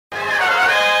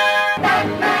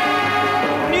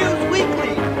News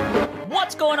Weekly.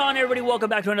 What's going on, everybody?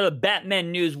 Welcome back to another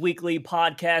Batman News Weekly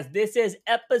podcast. This is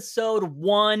episode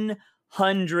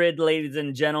 100, ladies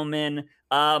and gentlemen.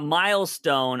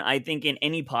 Milestone, I think, in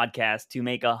any podcast to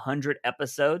make 100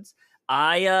 episodes.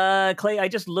 Clay, I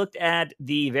just looked at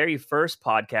the very first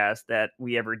podcast that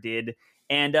we ever did,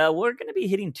 and we're going to be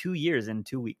hitting 2 years in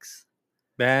 2 weeks.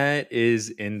 That is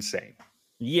insane.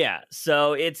 Yeah,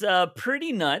 so it's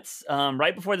pretty nuts.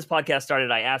 Right before this podcast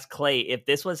started, I asked Clay if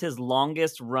this was his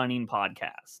longest running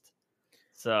podcast.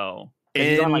 So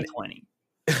he's on like 20.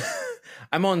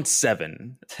 I'm on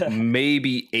 7,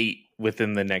 maybe 8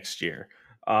 within the next year.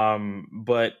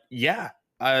 But yeah,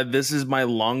 this is my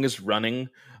longest running.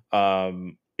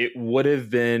 It would have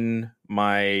been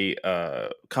my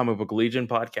Comic Book Legion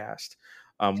podcast.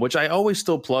 Which I always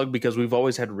still plug because we've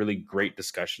always had really great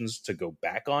discussions to go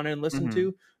back on and listen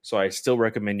to. So I still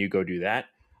recommend you go do that.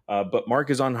 But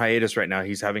Mark is on hiatus right now.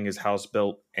 He's having his house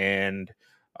built and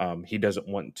he doesn't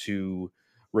want to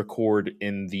record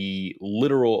in the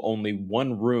literal only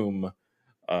one room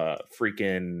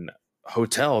freaking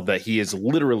hotel that he is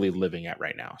literally living at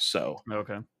right now. So,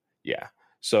 okay. Yeah.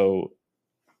 So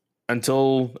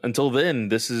until then,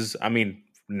 this is, I mean,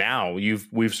 now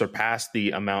we've surpassed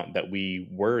the amount that we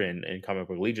were in Comic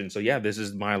Book Legion. So yeah, this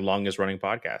is my longest running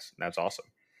podcast. That's awesome.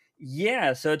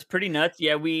 Yeah, so it's pretty nuts.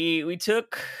 Yeah, we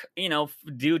took,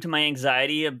 due to my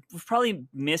anxiety, we've probably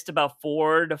missed about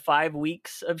 4 to 5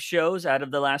 weeks of shows out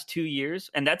of the last 2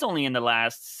 years, and that's only in the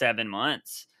last 7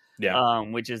 months. Yeah,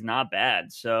 which is not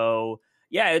bad. So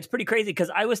yeah, it's pretty crazy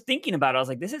because I was thinking about it. I was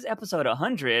like, this is episode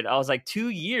 100. I was like, 2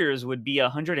 years would be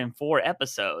 104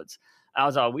 episodes. I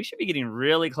was like, we should be getting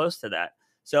really close to that.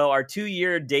 So our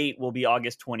 2-year date will be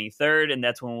August 23rd, and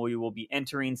that's when we will be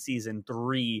entering season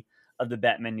 3 of the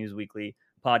Batman News Weekly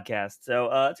podcast. So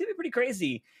it's going to be pretty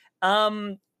crazy.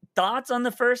 Thoughts on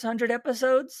the first 100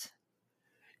 episodes?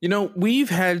 We've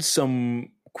had some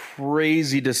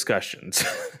crazy discussions.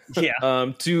 Yeah.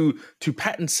 To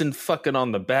Pattinson fucking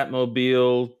on the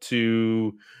Batmobile,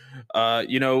 to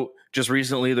just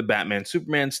recently the Batman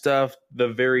Superman stuff, the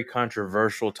very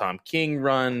controversial Tom King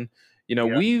run.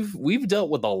 We've dealt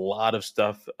with a lot of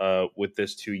stuff with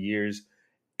this 2 years,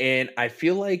 and I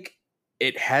feel like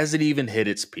it hasn't even hit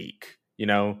its peak.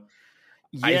 Yeah.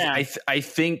 I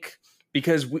think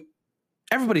because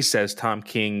everybody says Tom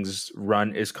King's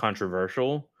run is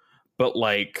controversial, but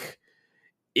like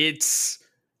it's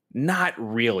not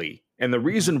really. And the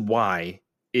reason why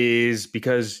is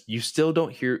because you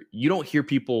don't hear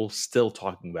people still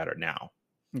talking about it now.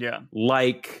 Yeah.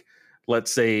 Like,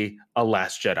 let's say a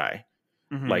Last Jedi.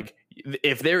 Mm-hmm. Like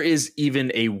if there is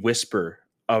even a whisper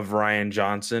of Rian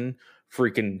Johnson,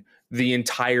 freaking the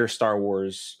entire Star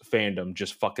Wars fandom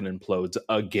just fucking implodes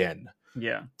again.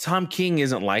 Yeah. Tom King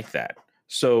isn't like that.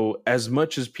 So as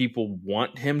much as people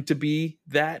want him to be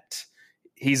that,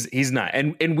 he's not.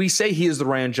 And we say he is the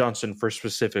Rian Johnson for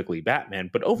specifically Batman,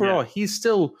 but overall he's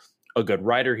still a good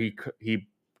writer. He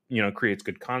creates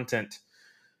good content.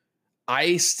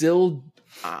 I'm still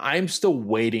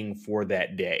waiting for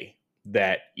that day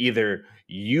that either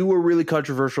you were really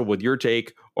controversial with your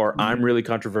take or I'm really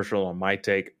controversial on my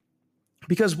take,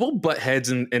 because we'll butt heads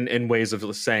in ways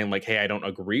of saying like, hey, I don't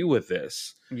agree with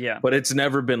this. Yeah. But it's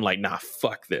never been like, nah,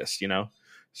 fuck this,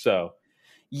 So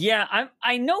yeah,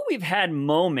 I know we've had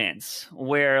moments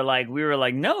where like we were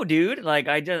like, no, dude, like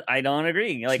I don't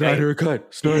agree. Like Snyder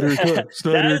cut.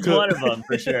 That is one of them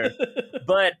for sure.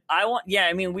 But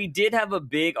we did have a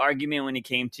big argument when it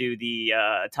came to the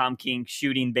Tom King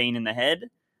shooting Bane in the head.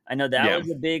 I know that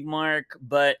was a big mark,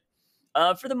 but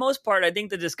for the most part, I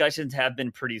think the discussions have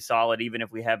been pretty solid, even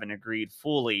if we haven't agreed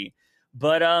fully.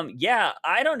 But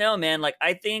I don't know, man. Like,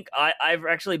 I think I've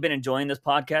actually been enjoying this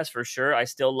podcast for sure. I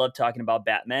still love talking about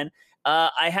Batman.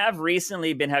 I have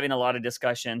recently been having a lot of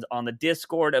discussions on the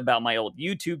Discord about my old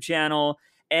YouTube channel.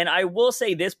 And I will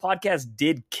say this podcast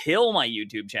did kill my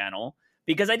YouTube channel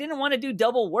because I didn't want to do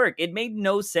double work. It made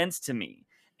no sense to me.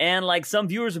 And like some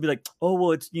viewers would be like, oh,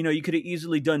 well, it's, you could have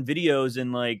easily done videos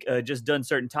and like just done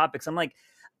certain topics. I'm like,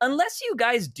 unless you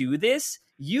guys do this,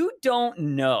 you don't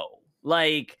know.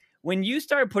 Like, when you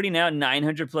start putting out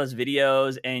 900 plus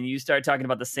videos and you start talking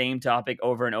about the same topic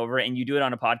over and over and you do it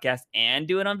on a podcast and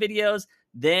do it on videos,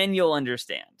 then you'll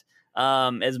understand.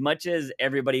 As much as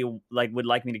everybody would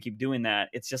like me to keep doing that,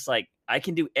 it's just like I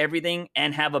can do everything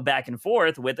and have a back and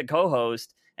forth with a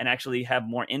co-host and actually have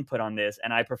more input on this.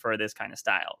 And I prefer this kind of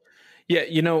style. Yeah,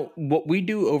 what we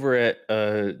do over at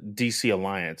DC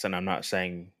Alliance, and I'm not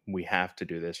saying we have to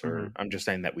do this, or I'm just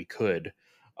saying that we could.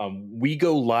 We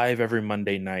go live every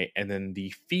Monday night, and then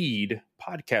the feed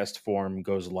podcast form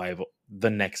goes live the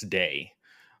next day.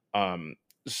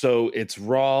 So it's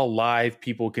raw, live.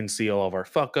 People can see all of our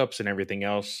fuck ups and everything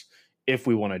else if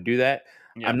we want to do that.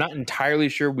 Yeah. I'm not entirely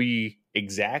sure we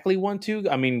exactly want to.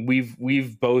 I mean,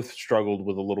 we've both struggled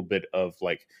with a little bit of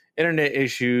like internet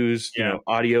issues, you know,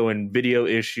 audio and video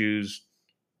issues,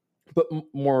 but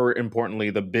more importantly,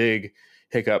 the big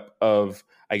hiccup of,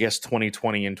 I guess,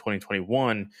 2020 and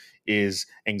 2021 is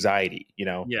anxiety, you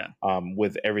know,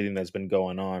 with everything that's been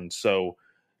going on. So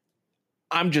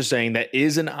I'm just saying that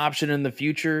is an option in the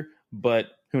future, but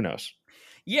who knows?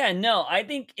 Yeah, no, I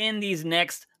think in these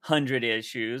next 100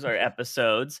 issues or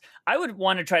episodes, I would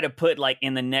want to try to put like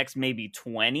in the next maybe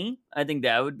 20. I think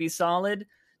that would be solid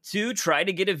to try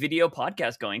to get a video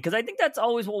podcast going, because I think that's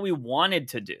always what we wanted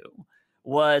to do,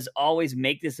 was always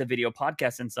make this a video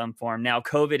podcast in some form. Now,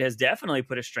 COVID has definitely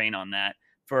put a strain on that.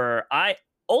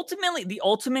 Ultimately, the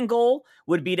ultimate goal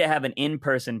would be to have an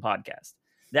in-person podcast.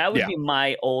 That would be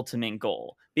my ultimate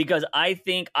goal, because I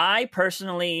think I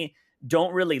personally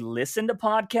don't really listen to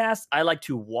podcasts. I like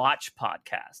to watch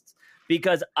podcasts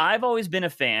because I've always been a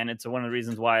fan. It's one of the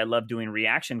reasons why I love doing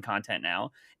reaction content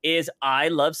now, is I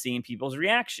love seeing people's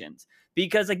reactions,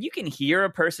 because like you can hear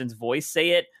a person's voice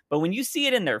say it, but when you see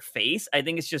it in their face, I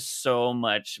think it's just so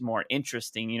much more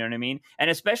interesting. You know what I mean? And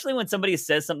especially when somebody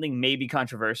says something maybe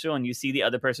controversial and you see the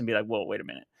other person be like, whoa, wait a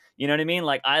minute. You know what I mean?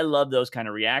 Like, I love those kind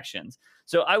of reactions.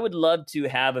 So I would love to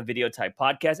have a video type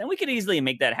podcast, and we could easily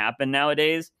make that happen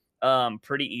nowadays,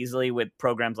 pretty easily with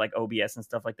programs like OBS and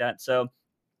stuff like that. So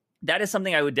that is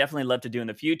something I would definitely love to do in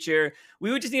the future.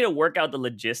 We would just need to work out the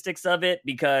logistics of it,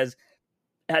 because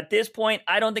at this point,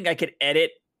 I don't think I could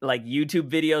edit like YouTube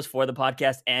videos for the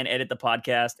podcast and edit the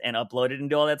podcast and upload it and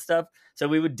do all that stuff. So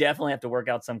we would definitely have to work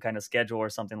out some kind of schedule or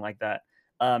something like that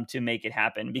to make it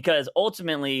happen. Because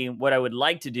ultimately, what I would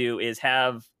like to do is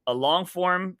have a long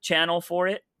form channel for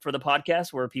it, for the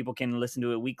podcast, where people can listen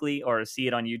to it weekly or see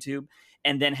it on YouTube,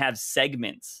 and then have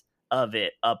segments of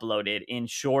it uploaded in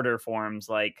shorter forms,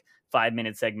 like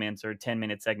 5-minute segments or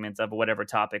 10-minute segments of whatever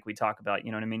topic we talk about.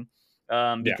 You know what I mean?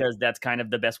 Because that's kind of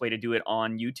the best way to do it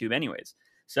on YouTube anyways.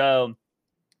 So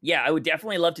yeah, I would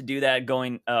definitely love to do that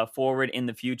going forward in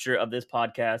the future of this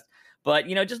podcast. But,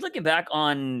 you know, just looking back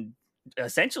on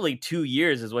essentially 2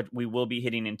 years is what we will be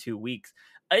hitting in 2 weeks.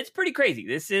 It's pretty crazy.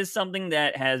 This is something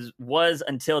that was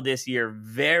until this year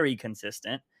very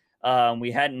consistent.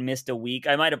 We hadn't missed a week.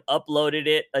 I might have uploaded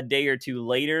it a day or two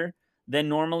later than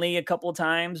normally a couple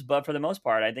times, but for the most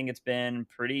part, I think it's been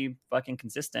pretty fucking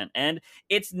consistent. And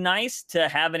it's nice to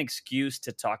have an excuse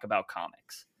to talk about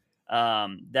comics.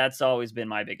 That's always been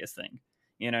my biggest thing.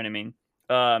 You know what I mean?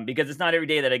 Because it's not every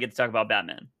day that I get to talk about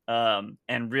Batman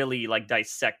and really like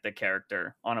dissect the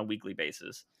character on a weekly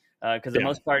basis. Because the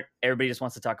most part, everybody just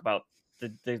wants to talk about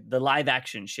the live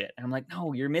action shit. And I'm like,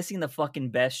 no, you're missing the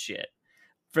fucking best shit.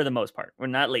 For the most part. We're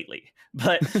not lately,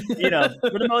 but you know,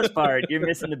 for the most part, you're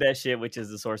missing the best shit, which is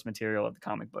the source material of the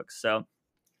comic books. So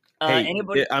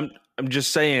anybody, I'm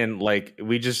just saying, like,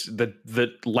 we just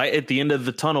the light at the end of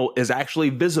the tunnel is actually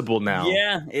visible now.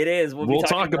 Yeah, it is. We'll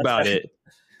talk about it.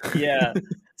 Yeah.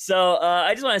 So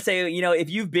I just want to say, you know, if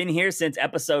you've been here since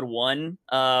episode 1,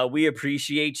 we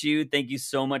appreciate you. Thank you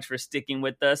so much for sticking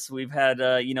with us. We've had,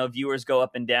 you know, viewers go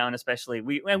up and down, especially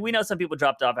we know some people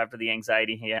dropped off after the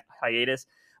anxiety hiatus,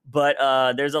 but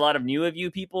there's a lot of new of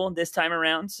you people this time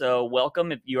around. So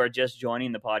welcome if you are just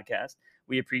joining the podcast.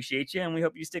 We appreciate you, and we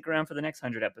hope you stick around for the next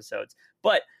 100 episodes.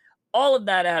 But all of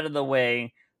that out of the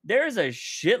way, there's a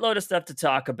shitload of stuff to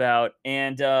talk about,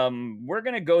 and we're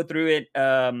going to go through it.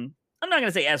 I'm not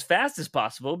going to say as fast as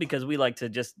possible, because we like to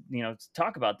just, you know,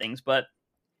 talk about things. But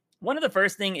one of the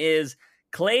first thing is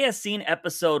Clay has seen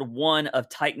episode 1 of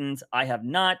Titans. I have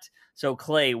not. So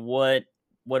Clay, what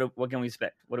can we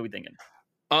expect? What are we thinking?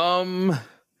 I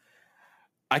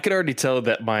could already tell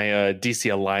that my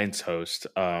DC Alliance host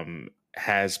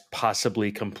has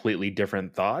possibly completely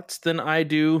different thoughts than I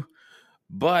do,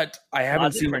 but I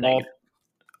haven't seen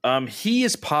all. He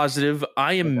is positive.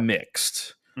 I am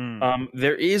mixed.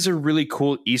 There is a really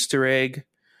cool Easter egg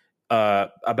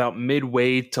about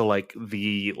midway to like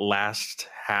the last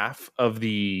half of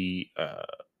the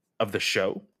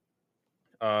show.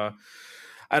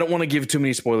 I don't want to give too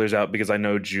many spoilers out, because I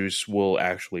know Juice will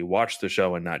actually watch the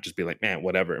show and not just be like, man,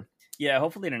 whatever. Yeah,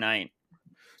 hopefully tonight.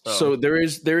 So there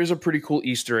is a pretty cool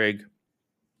Easter egg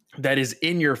that is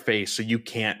in your face, so you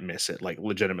can't miss it. Like,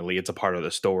 legitimately, it's a part of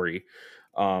the story.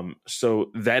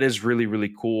 So that is really,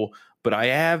 really cool. But I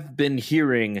have been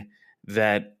hearing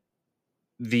that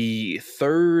the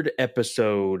third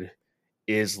episode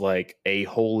is like a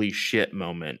holy shit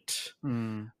moment.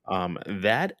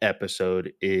 That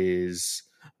episode is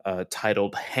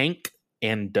titled Hank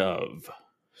and Dove.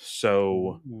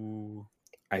 So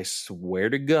I swear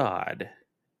to God,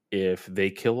 if they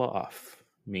kill off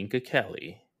Minka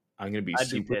Kelly, I'm gonna be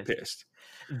super pissed.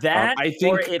 That I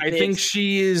think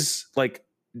she is like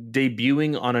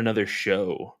debuting on another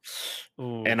show.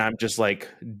 Ooh. And I'm just like,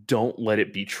 don't let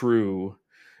it be true,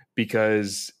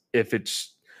 because if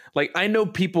it's like, I know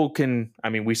people can, I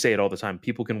mean, we say it all the time,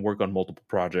 people can work on multiple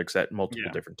projects at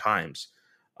multiple different times.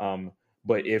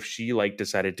 But if she like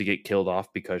decided to get killed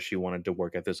off because she wanted to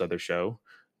work at this other show,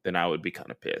 then I would be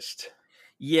kind of pissed.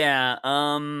 Yeah.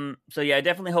 So yeah, I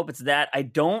definitely hope it's that.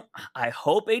 I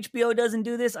hope HBO doesn't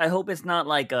do this. I hope it's not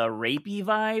like a rapey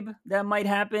vibe that might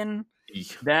happen.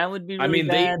 That would be really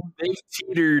bad. They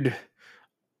teetered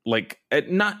like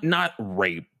not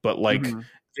rape, but like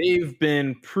they've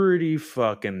been pretty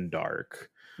fucking dark.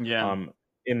 Yeah.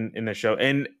 In the show.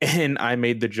 And I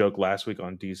made the joke last week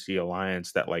on DC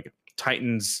Alliance that like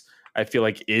Titans, I feel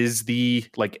like, is the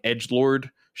like edgelord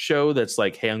show that's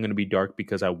like, hey, I'm gonna be dark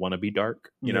because I want to be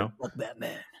dark, you know? Fuck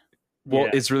Batman. Well,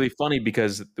 it's really funny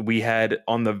because we had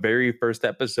on the very first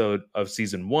episode of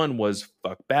season 1 was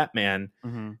fuck Batman.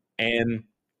 And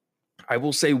I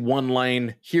will say one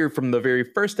line here from the very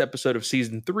first episode of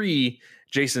season 3,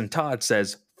 Jason Todd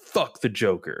says, fuck the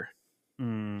Joker.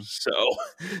 So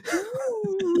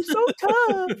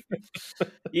tough.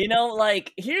 You know,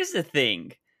 like, here's the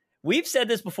thing. We've said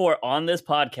this before on this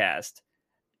podcast.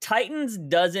 Titans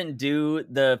doesn't do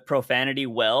the profanity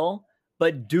well,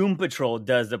 but Doom Patrol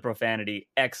does the profanity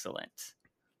excellent.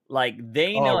 Like,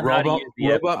 they know how to use the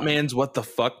Robot Man's what the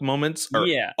fuck moments are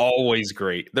always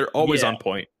great. They're always on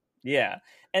point. Yeah.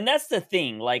 And that's the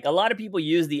thing. Like, a lot of people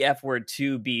use the F word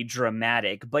to be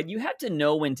dramatic, but you have to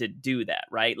know when to do that,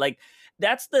 right? Like,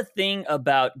 that's the thing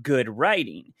about good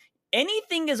writing.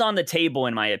 Anything is on the table,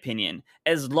 in my opinion,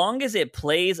 as long as it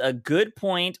plays a good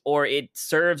point or it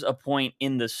serves a point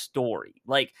in the story.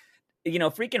 Like, you know,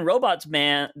 freaking Robots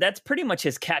Man, that's pretty much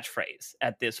his catchphrase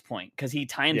at this point because he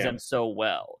times them so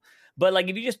well. But like,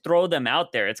 if you just throw them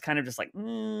out there, it's kind of just like, I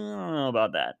don't know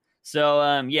about that. So,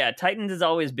 Titans has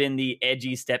always been the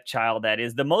edgy stepchild that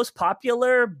is the most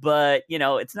popular, but, you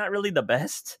know, it's not really the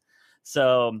best.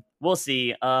 So we'll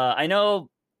see.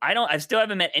 I still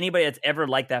haven't met anybody that's ever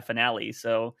liked that finale.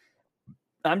 So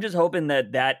I'm just hoping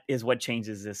that is what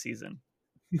changes this season.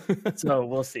 So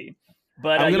we'll see.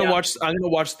 But I'm gonna watch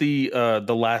the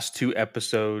last 2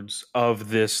 episodes of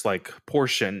this like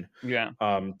portion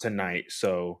tonight.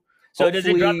 So does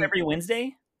it drop every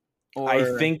Wednesday? Or...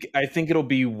 I think it'll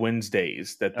be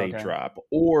Wednesdays that they drop,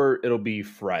 or it'll be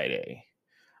Friday.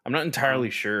 I'm not entirely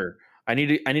sure. I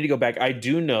need to go back. I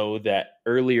do know that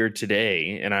earlier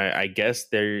today, and I guess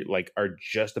they like are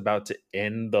just about to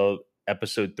end the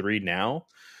episode 3 now.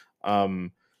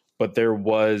 But there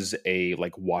was a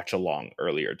like watch along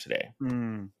earlier today.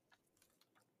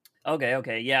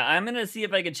 Okay. Yeah, I'm gonna see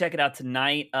if I can check it out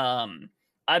tonight.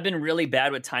 I've been really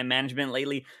bad with time management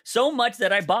lately, so much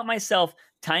that I bought myself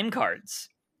time cards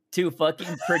to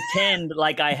fucking pretend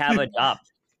like I have a job.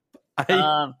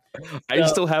 I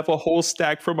still have a whole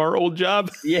stack from our old job.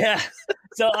 Yeah.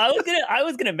 So I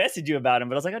was gonna message you about them,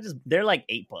 but I was like, they're like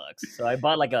 $8. So I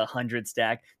bought like 100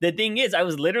 stack. The thing is, I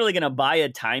was literally gonna buy a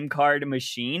time card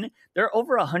machine. They're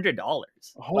over $100.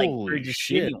 Like for just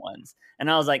shitty ones.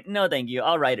 And I was like, no, thank you.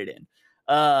 I'll write it in.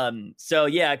 So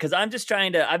yeah, because I'm just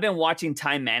I've been watching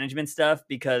time management stuff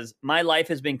because my life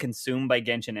has been consumed by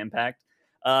Genshin Impact.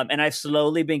 And I've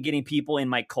slowly been getting people in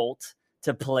my cult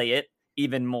to play it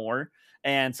even more.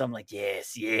 And so I'm like,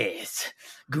 yes,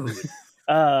 good.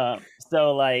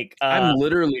 So like, I'm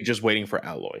literally just waiting for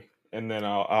Alloy, and then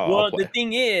I'll play. The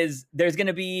thing is,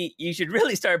 you should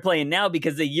really start playing now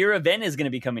because the year event is going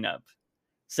to be coming up.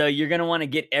 So you're going to want to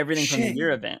get everything from the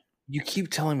year event. You keep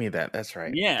telling me that. That's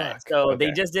right. Yeah. Fuck. So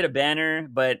they just did a banner,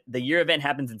 but the year event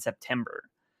happens in September.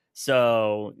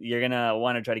 So you're going to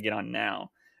want to try to get on now.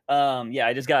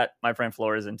 I just got my friend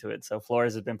Flores into it. So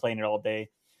Flores has been playing it all day.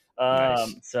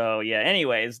 Nice. So yeah,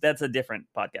 anyways, that's a different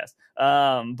podcast.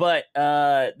 But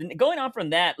going on from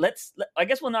that, I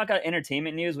guess we'll knock out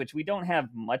entertainment news, which we don't have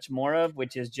much more of,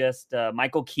 which is just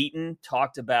Michael Keaton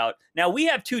talked about. Now we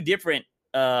have 2 different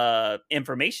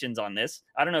informations on this.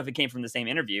 I don't know if it came from the same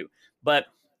interview, but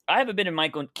I have a bit of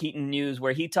Michael Keaton news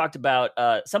where he talked about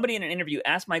somebody in an interview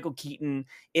asked Michael Keaton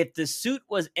if the suit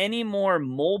was any more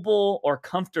mobile or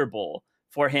comfortable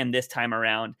for him this time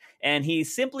around, and he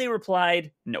simply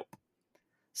replied, nope.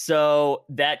 So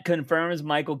that confirms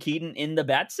Michael Keaton in the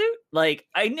Batsuit. Like,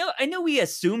 I know we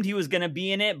assumed he was going to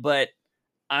be in it, but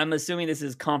I'm assuming this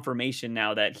is confirmation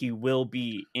now that he will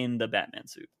be in the Batman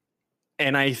suit.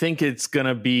 And I think it's going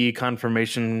to be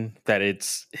confirmation that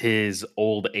it's his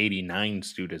old 89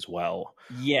 suit as well.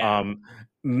 Yeah.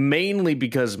 Mainly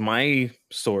because my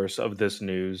source of this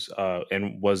news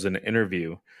and was an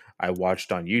interview I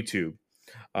watched on YouTube.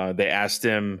 They asked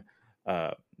him,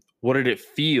 what did it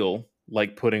feel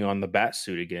like putting on the bat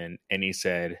suit again? And he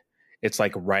said, it's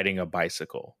like riding a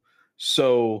bicycle.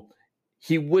 So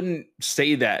he wouldn't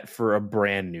say that for a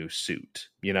brand new suit,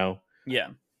 you know? Yeah.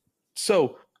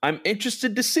 So I'm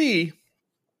interested to see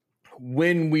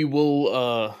when we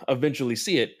will eventually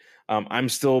see it. I'm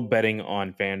still betting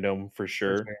on fandom for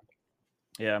sure.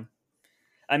 Yeah.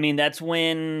 I mean, that's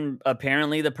when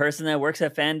apparently the person that works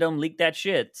at fandom leaked that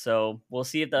shit. So we'll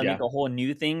see if they'll make a whole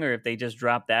new thing or if they just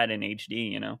drop that in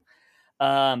HD, you know?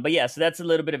 But yeah, so that's a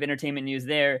little bit of entertainment news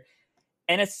there.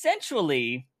 And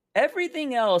essentially,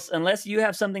 everything else, unless you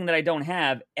have something that I don't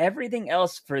have, everything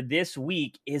else for this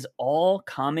week is all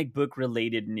comic book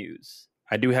related news.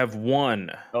 I do have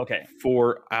one. Okay.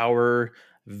 For our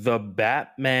The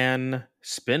Batman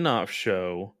spin-off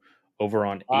show over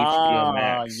on HBO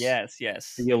Max.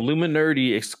 Yes. The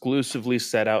Illuminati exclusively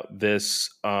set out this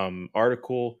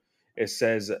article. It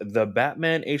says the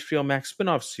Batman HBO Max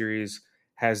spin-off series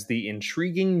has the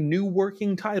intriguing new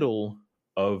working title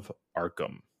of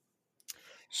Arkham.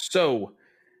 So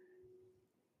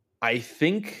I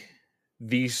think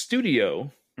the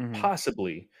studio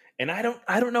possibly, and I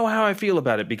don't know how I feel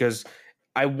about it, because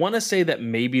I want to say that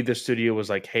maybe the studio was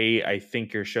like, hey, I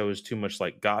think your show is too much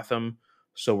like Gotham,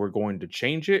 so we're going to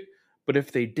change it. But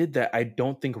if they did that, I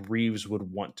don't think Reeves would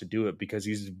want to do it, because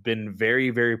he's been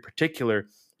very, very particular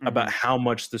about how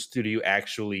much the studio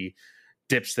actually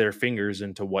dips their fingers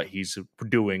into what he's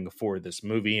doing for this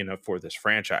movie and for this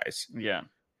franchise. Yeah.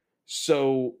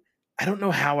 So I don't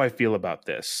know how I feel about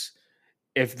this.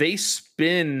 If they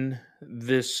spin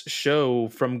this show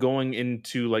from going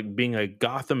into like being a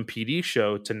Gotham PD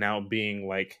show to now being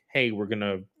like, hey, we're going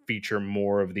to feature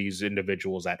more of these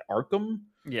individuals at Arkham.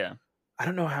 Yeah. I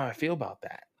don't know how I feel about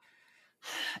that.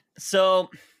 So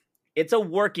it's a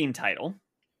working title.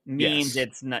 Means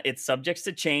it's subject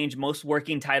to change. Most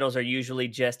working titles are usually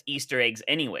just Easter eggs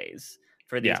anyways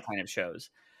for these kind of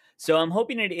shows. So I'm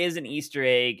hoping it is an Easter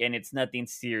egg and it's nothing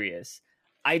serious.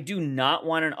 I do not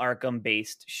want an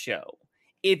Arkham-based show.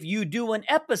 If you do an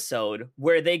episode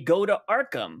where they go to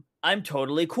Arkham, I'm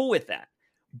totally cool with that.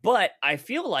 But I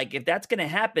feel like if that's going to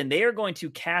happen, they are going to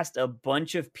cast a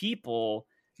bunch of people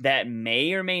that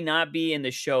may or may not be in the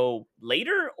show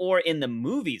later or in the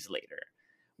movies later,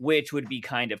 which would be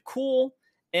kind of cool,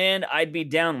 and I'd be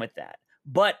down with that.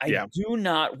 But I do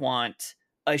not want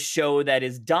a show that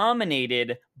is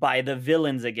dominated by the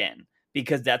villains again,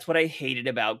 because that's what I hated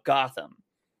about Gotham.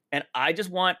 And I just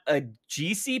want a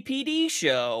GCPD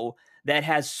show that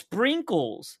has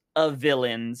sprinkles of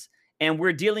villains, and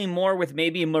we're dealing more with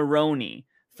maybe Maroni,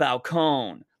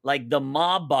 Falcone, like the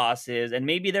mob bosses, and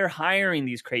maybe they're hiring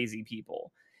these crazy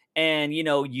people. And, you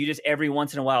know, you just every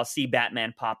once in a while see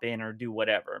Batman pop in or do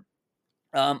whatever.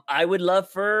 I would love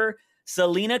for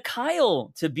Selina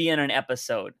Kyle to be in an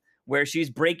episode where she's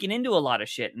breaking into a lot of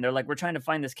shit. And they're like, we're trying to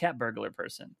find this cat burglar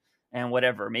person and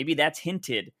whatever. Maybe that's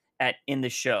hinted at in the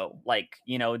show. Like,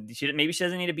 you know, maybe she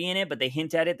doesn't need to be in it, but they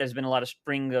hint at it. There's been a lot of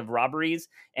string of robberies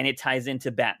and it ties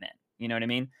into Batman. You know what I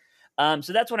mean?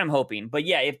 So that's what I'm hoping. But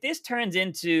yeah, if this turns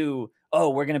into,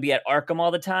 oh, we're going to be at Arkham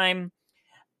all the time,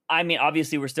 I mean,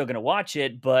 obviously we're still going to watch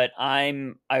it, but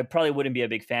I probably wouldn't be a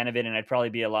big fan of it, and I'd probably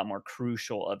be a lot more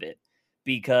crucial of it,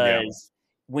 because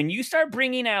when you start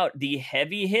bringing out the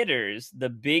heavy hitters, the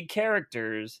big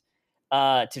characters,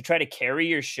 to try to carry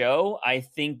your show, I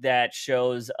think that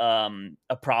shows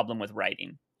a problem with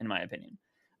writing, in my opinion,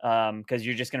 because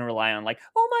you're just going to rely on like,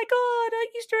 oh my god,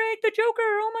 Easter egg, the Joker,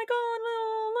 oh my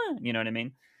god, you know what I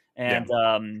mean?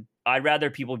 And I'd rather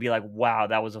people be like, wow,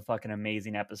 that was a fucking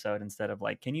amazing episode, instead of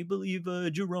like, can you believe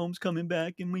Jerome's coming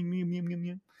back and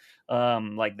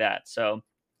like that. So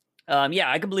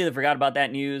yeah, I completely forgot about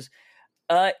that news.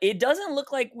 It doesn't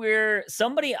look like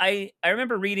I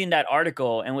remember reading that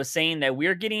article and was saying that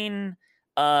we're getting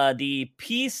the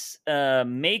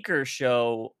Peacemaker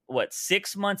show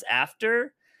 6 months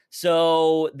after.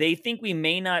 So they think we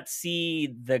may not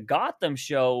see the Gotham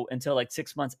show until like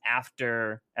 6 months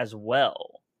after as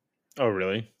well. Oh,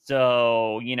 really?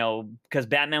 So, you know, because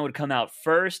Batman would come out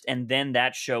first and then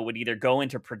that show would either go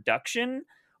into production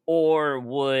or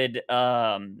would,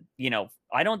 you know,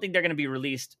 I don't think they're going to be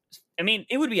released. I mean,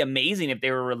 it would be amazing if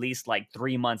they were released like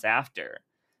 3 months after.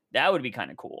 That would be kind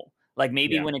of cool. Like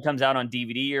maybe when it comes out on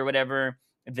DVD or whatever,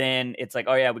 then it's like,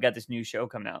 oh yeah, we got this new show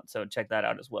coming out. So check that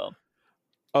out as well.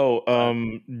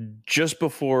 Just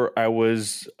before I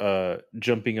was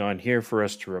jumping on here for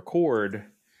us to record,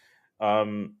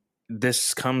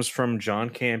 this comes from John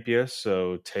Campea,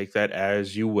 so take that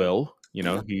as you will. You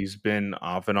know, he's been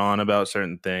off and on about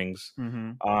certain things.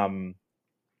 Mm-hmm.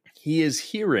 He is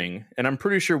hearing, and I'm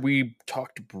pretty sure we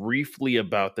talked briefly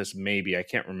about this, maybe, I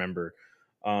can't remember.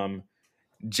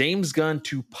 James Gunn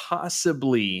to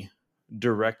possibly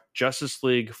direct Justice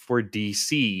League for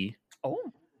DC.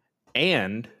 Oh.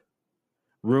 And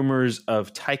rumors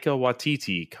of Taika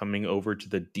Waititi coming over to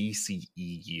the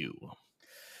DCEU.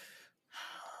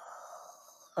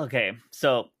 Okay,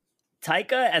 so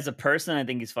Taika as a person, I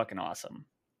think he's fucking awesome.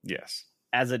 Yes.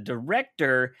 As a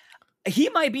director, he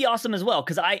might be awesome as well,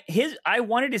 because I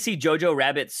wanted to see Jojo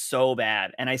Rabbit so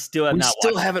bad, and I still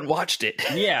haven't watched it.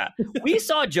 Yeah, we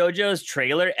saw Jojo's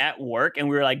trailer at work, and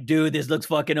we were like, "Dude, this looks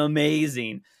fucking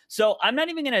amazing." So I'm not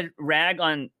even gonna rag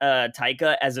on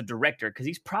Taika as a director, because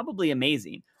he's probably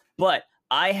amazing. But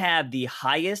I have the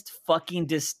highest fucking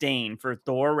disdain for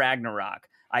Thor Ragnarok.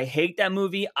 I hate that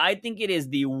movie. I think it is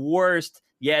the worst,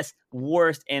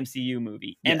 worst MCU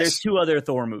movie. And there's 2 other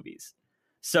Thor movies.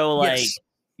 So like,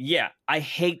 yeah, I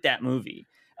hate that movie.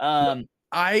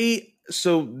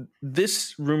 So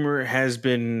this rumor has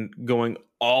been going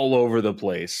all over the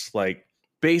place, like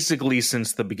basically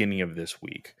since the beginning of this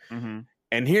week. Mm-hmm.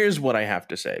 And here's what I have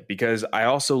to say, because I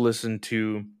also listened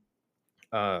to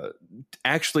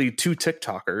actually 2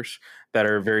 TikTokers that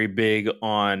are very big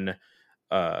on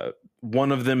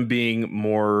one of them being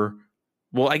more,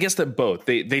 well, I guess that both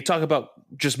they talk about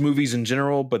just movies in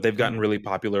general, but they've gotten really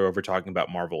popular over talking about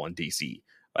Marvel and DC.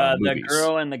 The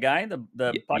girl and the guy, the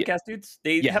podcast dudes,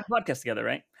 they have a podcast together,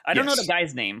 right? I don't know the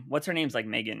guy's name. What's her name's like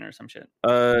Megan or some shit.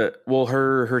 Well,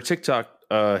 her TikTok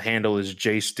handle is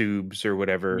J Stoobs or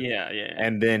whatever. Yeah.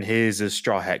 And then his is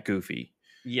Straw Hat Goofy.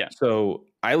 Yeah. So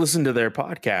I listened to their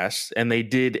podcast, and they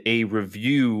did a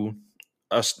review,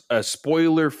 a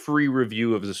spoiler-free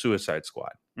review of the Suicide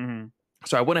Squad. Mm-hmm.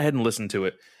 So I went ahead and listened to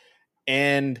it,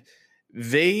 and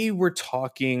they were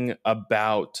talking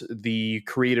about the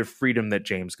creative freedom that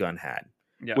James Gunn had,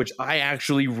 which I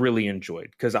actually really enjoyed,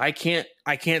 because I can't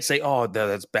say, oh,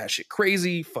 that's batshit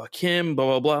crazy, fuck him, blah,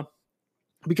 blah, blah.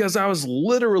 Because I was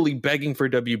literally begging for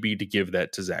WB to give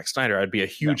that to Zack Snyder. I'd be a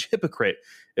huge hypocrite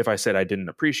if I said I didn't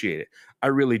appreciate it. I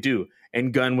really do.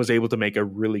 And Gunn was able to make a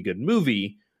really good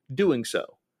movie doing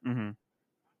so. Mm-hmm.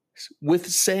 With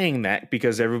saying that,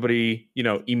 because everybody,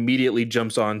 immediately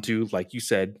jumps onto, like you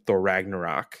said, Thor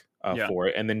Ragnarok for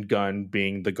it, and then Gunn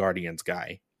being the Guardians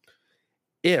guy.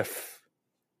 If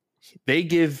they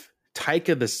give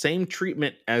Taika the same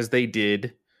treatment as they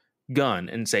did Gunn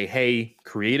and say, hey,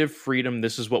 creative freedom,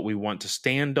 this is what we want to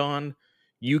stand on,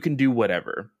 you can do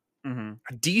whatever.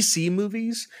 Mm-hmm. DC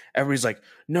movies, everybody's like,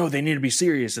 no, they need to be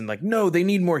serious, and like, no, they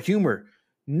need more humor.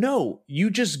 No, you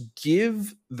just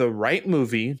give the right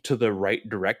movie to the right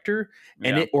director,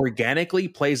 and it organically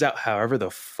plays out however the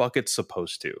fuck it's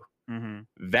supposed to. Mm-hmm.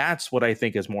 That's what I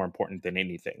think is more important than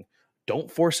anything. Don't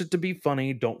force it to be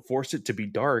funny. Don't force it to be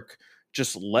dark.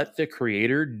 Just let the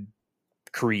creator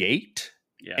create,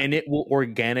 and it will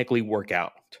organically work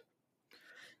out.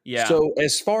 Yeah. So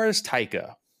as far as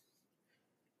Taika,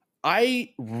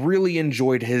 I really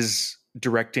enjoyed his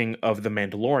directing of The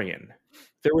Mandalorian.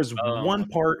 There was one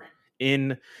part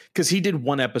because he did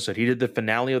one episode. He did the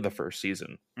finale of the first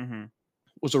season. Mm-hmm.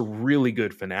 It was a really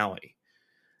good finale.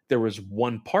 There was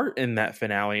one part in that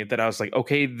finale that I was like,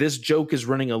 okay, this joke is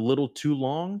running a little too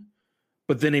long.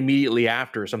 But then immediately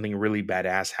after, something really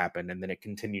badass happened, and then it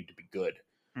continued to be good.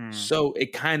 So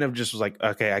it kind of just was like,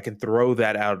 okay, I can throw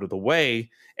that out of the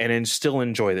way and then still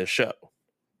enjoy this show.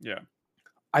 Yeah.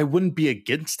 I wouldn't be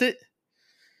against it,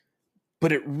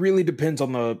 but it really depends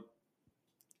on the,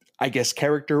 I guess,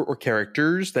 character or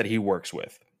characters that he works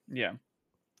with. Yeah.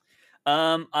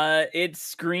 It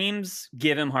screams,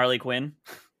 give him Harley Quinn.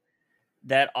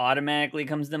 That automatically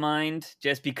comes to mind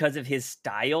just because of his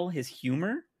style, his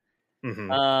humor.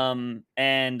 Mm-hmm.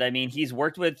 And I mean, he's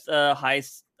worked with high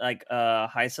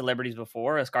celebrities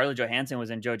before. Scarlett Johansson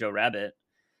was in Jojo Rabbit.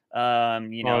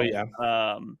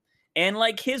 And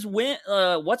like his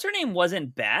what's her name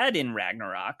wasn't bad in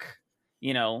Ragnarok.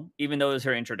 Even though it was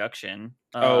her introduction.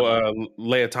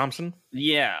 Leia Thompson.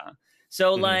 Yeah.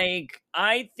 So like,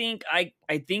 I think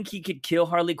he could kill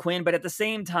Harley Quinn, but at the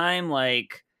same time,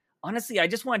 like, honestly, I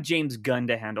just want James Gunn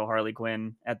to handle Harley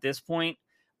Quinn at this point.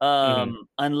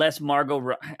 Unless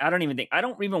Margot, I don't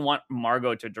even want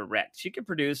Margot to direct. She could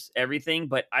produce everything,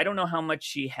 but I don't know how much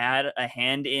she had a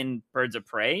hand in Birds of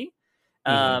Prey.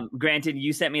 Granted,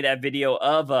 you sent me that video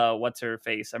of what's her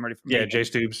face? I'm already Jay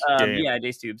Stoobs.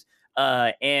 Jay Stoobs.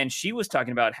 And she was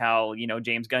talking about how, you know,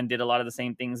 James Gunn did a lot of the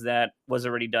same things that was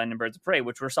already done in Birds of Prey,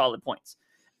 which were solid points.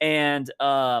 And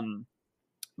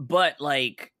but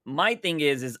like my thing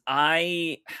is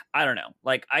I don't know.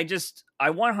 Like I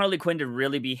want Harley Quinn to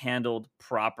really be handled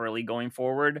properly going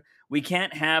forward. We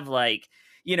can't have like,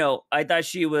 you know, I thought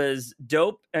she was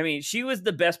dope. I mean, she was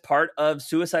the best part of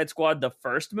Suicide Squad, the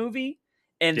first movie.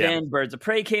 And then Birds of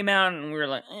Prey came out, and we were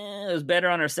like, it was better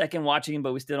on our second watching,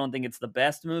 but we still don't think it's the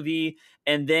best movie.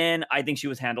 And then I think she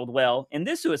was handled well in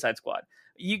this Suicide Squad.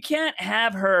 You can't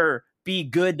have her be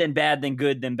good, then bad, then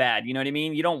good, then bad. You know what I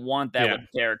mean? You don't want that with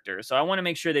the character. So I want to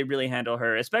make sure they really handle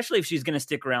her, especially if she's going to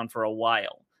stick around for a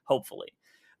while, hopefully.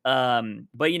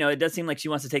 But, you know, it does seem like she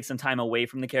wants to take some time away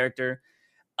from the character.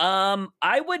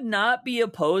 I would not be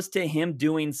opposed to him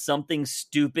doing something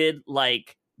stupid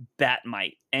like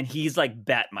Batmite, and he's like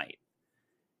Batmite.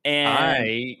 And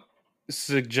I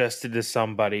suggested to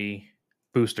somebody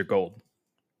Booster Gold.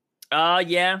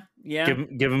 Yeah.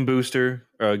 Give him Booster.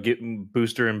 Get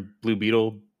Booster and Blue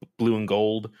Beetle, Blue and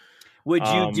Gold. Would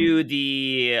you do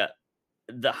the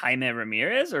Jaime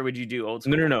Ramirez, or would you do old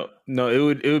school? No.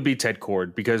 It would be Ted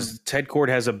Kord, because Ted Kord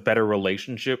has a better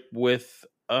relationship with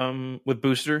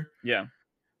Booster. Yeah.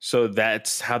 So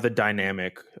that's how the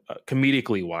dynamic,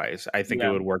 comedically wise, I think it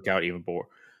would work out even more.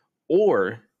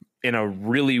 Or in a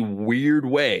really weird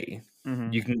way,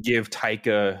 you can give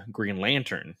Taika Green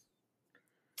Lantern,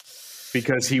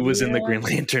 because he was in the Green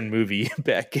Lantern movie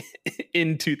back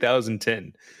in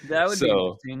 2010. That would be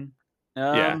interesting.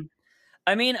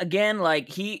 I mean, again, like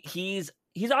he's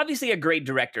obviously a great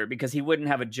director, because he wouldn't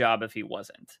have a job if he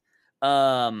wasn't.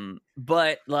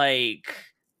 But like,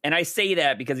 and I say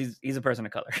that because he's a person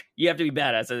of color. You have to be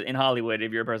badass in Hollywood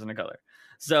if you're a person of color.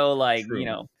 So like, you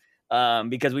know,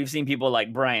 because we've seen people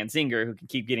like Bryan Singer who can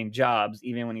keep getting jobs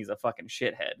even when he's a fucking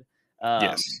shithead.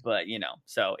 But you know,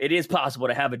 so it is possible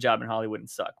to have a job in Hollywood and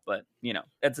suck, but you know,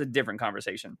 that's a different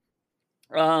conversation.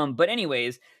 But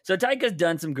anyways, so Taika's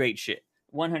done some great shit,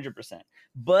 100%.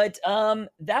 But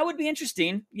that would be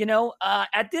interesting. You know,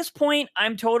 at this point,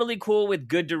 I'm totally cool with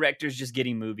good directors just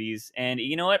getting movies. And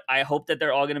you know what? I hope that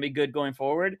they're all going to be good going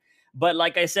forward. But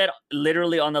like I said,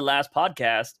 literally on the last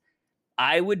podcast,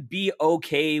 I would be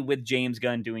okay with James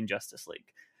Gunn doing Justice League.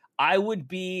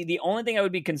 The only thing I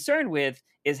would be concerned with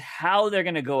is how they're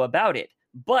going to go about it.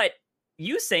 But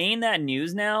you saying that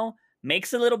news now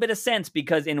makes a little bit of sense,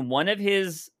 because in one of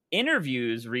his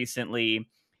interviews recently,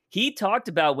 he talked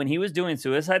about when he was doing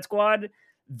Suicide Squad,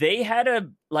 they had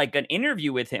an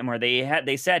interview with him, or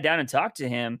they sat down and talked to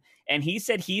him, and he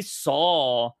said he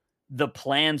saw the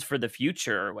plans for the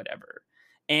future or whatever.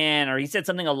 Or he said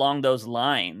something along those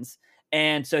lines.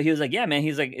 And so he was like, yeah, man,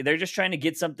 he's like, they're just trying to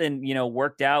get something, you know,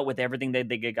 worked out with everything that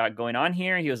they got going on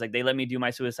here. He was like, they let me do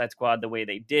my Suicide Squad the way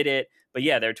they did it. But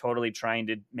yeah, they're totally trying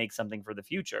to make something for the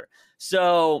future.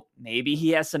 So maybe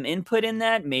he has some input in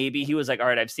that. Maybe he was like, all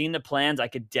right, I've seen the plans. I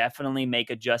could definitely make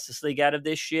a Justice League out of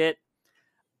this shit.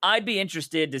 I'd be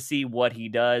interested to see what he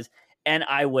does. And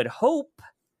I would hope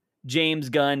James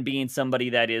Gunn, being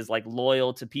somebody that is like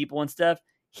loyal to people and stuff,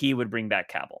 he would bring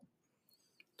back Cavill.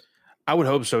 I would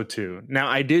hope so too. Now,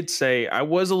 I did say I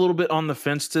was a little bit on the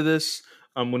fence to this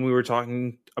when we were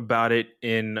talking about it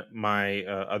in my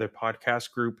other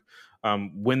podcast group.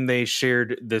 When they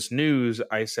shared this news,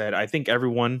 I said, I think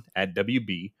everyone at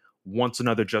WB wants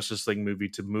another Justice League movie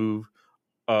to move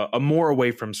more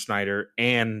away from Snyder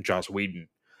and Joss Whedon.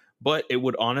 But it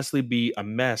would honestly be a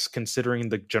mess, considering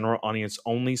the general audience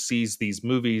only sees these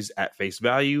movies at face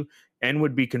value and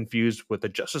would be confused with the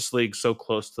Justice League so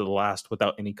close to the last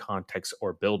without any context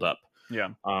or buildup. Yeah.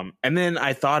 And then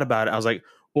I thought about it. I was like,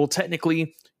 well,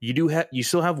 technically, you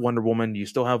still have Wonder Woman, you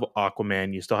still have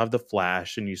Aquaman, you still have the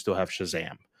Flash, and you still have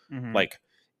Shazam. Mm-hmm. Like,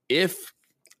 if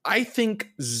I think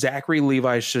Zachary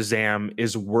Levi's Shazam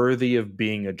is worthy of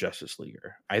being a Justice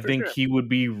Leaguer, I think he would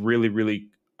be really, really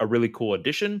a really cool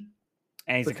addition.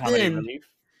 And he's a comedy relief.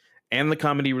 And the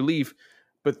comedy relief.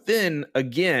 But then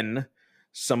again,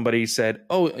 somebody said,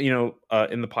 oh, you know,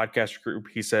 in the podcast group,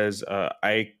 he says,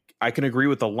 I can agree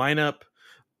with the lineup,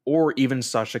 or even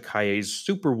Sasha Calle's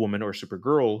Superwoman or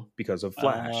Supergirl because of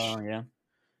Flash. Yeah.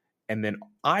 And then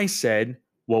I said,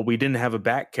 well, we didn't have a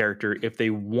Bat character. If they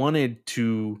wanted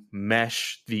to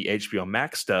mesh the HBO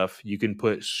Max stuff, you can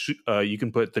put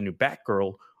the new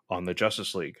Batgirl on the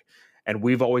Justice League. And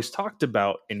we've always talked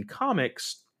about in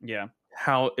comics,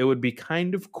 how it would be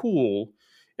kind of cool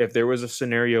if there was a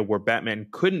scenario where Batman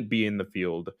couldn't be in the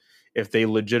field, if they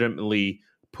legitimately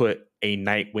put a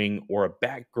Nightwing or a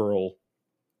Batgirl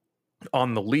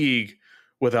on the League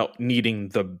without needing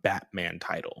the Batman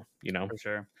title, you know? For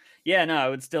sure. Yeah, no, I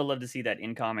would still love to see that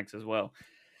in comics as well.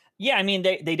 Yeah, I mean,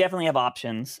 they definitely have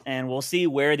options, and we'll see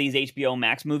where these HBO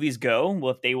Max movies go,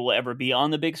 if they will ever be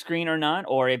on the big screen or not,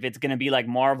 or if it's going to be like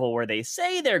Marvel where they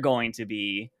say they're going to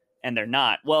be and they're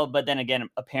not. Well, but then again,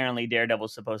 apparently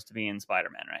Daredevil's supposed to be in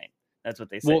Spider-Man, right? That's what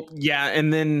they say. Well, yeah,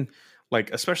 and then like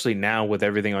especially now with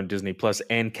everything on Disney Plus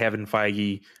and Kevin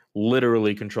Feige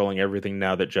literally controlling everything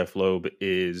now that Jeff Loeb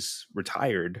is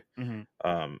retired,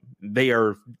 they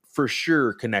are for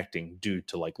sure connecting due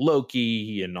to like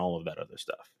Loki and all of that other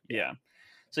stuff. Yeah.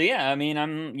 So yeah, I mean,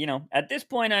 I'm at this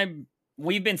point,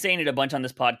 we've been saying it a bunch on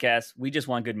this podcast. We just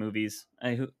want good movies.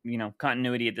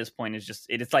 Continuity at this point is just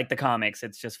it's like the comics.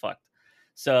 It's just fucked.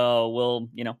 So we'll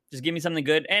just give me something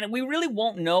good, and we really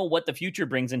won't know what the future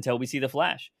brings until we see The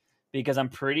Flash, because I'm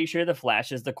pretty sure The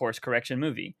Flash is the course correction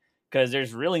movie. Because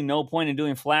there's really no point in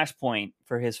doing Flashpoint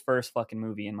for his first fucking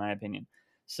movie, in my opinion.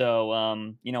 So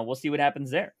we'll see what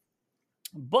happens there.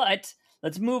 But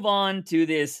let's move on to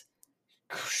this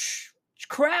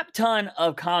crap ton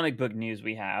of comic book news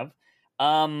we have.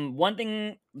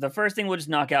 The first thing we'll just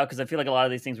knock out, because I feel like a lot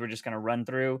of these things we're just going to run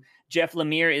through. Jeff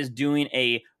Lemire is doing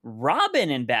a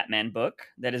Robin and Batman book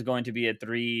that is going to be a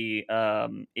 3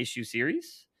 issue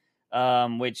series,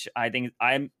 which I think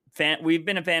we've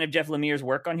been a fan of Jeff Lemire's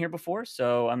work on here before,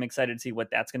 so I'm excited to see what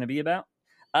that's going to be about.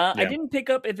 I didn't pick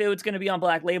up if it was going to be on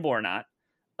Black Label or not.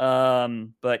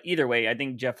 But either way, I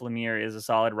think Jeff Lemire is a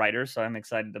solid writer, so I'm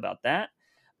excited about that.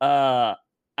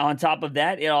 On top of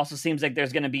that, it also seems like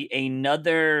there's going to be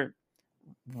another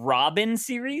Robin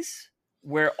series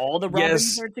where all the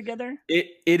Robins are together.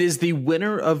 It is the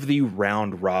winner of the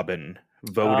round robin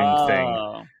voting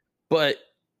thing. But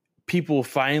people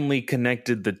finally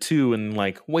connected the two and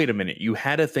like, wait a minute, you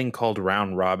had a thing called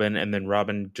round robin and then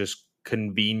Robin just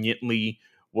conveniently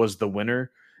was the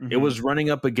winner. It was running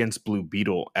up against Blue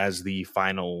Beetle as the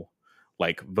final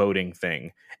like voting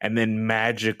thing. And then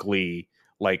magically,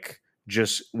 like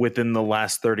just within the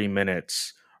last 30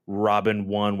 minutes, Robin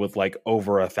won with like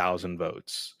over 1,000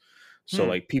 votes. So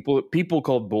like people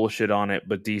called bullshit on it,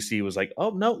 but DC was like, "Oh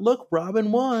no, look,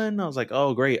 Robin won." I was like,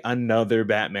 "Oh great, another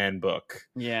Batman book."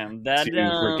 Yeah, that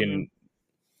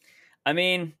I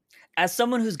mean, as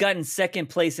someone who's gotten second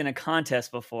place in a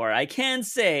contest before, I can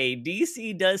say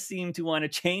DC does seem to want to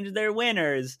change their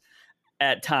winners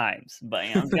at times, but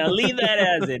I'm gonna leave that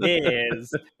as it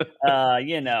is.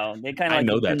 They kind of like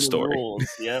know that story. Rules.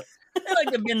 Yep, they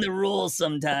like to bend the rules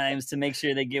sometimes to make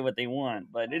sure they get what they want,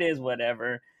 but it is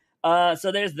whatever.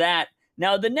 So there's that.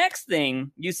 Now the next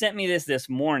thing, you sent me this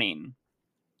morning.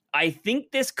 I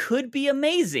think this could be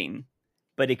amazing,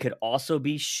 but it could also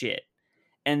be shit.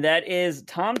 And that is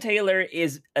Tom Taylor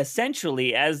is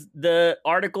essentially, as the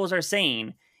articles are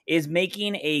saying, is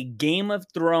making a Game of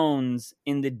Thrones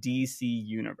in the DC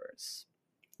universe.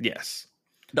 Yes.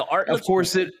 The art, of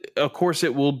course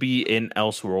it will be an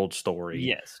Elseworld story.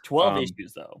 Yes, 12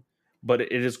 issues though. But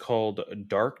it is called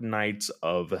Dark Knights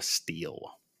of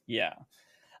Steel. Yeah.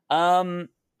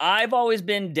 I've always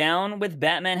been down with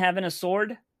Batman having a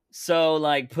sword. So,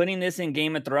 like, putting this in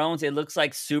Game of Thrones, it looks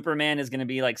like Superman is going to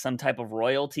be like some type of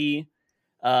royalty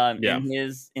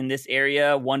in this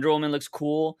area. Wonder Woman looks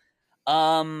cool.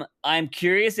 I'm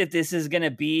curious if this is going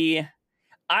to be...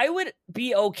 I would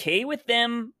be okay with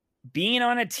them being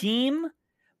on a team,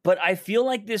 but I feel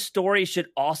like this story should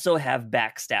also have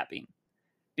backstabbing,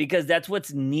 because that's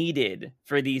what's needed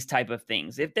for these type of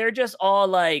things. If they're just all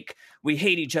like, we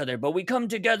hate each other, but we come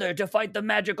together to fight the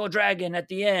magical dragon at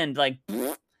the end, like...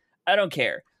 I don't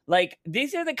care. Like,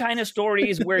 these are the kind of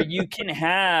stories where you can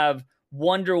have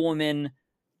Wonder Woman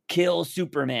kill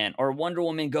Superman, or Wonder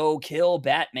Woman go kill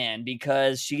Batman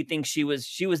because she thinks she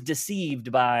was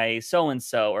deceived by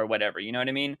so-and-so or whatever. You know what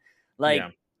I mean? Like,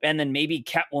 and then maybe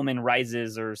Catwoman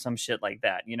rises or some shit like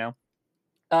that, you know?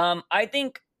 I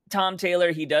think Tom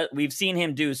Taylor, we've seen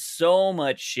him do so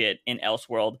much shit in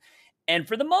Elseworld. And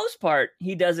for the most part,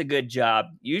 he does a good job.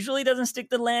 Usually doesn't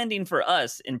stick the landing for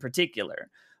us in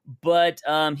particular. But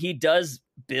he does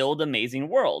build amazing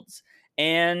worlds.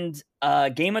 And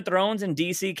Game of Thrones and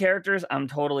DC characters, I'm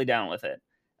totally down with it.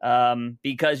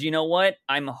 Because you know what?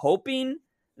 I'm hoping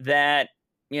that,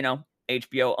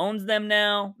 HBO owns them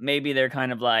now. Maybe they're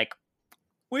kind of like,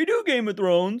 we do Game of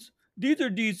Thrones. These are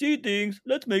DC things.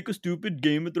 Let's make a stupid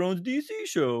Game of Thrones DC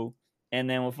show. And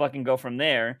then we'll fucking go from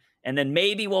there. And then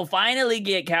maybe we'll finally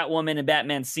get Catwoman and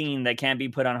Batman scene that can't be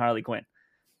put on Harley Quinn.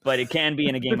 But it can be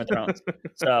in a Game of Thrones.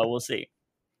 So we'll see.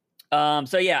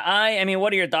 So yeah, I mean,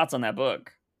 what are your thoughts on that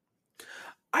book?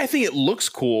 I think it looks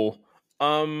cool.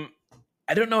 I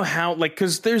don't know how, like,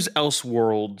 because there's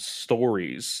Elseworld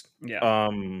stories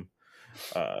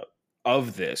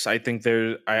of this. I think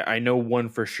I know one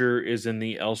for sure is in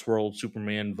the Elseworld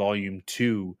Superman Volume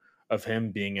 2 of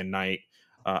him being a knight.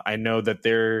 I know that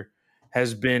there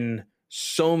has been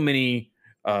so many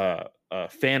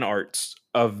fan arts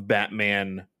of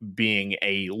Batman being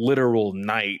a literal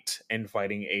knight and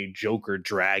fighting a Joker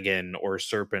dragon or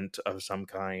serpent of some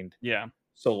kind. Yeah.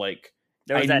 So like,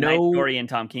 there was that knight story in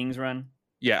Tom King's run.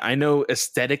 Yeah, I know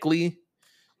aesthetically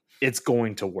it's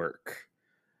going to work,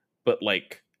 but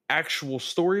like actual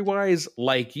story wise,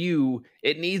 like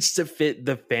it needs to fit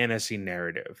the fantasy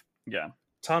narrative. Yeah.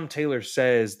 Tom Taylor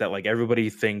says that like everybody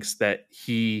thinks that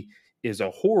he is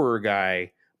a horror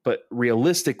guy, but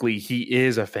realistically he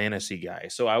is a fantasy guy.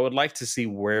 So I would like to see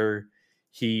where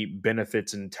he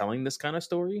benefits in telling this kind of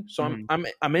story. So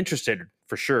I'm interested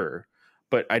for sure,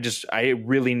 but I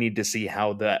really need to see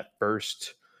how that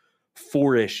first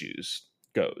 4 issues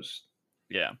goes.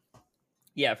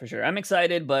 Yeah, for sure. I'm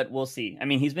excited, but we'll see. I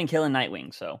mean, he's been killing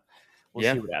Nightwing, so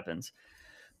we'll see what happens.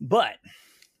 But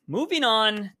moving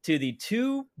on to the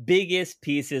 2 biggest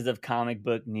pieces of comic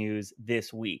book news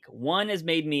this week. One has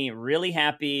made me really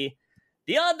happy.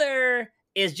 The other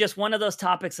is just one of those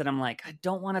topics that I'm like, I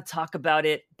don't want to talk about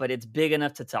it, but it's big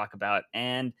enough to talk about.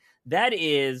 And that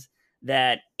is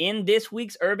that in this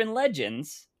week's Urban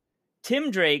Legends,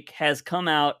 Tim Drake has come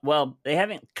out. Well, they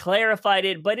haven't clarified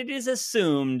it, but it is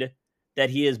assumed that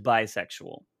he is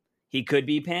bisexual. He could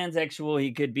be pansexual.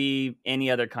 He could be any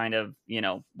other kind of,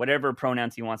 whatever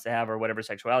pronouns he wants to have or whatever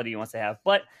sexuality he wants to have.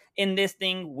 But in this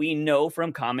thing, we know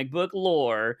from comic book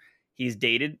lore, he's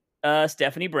dated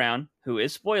Stephanie Brown, who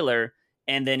is spoiler.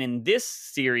 And then in this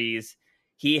series,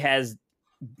 he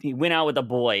went out with a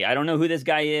boy. I don't know who this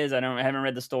guy is. I haven't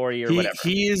read the story or whatever.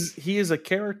 He is a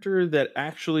character that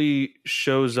actually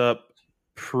shows up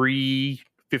pre-New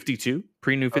 52.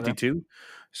 Okay.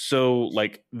 So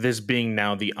like this being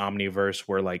now the Omniverse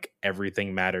where like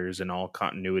everything matters and all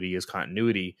continuity is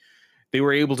continuity, they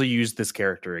were able to use this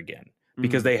character again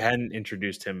because they hadn't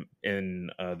introduced him in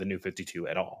the New 52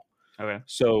 at all. Okay.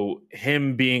 So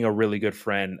him being a really good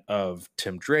friend of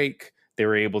Tim Drake, they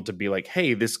were able to be like,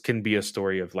 hey, this can be a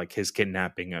story of like his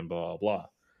kidnapping and blah, blah,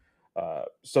 blah.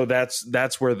 So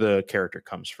that's where the character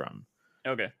comes from.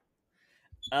 Okay.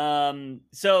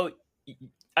 So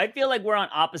I feel like we're on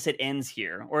opposite ends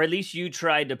here, or at least you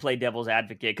tried to play devil's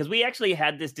advocate, because we actually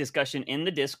had this discussion in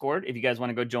the Discord. If you guys want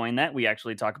to go join that, we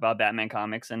actually talk about Batman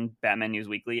comics and Batman News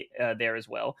Weekly there as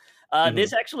well.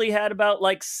 This actually had about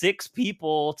like 6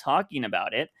 people talking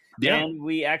about it. Yeah. And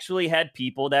we actually had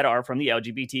people that are from the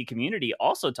LGBT community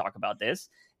also talk about this,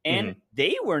 and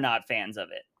they were not fans of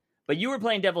it. But you were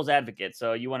playing devil's advocate,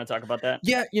 so you want to talk about that?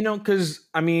 Yeah, because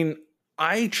I mean,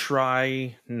 I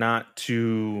try not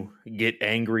to get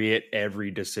angry at every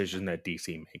decision that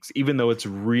DC makes, even though it's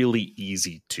really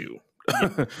easy to,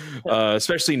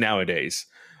 especially nowadays,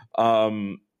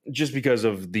 just because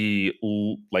of the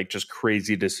like just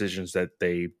crazy decisions that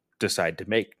they decide to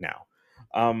make now.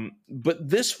 But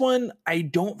this one, I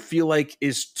don't feel like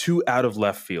is too out of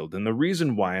left field. And the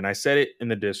reason why, and I said it in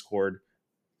the Discord,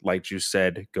 like you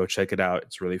said, go check it out.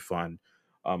 It's really fun.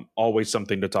 Always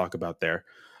something to talk about there.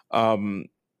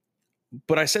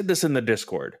 But I said this in the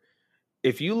Discord.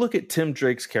 If you look at Tim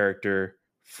Drake's character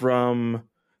from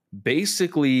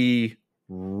basically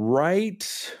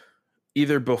right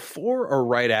either before or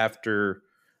right after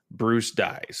Bruce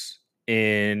dies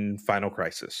in Final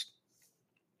Crisis,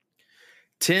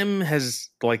 Tim has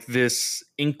like this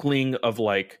inkling of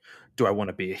like, do I want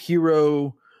to be a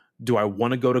hero? Do I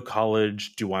want to go to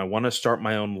college? Do I want to start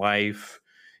my own life?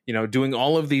 Doing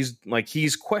all of these, like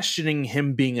he's questioning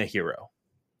him being a hero.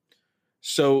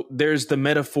 So there's the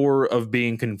metaphor of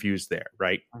being confused there,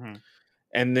 right?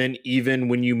 And then even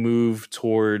when you move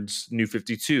towards New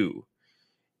 52,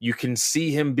 you can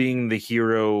see him being the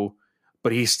hero,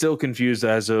 but he's still confused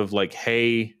as of like,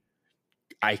 hey,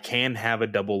 I can have a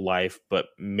double life, but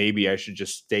maybe I should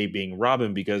just stay being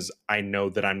Robin because I know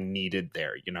that I'm needed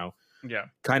there, Yeah.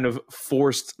 Kind of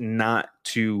forced not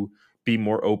to be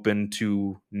more open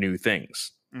to new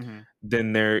things.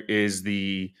 Then there is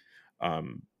the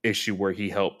issue where he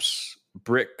helps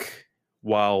Brick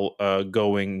while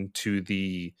going to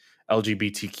the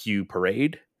LGBTQ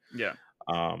parade. Yeah.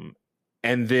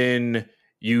 And then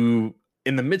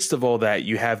in the midst of all that,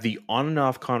 you have the on and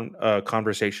off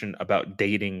conversation about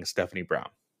dating Stephanie Brown,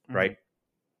 right?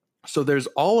 So there's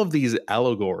all of these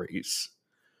allegories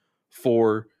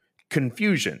for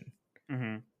confusion.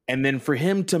 And then for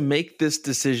him to make this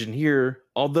decision here,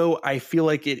 although I feel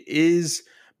like it is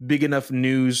big enough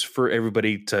news for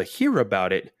everybody to hear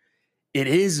about it, it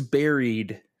is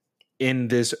buried in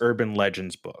this Urban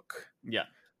Legends book. Yeah.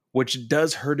 Which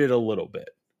does hurt it a little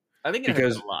bit. I think it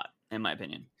hurts a lot, in my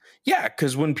opinion. Yeah,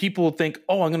 because when people think,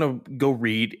 oh, I'm going to go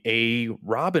read a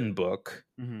Robin book,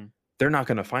 they're not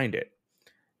going to find it.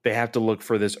 They have to look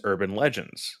for this urban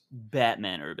legends.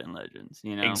 Batman urban legends,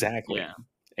 you know? Exactly. Yeah.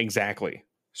 Exactly.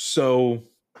 So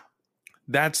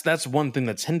that's one thing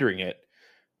that's hindering it.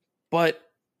 But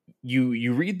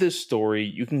you read this story,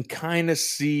 you can kind of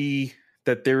see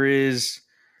that there is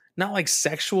not like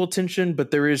sexual tension, but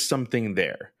there is something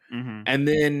there. And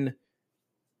then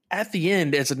at the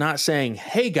end, it's not saying,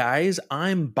 hey guys,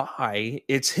 I'm bi.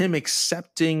 It's him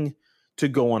accepting to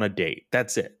go on a date.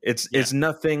 That's it. It's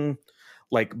nothing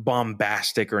like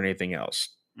bombastic or anything else.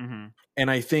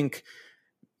 And I think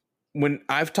when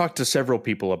I've talked to several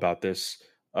people about this,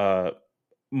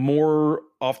 more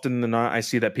often than not, I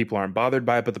see that people aren't bothered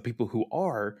by it, but the people who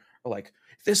are like,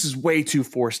 this is way too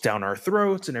forced down our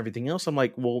throats and everything else. I'm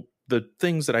like, well, the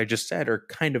things that I just said are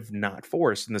kind of not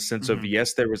forced in the sense of,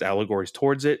 yes, there was allegories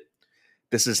towards it.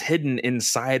 This is hidden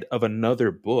inside of another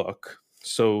book.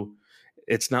 So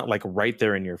it's not like right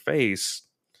there in your face.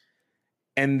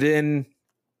 And then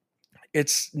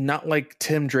it's not like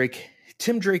Tim Drake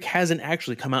hasn't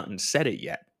actually come out and said it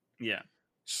yet. Yeah.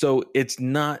 So it's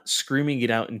not screaming it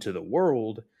out into the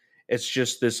world. It's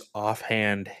just this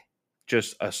offhand,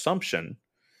 just assumption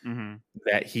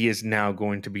that he is now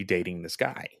going to be dating this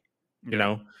guy, you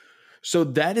know? So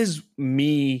that is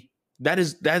me.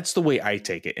 That's the way I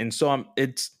take it. And so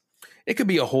it could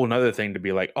be a whole nother thing to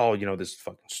be like, oh, you know, this is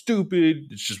fucking stupid.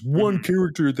 It's just one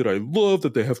character that I love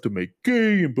that they have to make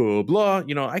gay and blah, blah.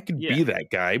 You know, I could be that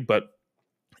guy, but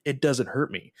it doesn't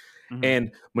hurt me.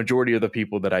 And majority of the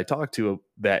people that I talk to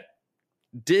that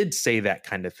did say that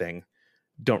kind of thing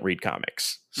don't read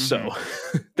comics. So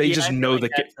they just know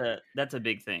like that's a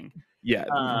big thing. Yeah.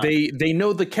 They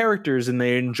know the characters and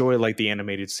they enjoy like the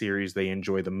animated series. They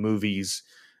enjoy the movies.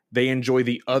 They enjoy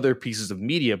the other pieces of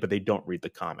media, but they don't read the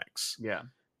comics. Yeah.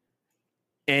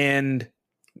 And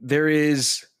there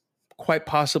is quite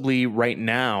possibly right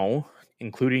now,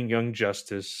 including Young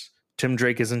Justice, Tim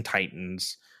Drake is in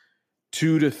Titans,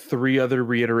 2 to 3 other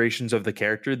reiterations of the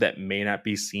character that may not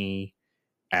be seen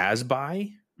as bi,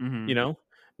 you know,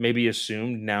 maybe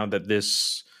assumed now that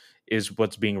this is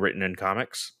what's being written in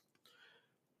comics.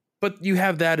 But you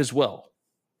have that as well.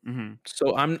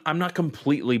 So I'm not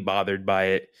completely bothered by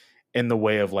it in the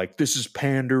way of like, this is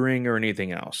pandering or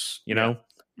anything else, you know?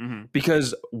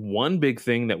 Because one big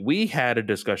thing that we had a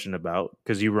discussion about,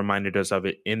 because you reminded us of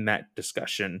it in that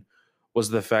discussion, was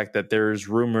the fact that there's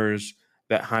rumors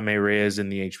that Jaime Reyes in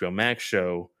the HBO Max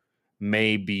show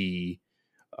may be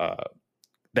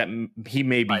that he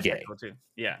may be gay, too.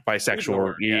 Yeah,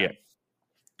 bisexual. Yeah.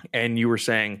 And you were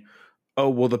saying, oh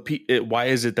well, why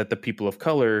is it that the people of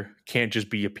color can't just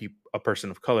be a person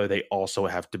of color? They also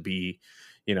have to be,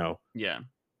 you know,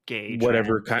 gay,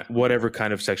 whatever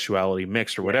kind of sexuality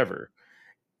mixed or whatever.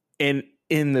 And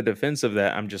in the defense of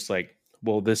that, I'm just like,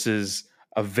 well, this is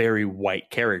a very white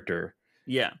character.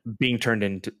 Being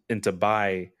turned into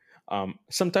bi.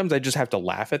 Sometimes I just have to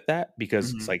laugh at that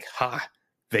because it's like, ha,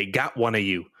 they got one of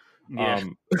you. Now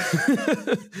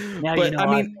but you know,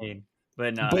 I mean,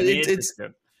 but no, but it's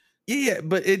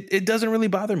but it doesn't really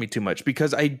bother me too much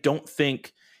because I don't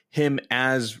think him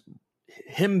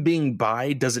being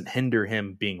bi doesn't hinder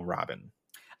him being Robin.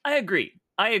 I agree,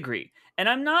 and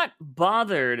I'm not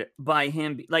bothered by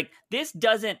him. Like this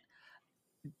doesn't.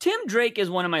 Tim Drake is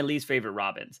one of my least favorite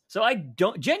Robins, so I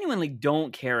genuinely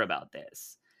don't care about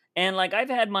this. And like I've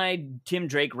had my Tim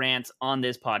Drake rants on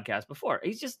this podcast before.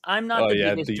 I'm not the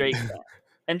biggest Drake fan.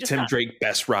 I'm just Tim Drake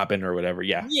best Robin or whatever.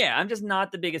 Yeah, I'm just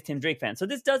not the biggest Tim Drake fan. So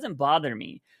this doesn't bother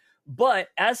me. But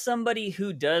as somebody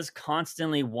who does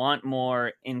constantly want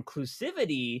more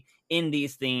inclusivity in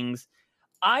these things,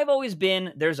 I've always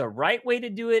been there's a right way to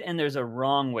do it and there's a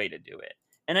wrong way to do it.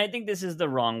 And I think this is the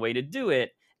wrong way to do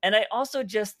it. And I also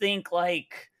just think,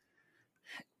 like,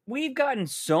 we've gotten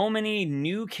so many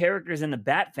new characters in the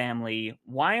Bat family.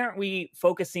 Why aren't we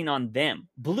focusing on them?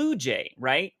 Blue Jay,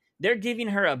 right? They're giving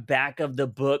her a back of the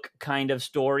book kind of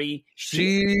story.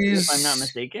 She's, if I'm not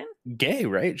mistaken, gay,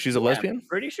 right? She's a lesbian?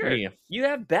 Pretty sure. Yeah. You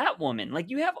have Batwoman.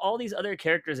 Like, you have all these other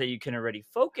characters that you can already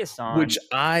focus on. Which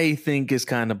I think is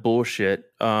kind of bullshit.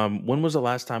 When was the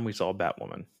last time we saw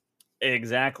Batwoman?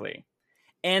 Exactly.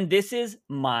 And this is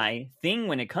my thing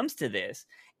when it comes to this,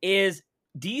 is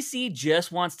DC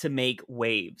just wants to make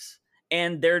waves.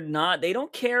 And they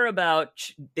care about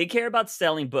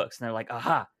selling books. And they're like,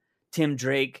 aha, Tim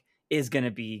Drake is going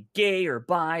to be gay or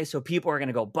bi, so people are going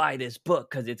to go buy this book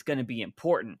because it's going to be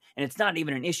important. And it's not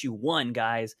even an issue 1,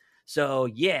 guys. So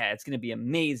yeah, it's going to be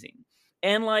amazing.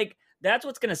 And like, that's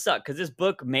what's going to suck because this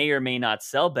book may or may not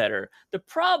sell better. The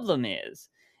problem is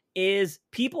is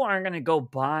people aren't going to go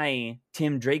buy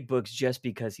Tim Drake books just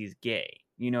because he's gay.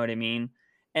 You know what I mean?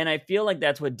 And I feel like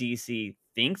that's what DC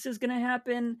thinks is going to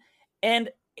happen. And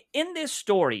in this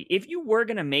story, if you were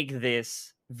going to make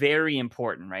this very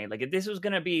important, right? Like if this was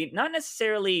going to be not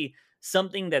necessarily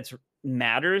something that's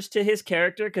matters to his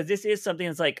character, because this is something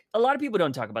that's like a lot of people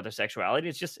don't talk about their sexuality.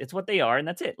 It's what they are, and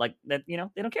that's it. Like that, you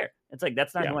know, they don't care. It's like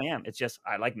that's not who I am. It's just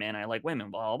I like men, I like women,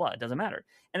 blah blah blah. It doesn't matter,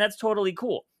 and that's totally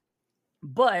cool.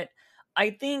 But I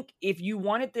think if you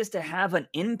wanted this to have an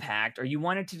impact, or you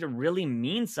wanted it to really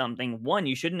mean something, one,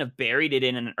 you shouldn't have buried it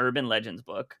in an urban legends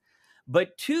book.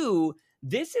 But two,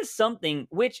 this is something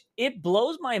which it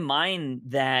blows my mind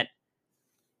that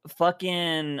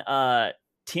fucking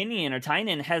Tinian or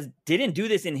Tynan didn't do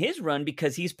this in his run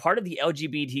because he's part of the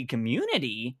LGBT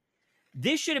community.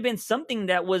 This should have been something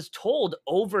that was told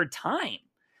over time.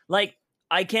 Like,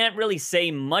 I can't really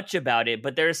say much about it,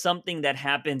 but there's something that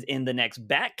happens in the next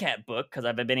Batcat book, because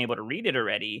I've been able to read it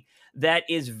already, that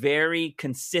is very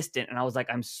consistent. And I was like,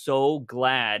 I'm so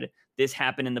glad this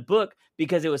happened in the book,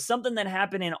 because it was something that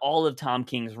happened in all of Tom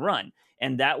King's run.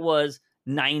 And that was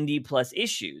 90 plus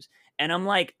issues. And I'm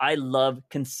like, I love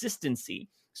consistency.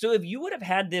 So if you would have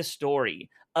had this story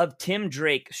of Tim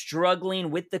Drake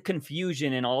struggling with the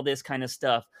confusion and all this kind of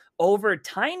stuff over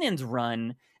Tynan's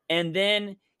run, and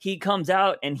then he comes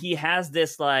out and he has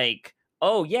this like,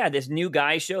 oh yeah, this new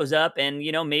guy shows up and,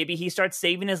 you know, maybe he starts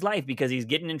saving his life because he's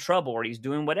getting in trouble or he's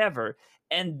doing whatever.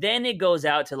 And then it goes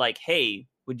out to like, hey,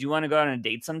 would you want to go out on a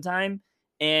date sometime?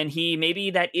 And maybe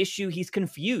that issue, he's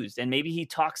confused and maybe he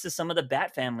talks to some of the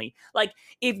Bat family. Like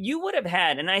if you would have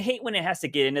had, and I hate when it has to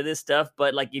get into this stuff,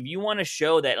 but like if you want to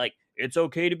show that like it's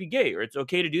okay to be gay or it's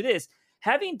okay to do this,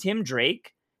 having Tim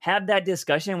Drake have that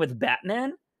discussion with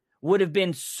Batman would have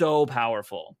been so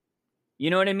powerful.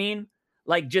 You know what I mean?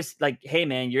 Like, just like, hey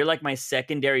man, you're like my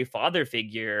secondary father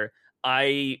figure.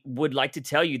 I would like to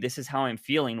tell you this is how I'm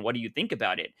feeling. What do you think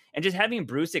about it? And just having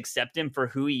Bruce accept him for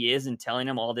who he is and telling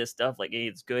him all this stuff, like, hey,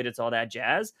 it's good, it's all that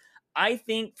jazz. I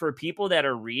think for people that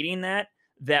are reading that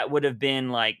would have been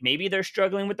like, maybe they're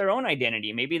struggling with their own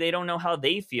identity. Maybe they don't know how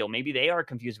they feel. Maybe they are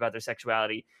confused about their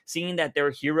sexuality. Seeing that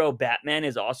their hero Batman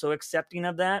is also accepting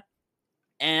of that.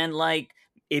 And like,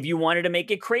 if you wanted to make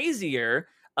it crazier,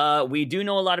 we do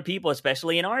know a lot of people,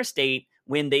 especially in our state,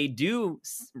 when they do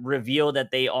reveal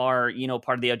that they are, you know,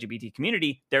 part of the LGBT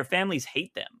community, their families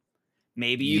hate them.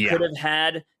 Maybe you could have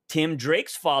had Tim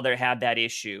Drake's father have that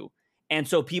issue. And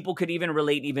so people could even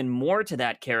relate even more to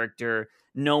that character,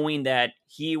 knowing that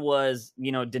he was,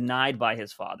 you know, denied by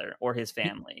his father or his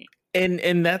family.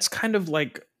 And that's kind of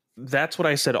like, that's what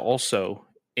I said also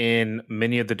in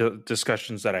many of the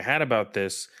discussions that I had about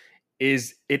this,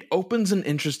 is it opens an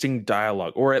interesting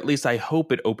dialogue, or at least I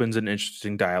hope it opens an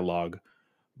interesting dialogue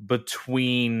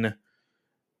between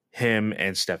him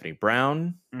and Stephanie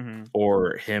Brown,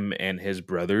 or him and his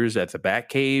brothers at the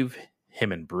Batcave,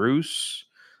 him and Bruce.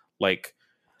 Like,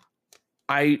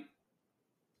 and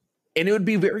it would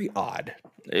be very odd.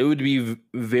 It would be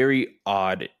very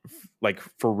odd, like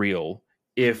for real,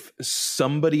 if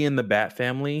somebody in the Bat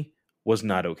family was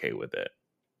not okay with it.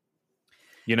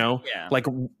 You know, like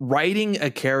writing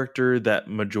a character that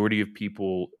majority of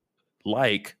people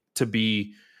like to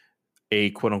be a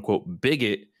quote unquote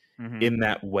bigot in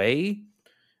that way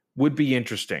would be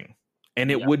interesting.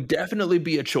 And it would definitely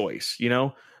be a choice, you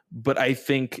know, but I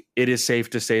think it is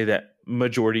safe to say that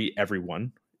majority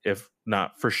everyone, if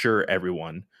not for sure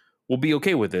everyone, will be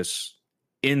okay with this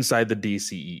inside the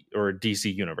DC or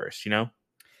DC universe, you know?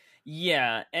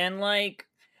 Yeah. And like,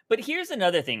 but here's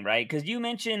another thing, right? Because you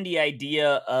mentioned the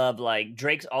idea of like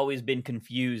Drake's always been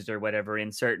confused or whatever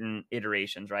in certain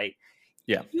iterations, right?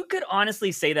 Yeah. You could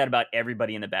honestly say that about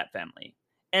everybody in the Bat family.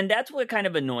 And that's what kind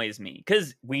of annoys me.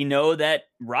 Because we know that,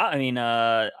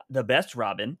 the best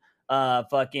Robin,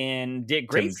 fucking Dick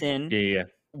Grayson,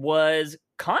 was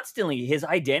constantly, his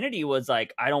identity was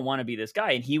like, I don't want to be this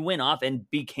guy. And he went off and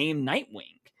became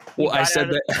Nightwing. Well, I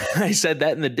said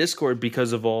that in the Discord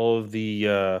because of all of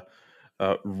the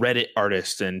Reddit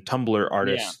artists and Tumblr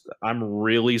artists. Yeah. I'm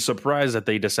really surprised that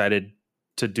they decided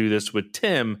to do this with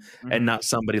Tim and not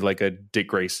somebody like a Dick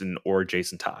Grayson or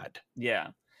Jason Todd. Yeah.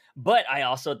 But I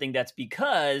also think that's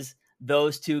because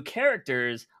those two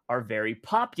characters are very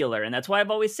popular. And that's why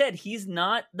I've always said he's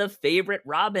not the favorite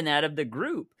Robin out of the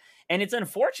group. And it's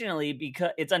unfortunate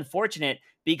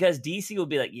because DC will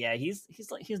be like, yeah, he's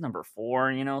number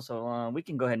 4, you know, so we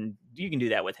can go ahead and you can do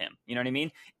that with him. You know what I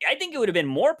mean? I think it would have been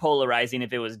more polarizing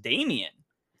if it was Damian,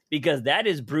 because that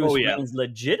is Bruce Wayne's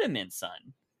legitimate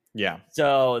son. Yeah.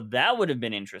 So that would have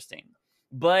been interesting.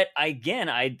 But again,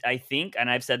 I think, and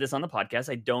I've said this on the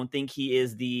podcast, I don't think he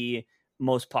is the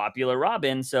most popular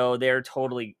Robin, so they're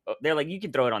like, you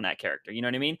can throw it on that character, you know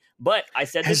what I mean? But I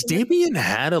said, has Damian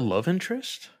had a love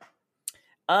interest?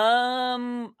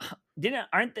 Haven't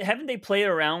they played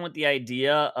around with the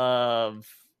idea of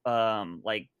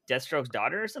like Deathstroke's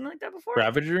daughter or something like that before?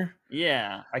 Ravager?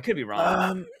 Yeah, I could be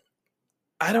wrong.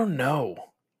 I don't know,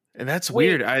 and that's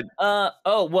weird.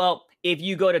 Well, if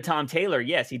you go to Tom Taylor,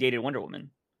 yes, he dated Wonder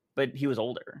Woman, but he was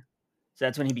older, so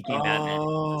that's when he became Batman.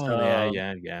 Oh,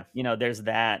 yeah. You know, there's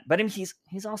that. But I mean,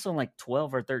 he's also like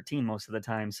 12 or 13 most of the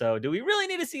time. So do we really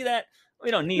need to see that?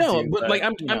 We don't need to. But like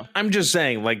I'm just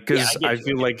saying, like, because I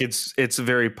feel like it's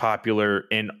very popular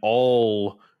in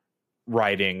all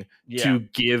writing to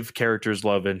give characters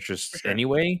love interests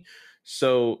anyway.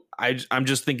 So I'm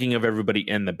just thinking of everybody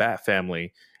in the Bat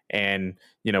family, and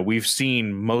you know, we've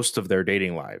seen most of their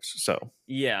dating lives. So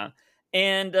yeah,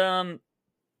 and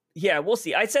we'll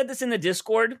see. I said this in the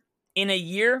Discord. In a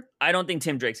year, I don't think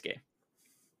Tim Drake's gay.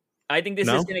 I think this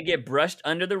is going to get brushed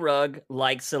under the rug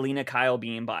like Selena Kyle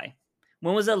being bi.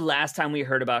 When was the last time we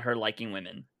heard about her liking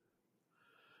women?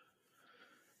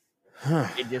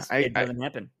 It doesn't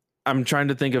happen. I'm trying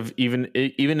to think of even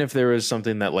if there was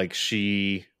something that like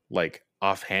she like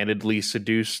offhandedly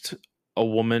seduced a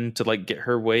woman to like get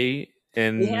her way,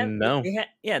 and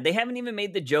they haven't even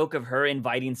made the joke of her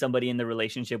inviting somebody in the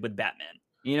relationship with Batman.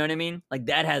 You know what I mean? Like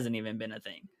that hasn't even been a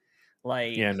thing.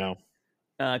 Like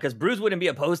because Bruce wouldn't be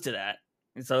opposed to that.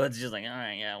 So it's just like, all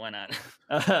right, yeah, why not?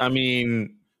 I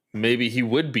mean, maybe he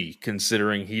would be,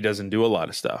 considering he doesn't do a lot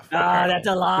of stuff. That's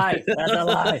a lie. That's a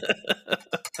lie.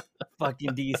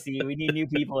 Fucking DC. We need new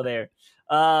people there.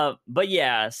 But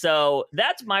yeah, so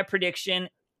that's my prediction.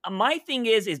 My thing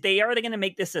is they are going to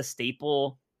make this a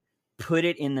staple, put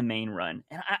it in the main run.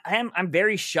 And I'm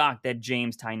very shocked that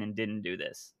James Tynion didn't do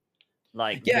this.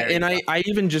 Like, yeah, and I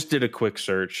even just did a quick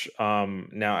search.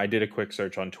 Now I did a quick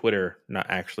search on Twitter, not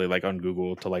actually like on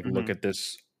Google, to like look at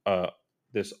this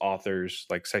this author's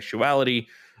like sexuality,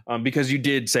 because you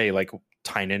did say like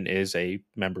Tynion is a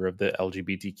member of the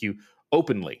LGBTQ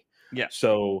openly. Yeah.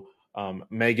 So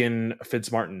Megan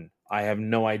Fitzmartin, I have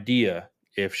no idea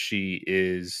if she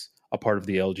is a part of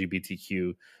the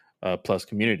LGBTQ plus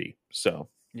community. So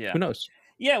who knows?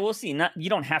 Yeah, we'll see. You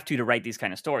don't have to write these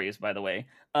kind of stories, by the way.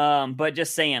 But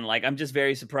just saying, like, I'm just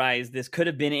very surprised. This could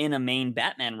have been in a main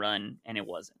Batman run, and it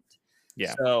wasn't.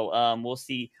 Yeah. So we'll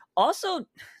see. Also,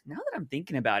 now that I'm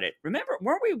thinking about it, remember,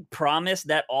 weren't we promised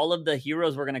that all of the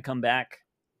heroes were going to come back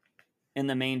in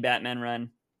the main Batman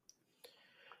run?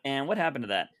 And what happened to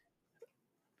that?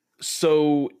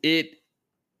 So it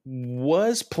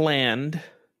was planned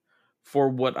for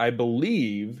what I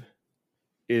believe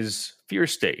is Fear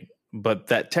State, but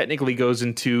that technically goes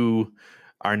into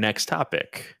our next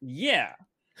topic. Yeah.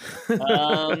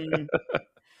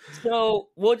 So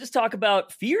we'll just talk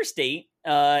about Fear State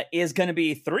is going to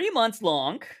be 3 months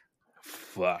long.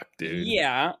 Fuck, dude.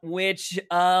 Yeah, which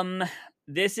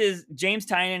this is James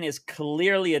Tynion is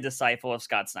clearly a disciple of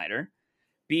Scott Snyder,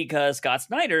 because Scott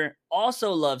Snyder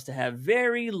also loves to have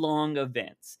very long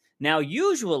events. Now,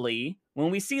 usually when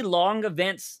we see long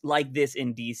events like this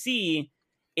in DC,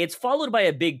 it's followed by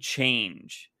a big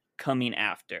change coming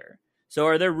after. So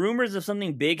are there rumors of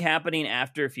something big happening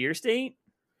after Fear State?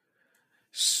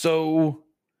 So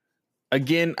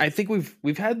again, I think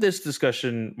we've had this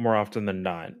discussion more often than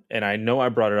not, and I know I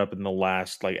brought it up in the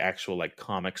last like actual like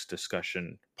comics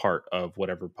discussion part of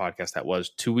whatever podcast that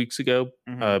was 2 weeks ago,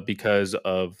 because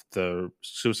of the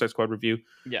Suicide Squad review.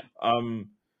 Yeah.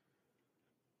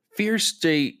 Fear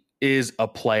State is a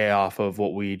play off of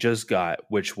what we just got,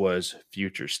 which was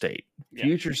Future State. Yeah.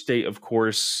 Future State, of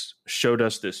course, showed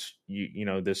us this, you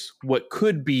know, this what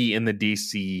could be in the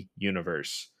DC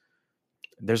universe.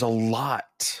 There's a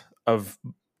lot of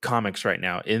comics right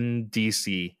now in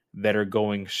DC that are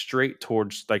going straight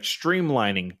towards like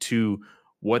streamlining to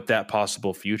what that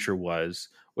possible future was,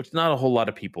 which not a whole lot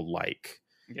of people like.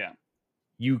 Yeah.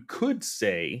 You could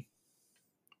say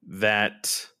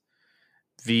that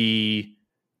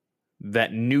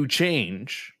that new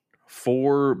change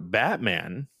for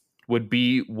Batman would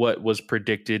be what was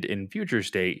predicted in Future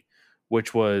State,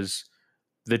 which was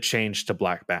the change to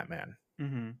Black Batman.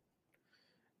 Mm-hmm.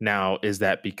 Now, is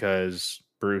that because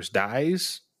Bruce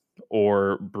dies,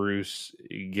 or Bruce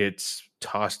gets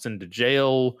tossed into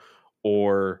jail,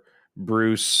 or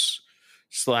Bruce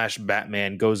 /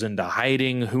 Batman goes into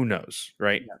hiding? Who knows,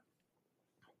 right? Yeah.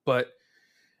 But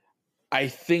I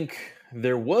think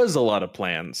there was a lot of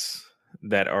plans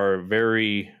that are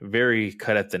very, very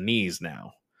cut at the knees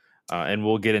now. And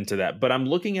we'll get into that. But I'm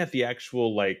looking at the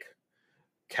actual like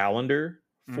calendar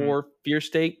for Fear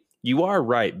State. You are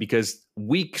right, because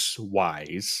weeks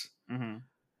wise,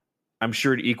 I'm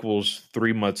sure it equals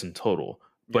 3 months in total,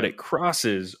 but it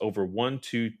crosses over 1,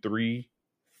 2, 3,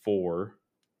 4,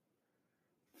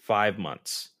 5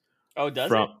 months. Oh,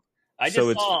 does it? I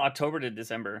just saw October to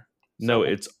December. No,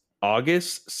 it's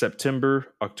August,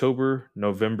 September, October,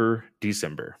 November,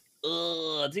 December.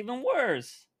 Ugh, it's even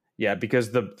worse. Yeah,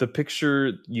 because the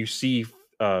picture you see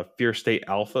Fear State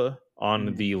Alpha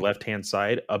on the left-hand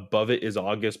side, above it is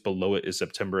August, below it is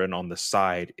September, and on the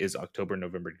side is October,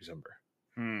 November, December.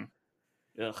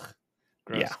 Ugh.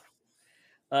 Gross.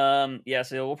 Yeah. Yeah,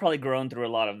 so we'll probably groan through a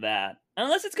lot of that.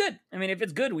 Unless it's good. I mean, if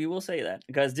it's good, we will say that.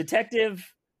 Because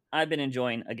Detective, I've been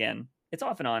enjoying again. It's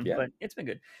off and on, but it's been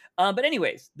good. But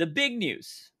anyways, the big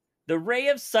news. The ray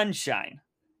of sunshine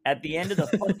at the end of the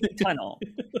fucking tunnel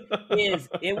is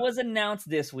it was announced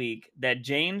this week that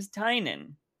James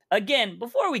Tynion, again,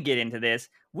 before we get into this,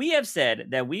 we have said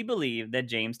that we believe that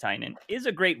James Tynion is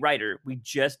a great writer. We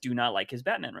just do not like his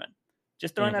Batman run.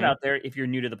 Just throwing that out there if you're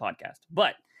new to the podcast.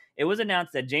 But it was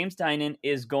announced that James Tynion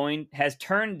has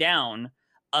turned down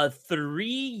a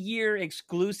 3-year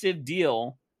exclusive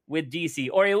deal with DC,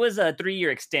 or it was a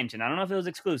 3-year extension. I don't know if it was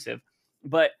exclusive,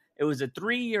 but it was a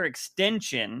 3-year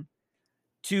extension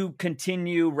to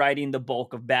continue writing the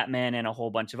bulk of Batman and a whole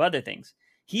bunch of other things.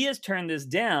 He has turned this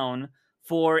down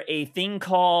for a thing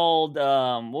called,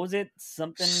 what was it?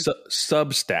 Something?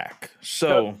 Substack.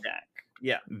 So,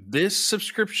 yeah. This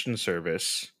subscription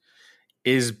service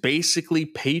is basically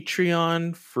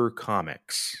Patreon for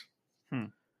comics.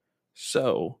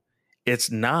 So, it's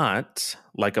not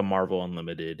like a Marvel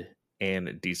Unlimited and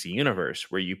DC Universe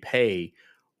where you pay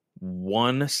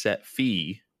one set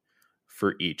fee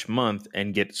for each month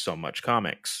and get so much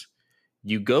comics.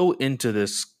 You go into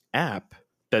this app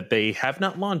that they have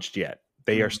not launched yet.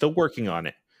 They are still working on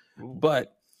it.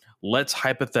 But let's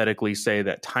hypothetically say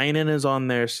that Tynion is on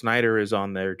there, Snyder is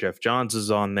on there, Jeff Johns is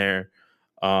on there,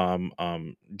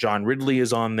 John Ridley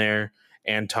is on there,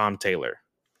 and Tom Taylor.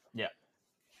 Yeah.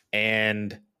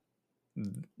 And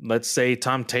let's say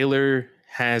Tom Taylor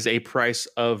has a price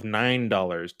of $9.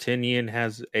 Tynion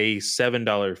has a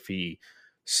 $7 fee.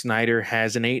 Snyder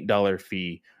has an $8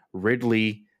 fee.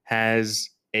 Ridley has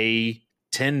a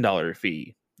 $10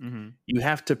 fee. You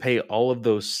have to pay all of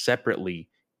those separately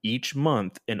each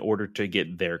month in order to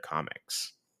get their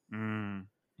comics.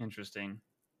 Interesting.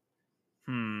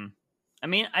 I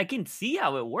mean, I can see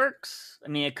how it works. I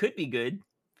mean, it could be good.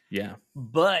 Yeah.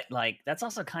 But, like, that's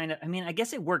also kind of, I mean, I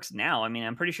guess it works now. I mean,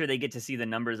 I'm pretty sure they get to see the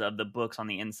numbers of the books on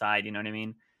the inside, you know what I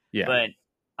mean? Yeah. But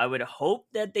I would hope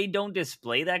that they don't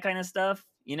display that kind of stuff,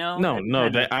 you know? No,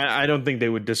 I don't think they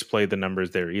would display the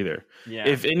numbers there either. Yeah.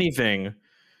 If anything,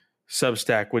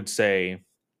 Substack would say,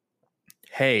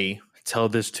 hey, tell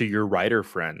this to your writer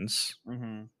friends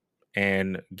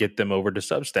and get them over to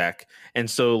Substack. And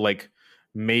so, like,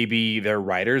 maybe their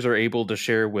writers are able to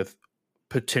share with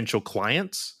potential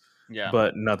clients,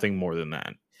 but nothing more than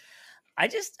that. I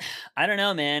don't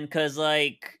know, man, because,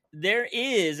 like, there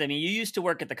is, I mean, you used to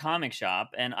work at the comic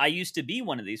shop, and I used to be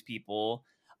one of these people.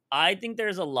 I think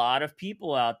there's a lot of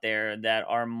people out there that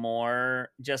are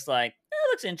more just like,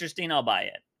 it looks interesting, I'll buy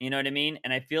it. You know what I mean?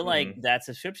 And I feel like that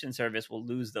subscription service will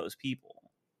lose those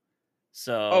people.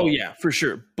 So, oh yeah, for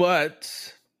sure.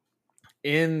 But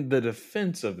in the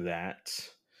defense of that,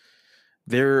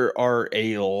 there are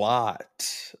a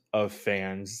lot of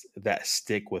fans that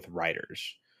stick with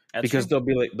writers. That's because true.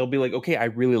 they'll be like, okay, I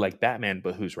really like Batman,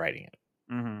 but who's writing it?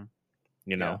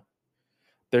 You know,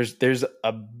 there's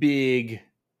a big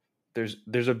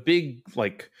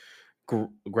like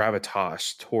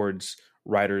gravitas towards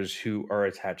writers who are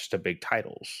attached to big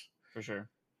titles, for sure.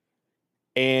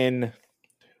 And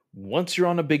once you're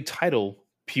on a big title,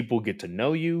 people get to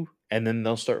know you, and then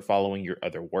they'll start following your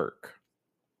other work.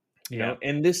 You know,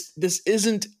 and this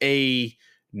isn't a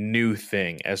new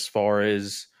thing as far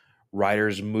as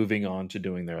writers moving on to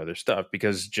doing their other stuff,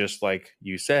 because just like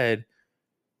you said,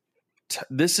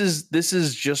 this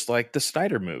is just like the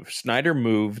Snyder move. Snyder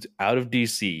moved out of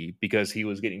DC because he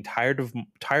was getting tired of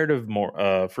more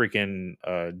freaking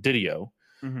Didio,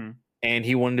 and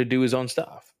he wanted to do his own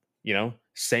stuff. You know,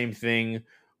 same thing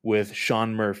with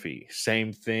Sean Murphy.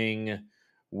 Same thing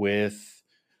with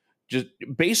just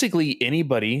basically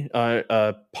anybody.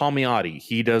 Palmiotti,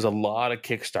 he does a lot of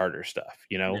Kickstarter stuff.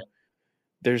 You know,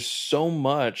 there's so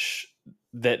much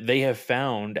that they have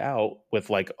found out with,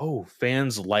 like, oh,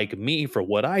 fans like me for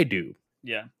what I do.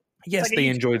 Yeah. Yes, like they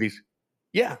enjoy these.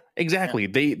 Yeah, exactly.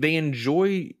 Yeah. They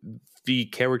enjoy the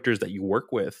characters that you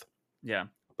work with. Yeah.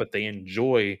 But they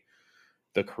enjoy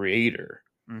the creator.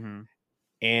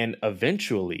 And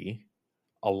eventually,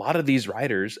 a lot of these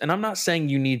writers, and I'm not saying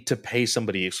you need to pay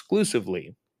somebody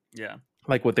exclusively. Yeah.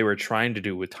 like what they were trying to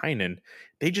do with Tynan,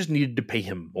 they just needed to pay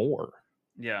him more.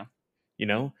 Yeah. You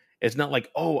know, it's not like,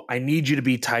 oh, I need you to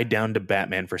be tied down to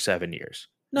Batman for 7 years.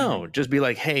 No, just be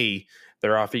like, hey,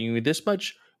 they're offering you this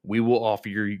much. We will offer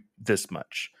you this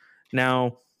much.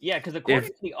 Now, yeah, because according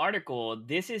to the article,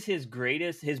 this is his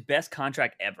best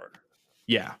contract ever.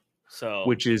 Yeah. So,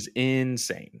 which is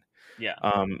insane. Yeah.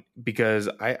 Because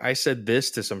I said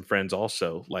this to some friends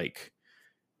also, like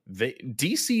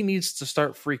DC needs to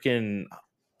start freaking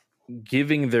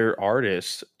giving their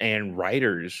artists and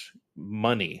writers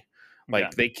money.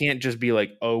 Like they can't just be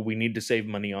like, oh, we need to save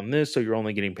money on this, so you're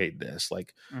only getting paid this.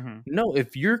 Like, no,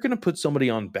 if you're gonna put somebody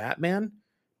on Batman,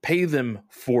 pay them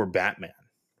for Batman.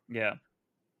 Yeah.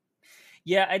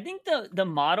 Yeah, I think the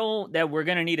model that we're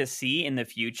gonna need to see in the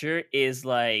future is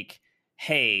like,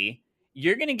 hey,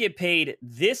 you're gonna get paid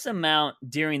this amount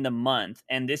during the month,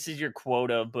 and this is your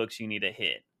quota of books you need to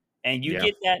hit. And you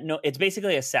get that. No, it's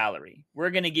basically a salary. We're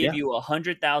gonna give you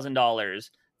 $100,000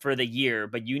 for the year,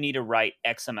 but you need to write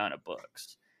X amount of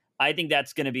books. I think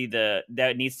that's gonna be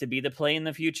that needs to be the play in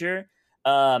the future.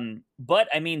 But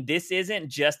I mean, this isn't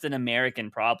just an American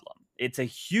problem. It's a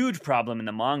huge problem in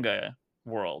the manga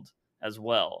world as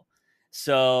well.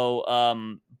 So,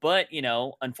 but you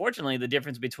know, unfortunately, the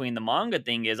difference between the manga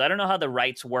thing is I don't know how the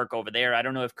rights work over there. I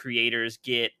don't know if creators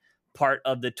get part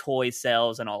of the toy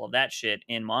sales and all of that shit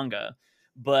in manga,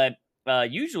 but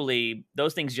usually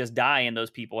those things just die and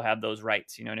those people have those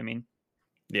rights. You know what I mean?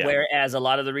 Yeah. Whereas a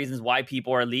lot of the reasons why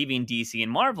people are leaving DC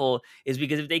and Marvel is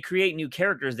because if they create new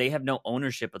characters, they have no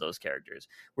ownership of those characters.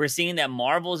 We're seeing that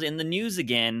Marvel's in the news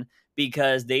again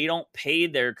because they don't pay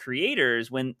their creators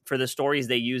for the stories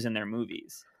they use in their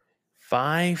movies.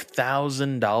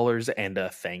 $5,000 and a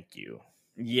thank you.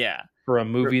 Yeah. For a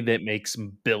movie that makes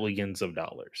billions of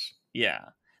dollars. Yeah.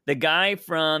 The guy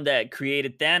that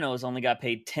created Thanos only got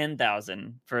paid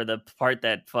 $10,000 for the part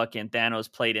that fucking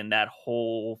Thanos played in that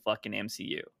whole fucking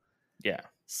MCU. Yeah.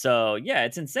 So, yeah,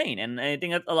 it's insane. And I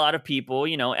think a lot of people,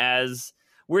 you know, as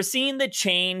we're seeing the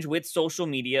change with social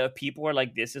media, people are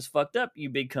like, this is fucked up. You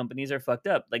big companies are fucked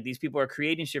up. Like, these people are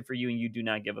creating shit for you and you do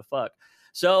not give a fuck.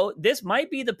 So this might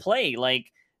be the play.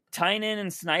 Like, Tynan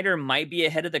and Snyder might be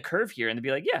ahead of the curve here. And they'd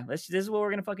be like, yeah, this is what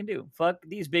we're going to fucking do. Fuck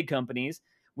these big companies.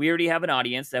 We already have an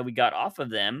audience that we got off of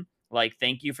them. Like,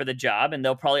 thank you for the job. And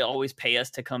they'll probably always pay us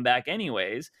to come back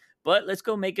anyways. But let's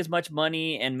go make as much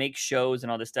money and make shows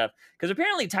and all this stuff. Because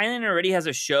apparently Tynan already has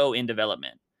a show in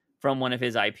development from one of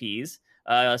his IPs.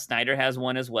 Snyder has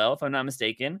one as well, if I'm not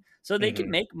mistaken. So they can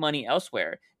make money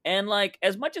elsewhere. And like,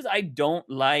 as much as I don't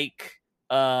like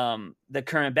the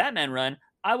current Batman run,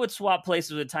 I would swap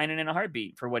places with Tynan in a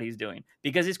heartbeat for what he's doing.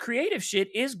 Because his creative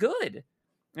shit is good.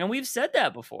 And we've said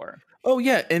that before. Oh,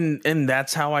 yeah. And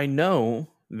that's how I know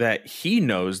that he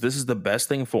knows this is the best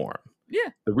thing for him. Yeah.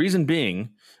 The reason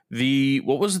being,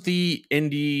 what was the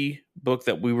indie book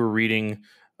that we were reading?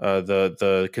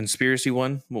 The conspiracy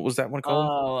one. What was that one called?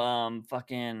 Oh,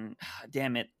 fucking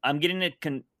damn it! I'm getting it.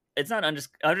 It's not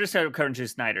Understandable Country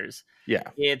Snyder's. Yeah.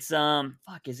 It's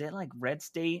Is it like Red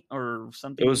State or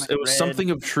something? It was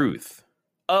something of Truth.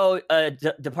 Oh,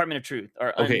 Department of Truth.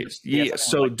 Okay, yeah.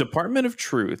 So like Department of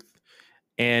Truth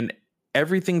and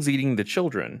Everything's Eating the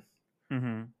Children.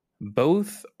 Mm-hmm.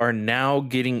 Both are now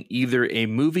getting either a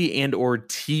movie and or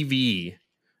TV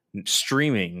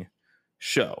streaming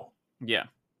show. Yeah.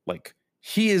 Like,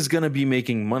 he is going to be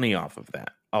making money off of that.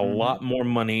 A lot more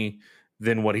money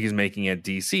than what he's making at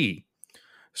DC.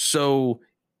 So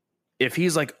if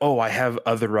he's like, oh, I have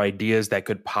other ideas that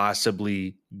could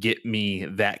possibly get me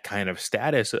that kind of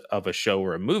status of a show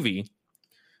or a movie,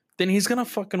 then he's going to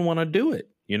fucking want to do it,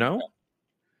 you know?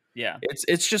 Yeah.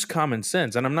 It's just common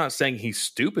sense. And I'm not saying he's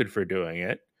stupid for doing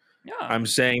it. Yeah. I'm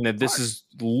saying that this is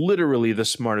literally the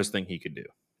smartest thing he could do.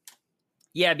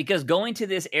 Yeah, because going to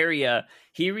this area,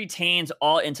 he retains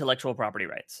all intellectual property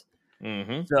rights.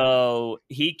 Mm-hmm. So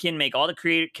he can make all the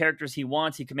creative characters he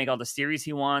wants. He can make all the series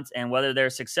he wants. And whether they're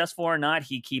successful or not,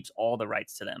 he keeps all the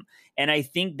rights to them. And I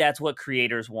think that's what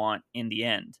creators want in the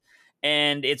end.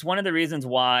 And it's one of the reasons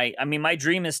why, I mean, my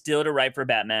dream is still to write for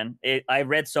Batman. I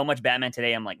read so much Batman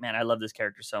today. I'm like, man, I love this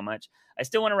character so much. I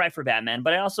still want to write for Batman.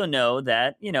 But I also know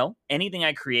that, you know, anything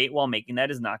I create while making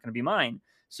that is not going to be mine.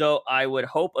 So I would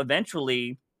hope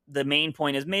eventually the main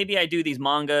point is maybe I do these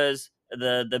mangas.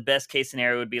 The best case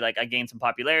scenario would be like I gain some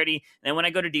popularity. And then when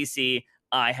I go to DC,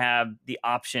 I have the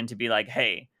option to be like,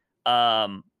 hey,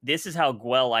 this is how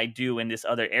well I do in this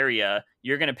other area.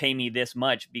 You're going to pay me this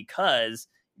much because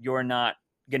you're not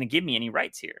going to give me any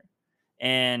rights here.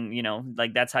 And, you know,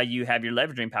 like that's how you have your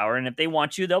leveraging power. And if they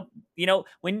want you, they'll, you know,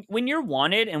 when you're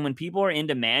wanted and when people are in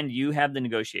demand, you have the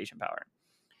negotiation power.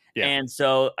 Yeah. And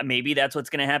so maybe that's what's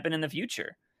going to happen in the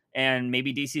future. And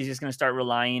maybe DC is just going to start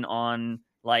relying on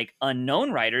like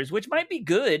unknown writers, which might be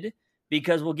good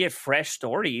because we'll get fresh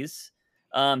stories.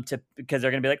 Because they're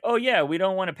going to be like, oh yeah, we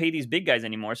don't want to pay these big guys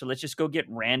anymore, so let's just go get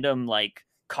random like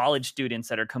college students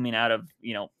that are coming out of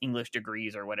English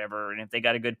degrees or whatever, and if they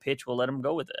got a good pitch, we'll let them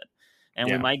go with it. And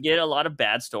we might get a lot of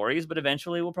bad stories, but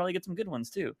eventually we'll probably get some good ones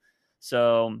too.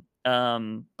 So,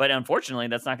 but unfortunately,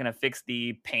 that's not going to fix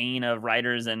the pain of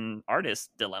writers and artists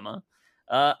dilemma.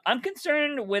 I'm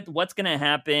concerned with what's going to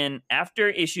happen after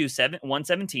issue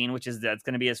 117, that's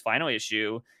going to be his final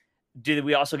issue. Do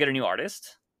we also get a new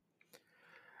artist?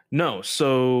 No.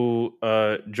 So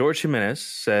George Jimenez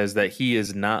says that he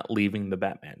is not leaving the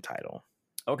Batman title.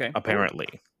 Okay. Apparently.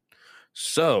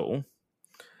 So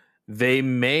they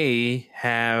may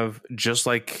have, just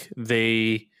like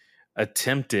they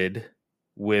attempted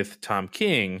with Tom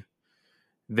King,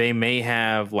 they may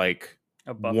have like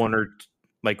a buffer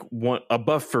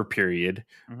period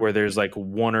where there's like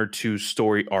one or two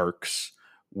story arcs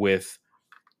with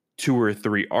two or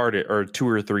three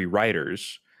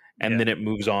writers, and then it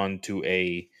moves on to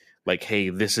a like, hey,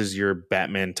 this is your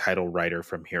Batman title writer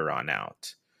from here on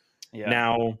out. Yeah.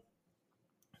 Now,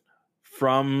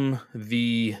 from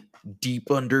the deep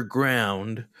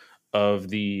underground of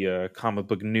the comic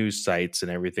book news sites and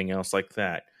everything else like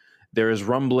that, there is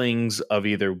rumblings of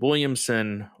either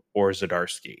Williamson or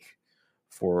Zdarsky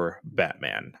for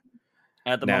Batman.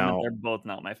 At the moment, they're both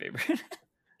not my favorite.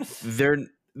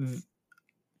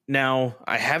 Now,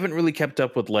 I haven't really kept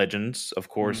up with Legends. Of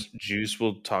course, Juice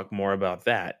will talk more about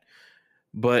that.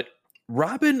 But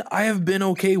Robin, I have been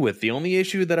okay with. The only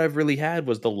issue that I've really had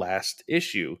was the last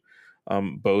issue,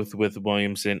 both with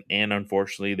Williamson, and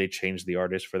unfortunately, they changed the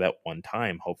artist for that one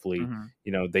time. Hopefully,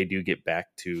 they do get back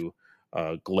to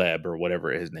Gleb or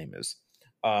whatever his name is.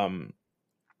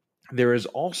 There is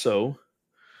also,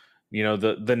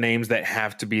 the names that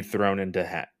have to be thrown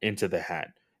into the hat.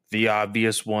 The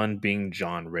obvious one being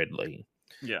John Ridley.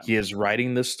 Yeah, he is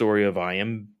writing the story of I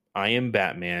Am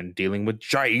Batman, dealing with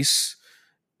Jace,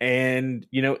 and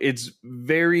it's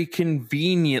very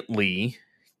conveniently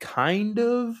kind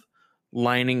of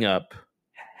lining up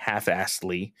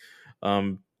half-assedly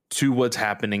to what's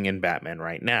happening in Batman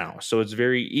right now. So it's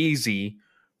very easy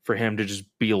for him to just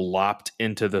be lopped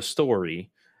into the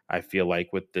story, I feel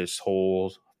like, with this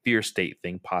whole Fear State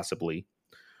thing, possibly.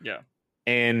 Yeah.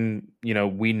 And,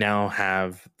 we now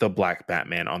have the Black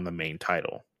Batman on the main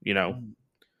title,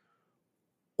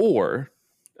 Or,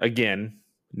 again,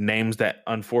 names that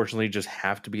unfortunately just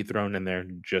have to be thrown in there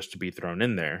just to be thrown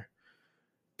in there.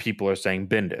 People are saying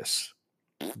Bendis.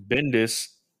 Bendis,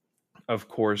 of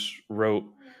course, wrote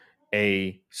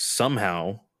a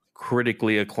somehow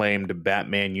critically acclaimed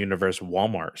Batman Universe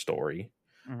Walmart story,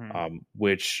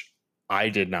 which I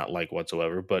did not like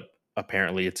whatsoever, but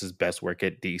apparently it's his best work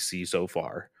at DC so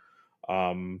far.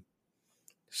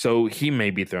 So he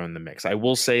may be thrown in the mix. I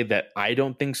will say that I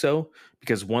don't think so,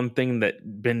 because one thing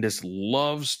that Bendis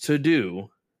loves to do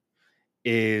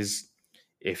is,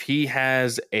 if he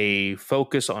has a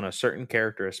focus on a certain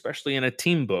character, especially in a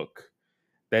team book,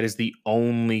 that is the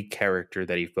only character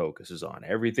that he focuses on.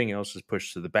 Everything else is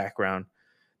pushed to the background.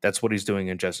 That's what he's doing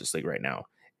in Justice League right now.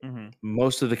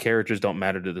 Most of the characters don't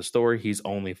matter to the story. He's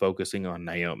only focusing on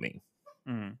Naomi.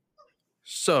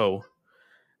 So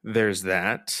there's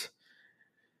that.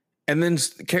 And then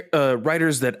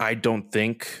writers that I don't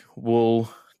think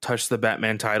will touch the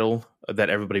Batman title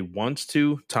that everybody wants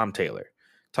to, Tom Taylor.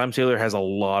 Tom Taylor has a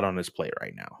lot on his plate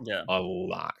right now. Yeah. A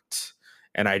lot.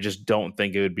 And I just don't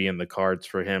think it would be in the cards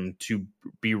for him to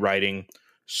be writing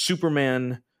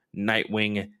Superman,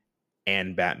 Nightwing,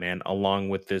 and Batman, along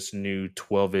with this new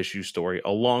 12-issue story,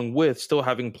 along with still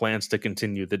having plans to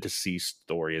continue the Deceased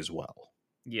story as well.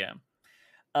 Yeah.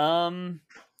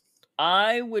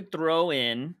 I would throw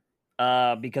in,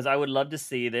 because I would love to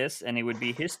see this, and it would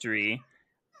be history,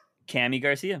 Cami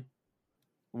Garcia.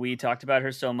 We talked about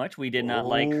her so much. We did not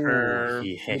like her.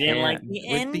 Yeah. We didn't like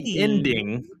the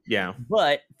ending. Yeah.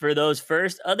 But for those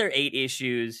first other 8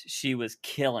 issues, she was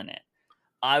killing it.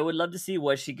 I would love to see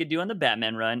what she could do on the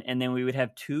Batman run, and then we would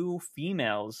have 2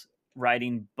 females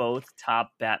writing both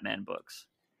top Batman books.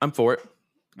 I'm for it.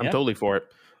 I'm totally for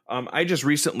it. I just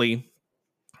recently,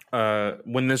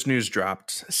 when this news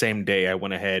dropped, same day, I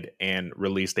went ahead and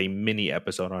released a mini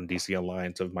episode on DC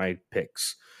Alliance of my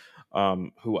picks,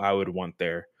 who I would want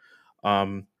there.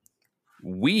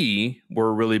 We were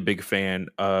a really big fan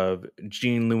of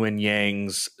Gene Luen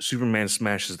Yang's Superman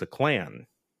Smashes the Klan.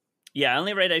 Yeah, I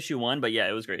only read issue 1, but yeah,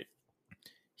 it was great.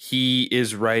 He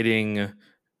is writing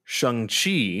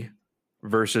Shang-Chi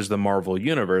versus the Marvel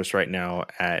Universe right now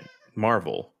at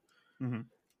Marvel. Mm-hmm.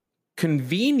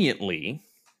 Conveniently,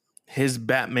 his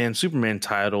Batman Superman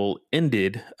title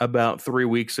ended about 3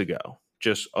 weeks ago,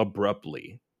 just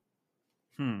abruptly.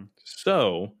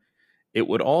 So it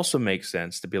would also make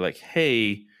sense to be like,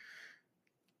 hey,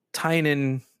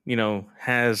 Tynion,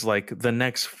 has like the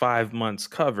next 5 months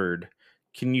covered.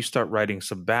 Can you start writing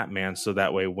some Batman so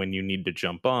that way when you need to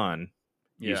jump on,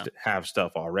 you have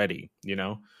stuff already,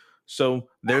 So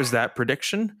there's that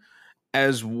prediction,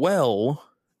 as well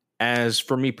as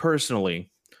for me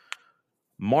personally,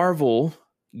 Marvel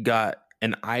got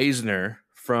an Eisner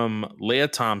from Leah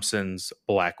Thompson's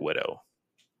Black Widow.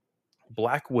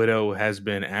 Black Widow has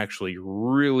been actually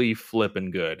really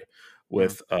flipping good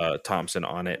with Thompson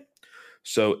on it.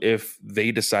 So if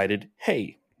they decided,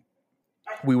 hey,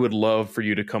 we would love for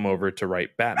you to come over to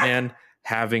write Batman,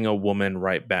 having a woman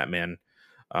write Batman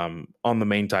on the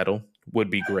main title would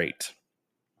be great.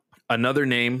 Another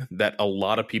name that a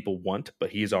lot of people want, but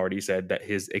he's already said that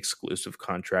his exclusive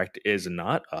contract is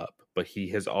not up, but he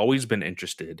has always been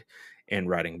interested in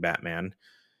writing Batman,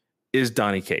 is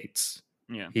Donny Cates.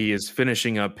 Yeah. He is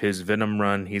finishing up his Venom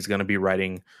run. He's going to be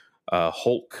writing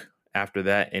Hulk after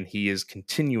that, and he is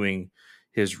continuing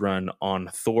his run on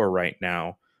Thor right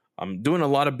now. I'm doing a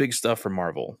lot of big stuff for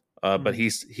Marvel, but he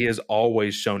has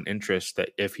always shown interest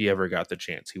that if he ever got the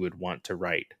chance, he would want to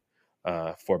write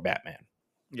for Batman.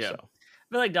 Yeah, so.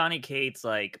 I feel like Donny Cates,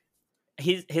 like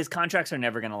his contracts are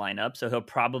never going to line up, so he'll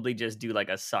probably just do like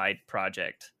a side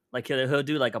project, like he'll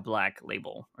do like a Black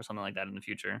Label or something like that in the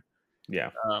future. Yeah,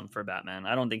 for Batman,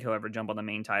 I don't think he'll ever jump on the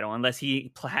main title unless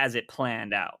he has it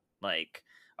planned out. Like,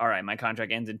 all right, my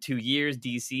contract ends in 2 years.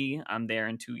 DC, I'm there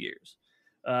in 2 years.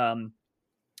 I'm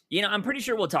pretty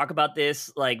sure we'll talk about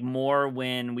this like more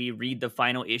when we read the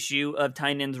final issue of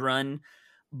Tynion's run.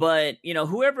 But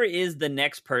whoever is the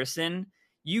next person,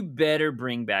 you better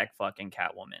bring back fucking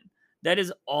Catwoman. That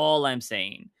is all I'm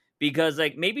saying. Because,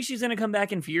 like, maybe she's going to come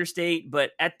back in Fear State,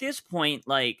 but at this point,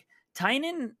 like,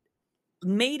 Tynion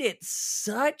made it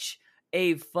such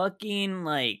a fucking,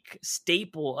 like,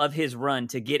 staple of his run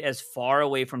to get as far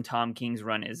away from Tom King's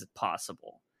run as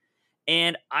possible.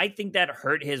 And I think that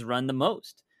hurt his run the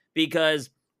most.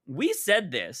 Because we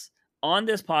said this on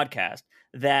this podcast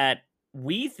that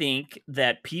we think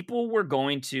that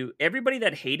everybody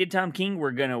that hated Tom King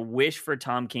were going to wish for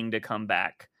Tom King to come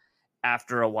back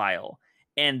after a while.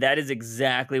 And that is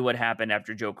exactly what happened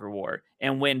after Joker War.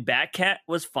 And when Batcat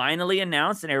was finally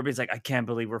announced and everybody's like, I can't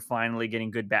believe we're finally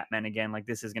getting good Batman again. Like,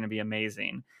 this is going to be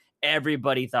amazing.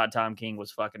 Everybody thought Tom King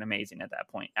was fucking amazing at that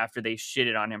point after they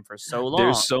shitted on him for so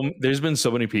long. There's been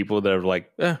so many people that are like,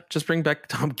 just bring back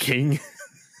Tom King.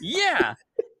 Yeah.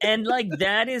 And like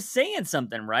that is saying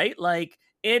something, right? Like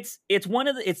it's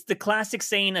the classic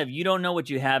saying of you don't know what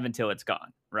you have until it's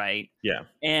gone, right? Yeah.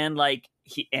 And like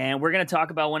and we're gonna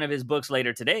talk about one of his books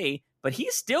later today, but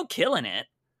he's still killing it.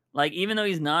 Like even though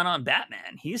he's not on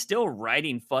Batman, he's still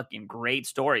writing fucking great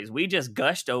stories. We just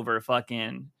gushed over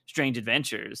fucking Strange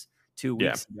Adventures 2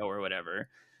 weeks ago or whatever.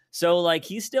 So like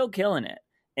he's still killing it.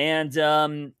 And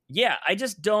I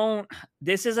just don't.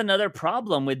 This is another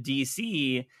problem with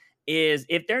DC. Is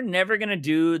if they're never going to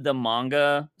do the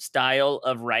manga style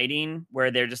of writing where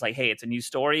they're just like, hey, it's a new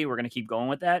story, we're going to keep going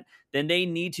with that, then they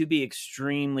need to be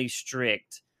extremely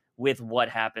strict with what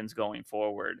happens going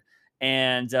forward.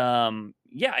 And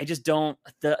I just don't.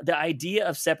 The idea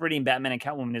of separating Batman and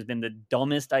Catwoman has been the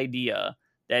dumbest idea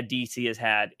that DC has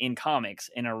had in comics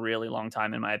in a really long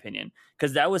time, in my opinion,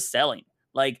 because that was selling.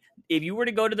 Like, if you were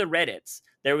to go to the Reddits,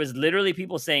 there was literally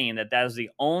people saying that was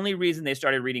the only reason they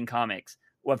started reading comics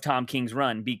of Tom King's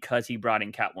run, because he brought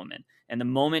in Catwoman. And the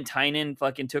moment Tynion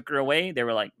fucking took her away, they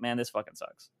were like, man, this fucking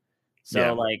sucks.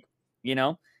 So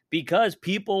because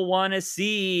people want to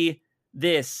see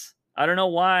this. I don't know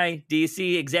why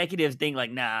DC executives think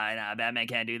like, nah, Batman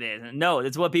can't do this. No,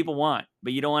 it's what people want,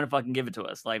 but you don't want to fucking give it to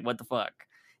us. Like, what the fuck?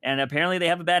 And apparently they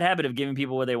have a bad habit of giving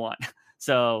people what they want.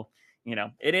 So,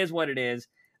 it is what it is.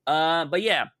 But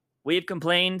yeah, we've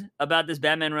complained about this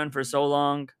Batman run for so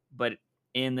long, but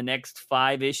in the next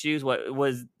 5 issues, what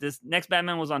was this next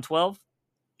Batman was on 12?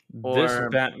 This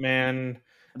Batman,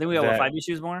 I think we have 5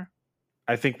 issues more.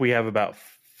 I think we have about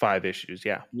 5 issues.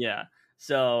 Yeah. Yeah.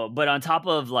 So, but on top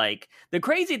of like the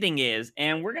crazy thing is,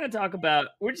 and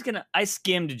I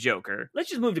skimmed Joker. Let's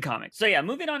just move to comics. So yeah,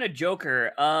 moving on to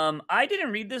Joker. I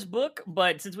didn't read this book,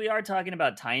 but since we are talking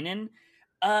about Tynion,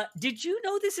 did you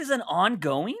know this is an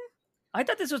ongoing? I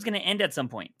thought this was going to end at some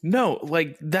point. No,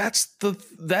 like that's the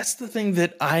thing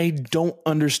that I don't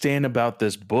understand about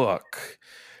this book.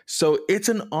 So it's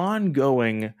an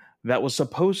ongoing that was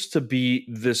supposed to be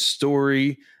this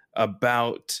story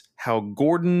about how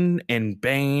Gordon and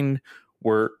Bane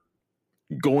were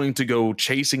going to go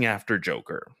chasing after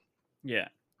Joker. Yeah.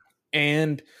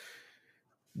 And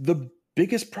the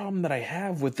biggest problem that I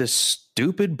have with this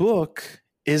stupid book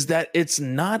is that it's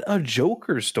not a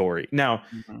Joker story. Now,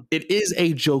 it is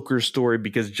a Joker story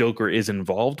because Joker is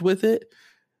involved with it,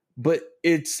 but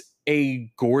it's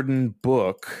a Gordon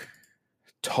book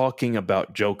talking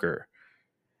about Joker.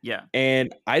 Yeah.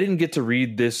 And I didn't get to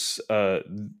read this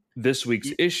week's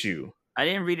issue. I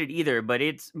didn't read it either, but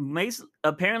it's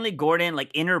apparently Gordon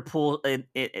like Interpol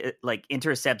it like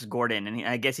intercepts Gordon, and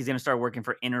I guess he's going to start working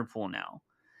for Interpol now.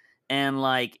 And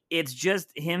like it's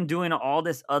just him doing all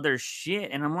this other shit,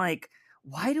 and I'm like,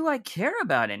 why do I care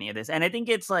about any of this? And I think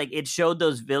it's like it showed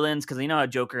those villains because you know how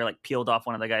Joker like peeled off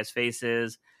one of the guy's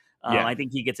faces. I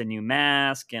think he gets a new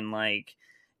mask, and like,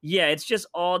 yeah, it's just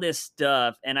all this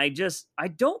stuff, and I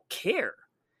don't care.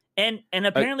 And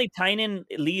apparently Tynion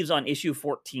leaves on issue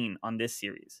 14 on this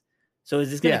series. So is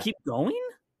this going to keep going?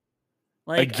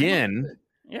 Like again,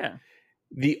 yeah.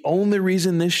 The only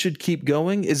reason this should keep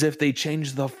going is if they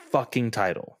change the fucking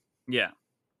title. Yeah.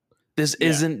 This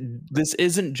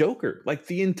isn't Joker. Like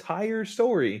the entire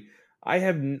story,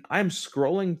 I'm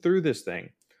scrolling through this thing.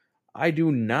 I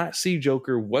do not see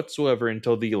Joker whatsoever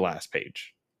until the last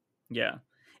page. Yeah.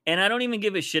 And I don't even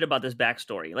give a shit about this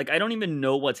backstory. Like I don't even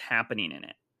know what's happening in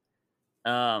it.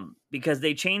 Because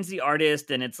they changed the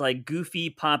artist and it's like goofy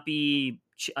poppy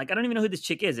like I don't even know who this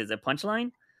chick is. Is it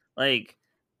Punchline? Like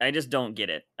I just don't get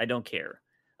it. I don't care.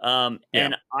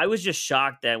 And I was just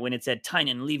shocked that when it said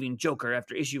Tynion leaving Joker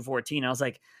after issue 14, I was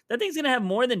like, that thing's going to have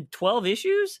more than 12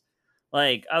 issues?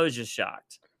 Like, I was just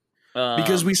shocked.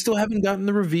 Because we still haven't gotten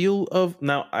the reveal of...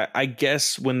 Now, I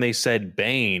guess when they said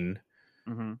Bane,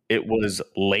 it was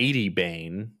Lady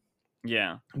Bane.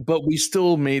 Yeah. But we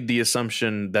still made the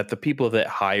assumption that the people that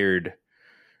hired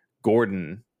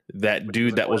Gordon... That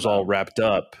dude that was all wrapped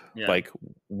up, like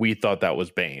we thought that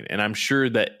was Bane. And I'm sure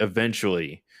that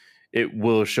eventually it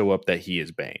will show up that he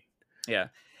is Bane. Yeah.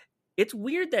 It's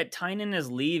weird that Tynion is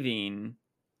leaving,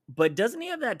 but doesn't he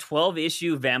have that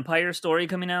 12-issue vampire story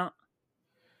coming out?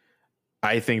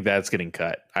 I think that's getting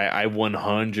cut. I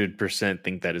 100%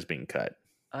 think that is being cut.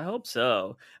 I hope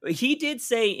so. He did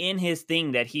say in his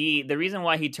thing that the reason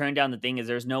why he turned down the thing is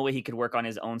there's no way he could work on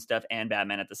his own stuff and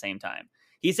Batman at the same time.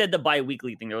 He said the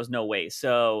bi-weekly thing, there was no way.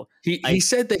 So he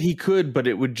said that he could, but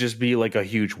it would just be like a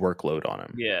huge workload on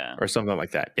him. Yeah. Or something like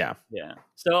that. Yeah. Yeah.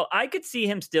 So I could see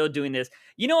him still doing this.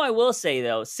 You know, I will say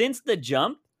though, since the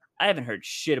jump, I haven't heard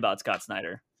shit about Scott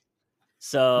Snyder.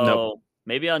 So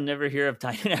maybe I'll never hear of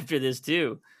Tynion after this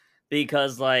too.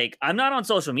 Because like I'm not on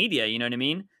social media, you know what I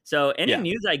mean? So any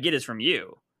news I get is from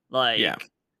you. Like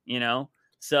you know?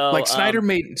 So like Snyder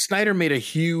made a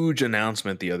huge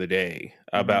announcement the other day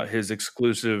about his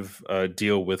exclusive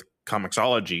deal with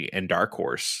Comixology and Dark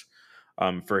Horse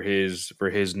for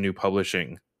his new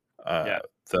publishing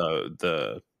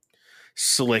the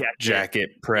Slick Jacket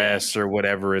Press or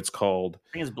whatever it's called. I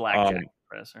think it's Black Jacket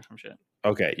Press or some shit.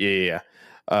 Okay, yeah.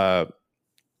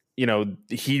 You know,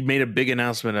 he made a big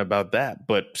announcement about that,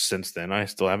 but since then I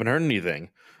still haven't heard anything.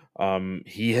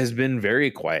 He has been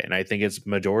very quiet, and I think it's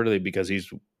majorly because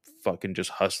he's fucking just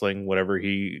hustling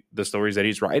the stories that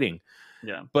he's writing.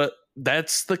 Yeah. But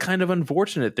that's the kind of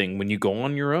unfortunate thing. When you go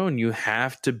on your own, you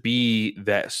have to be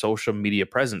that social media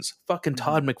presence. Fucking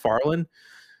Todd McFarlane.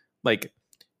 Like,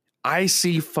 I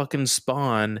see fucking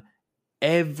Spawn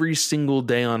every single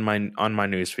day on my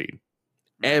newsfeed.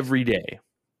 Every day.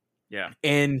 Yeah.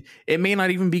 And it may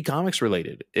not even be comics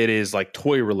related. It is like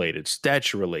toy related,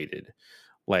 statue related.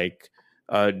 Like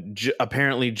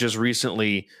apparently just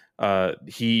recently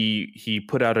he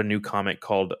put out a new comic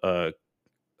called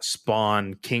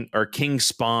Spawn King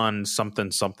Spawn something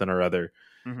or other.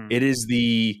 It is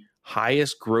the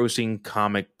highest grossing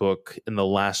comic book in the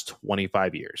last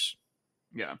 25 years.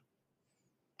 Yeah.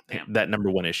 Damn. That number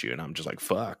one issue, and I'm just like,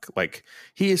 fuck. Like,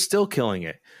 he is still killing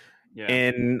it. Yeah.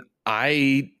 And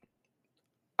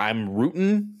I'm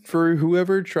rooting for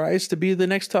whoever tries to be the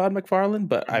next Todd McFarlane,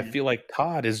 but I feel like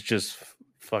Todd is just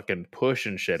fucking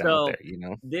pushing shit out there, you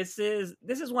know? This is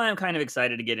why I'm kind of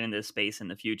excited to get into this space in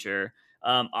the future.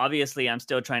 Obviously, I'm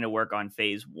still trying to work on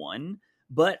phase 1,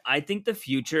 but I think the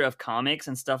future of comics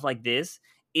and stuff like this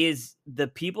is the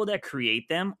people that create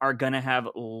them are going to have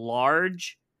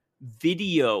large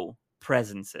video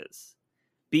presences.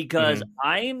 Because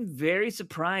I am very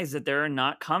surprised that there are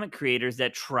not comic creators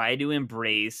that try to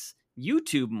embrace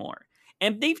YouTube more.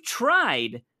 And they've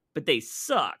tried, but they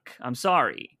suck. I'm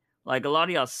sorry. Like, a lot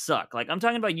of y'all suck. Like, I'm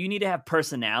talking about you need to have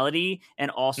personality and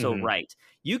also write.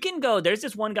 You can go, there's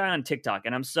this one guy on TikTok,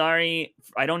 and I'm sorry,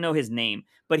 I don't know his name,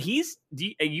 but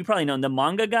you probably know him, the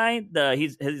manga guy.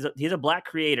 He's a black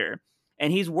creator,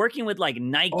 and he's working with like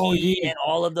Nike and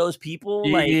all of those people.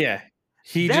 Yeah.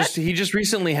 He just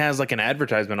recently has like an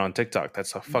advertisement on TikTok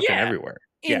that's fucking everywhere.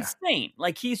 Insane.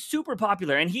 Like he's super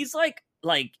popular, and he's like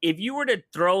if you were to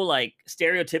throw like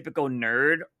stereotypical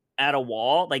nerd at a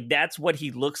wall, like that's what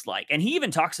he looks like. And he even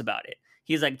talks about it.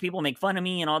 He's like, people make fun of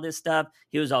me and all this stuff.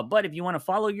 He was all, but if you want to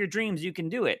follow your dreams, you can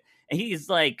do it. And he's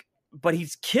like, but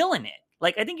he's killing it.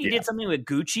 Like I think he did something with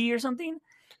Gucci or something,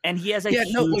 and he has a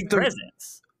huge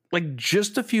presence. Like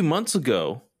just a few months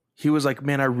ago, he was like,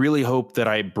 man, I really hope that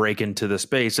I break into the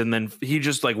space. And then he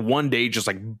just like one day just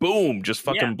like boom, just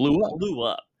fucking blew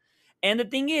up. And the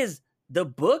thing is, the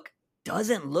book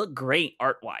doesn't look great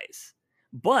art-wise.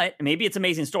 But maybe it's an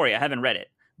amazing story. I haven't read it.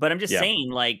 But I'm just saying,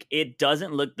 like, it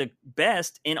doesn't look the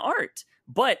best in art.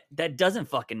 But that doesn't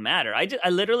fucking matter. I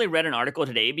literally read an article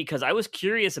today because I was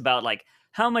curious about, like,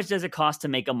 how much does it cost to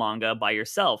make a manga by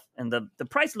yourself? And the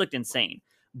price looked insane.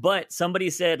 But somebody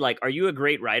said, like, are you a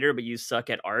great writer, but you suck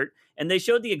at art? And they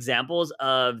showed the examples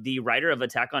of the writer of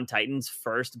Attack on Titan's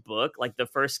first book, like the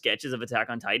first sketches of Attack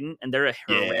on Titan, and they're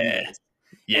horrendous.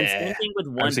 Yeah. And same thing with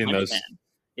One Punch Man.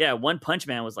 Yeah, One Punch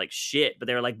Man was like shit, but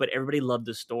they were like, but everybody loved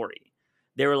the story.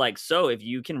 They were like, so if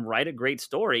you can write a great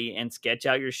story and sketch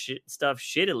out your stuff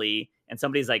shittily, and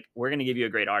somebody's like, we're going to give you a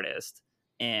great artist,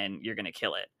 and you're going to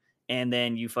kill it. And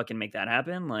then you fucking make that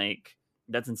happen, like,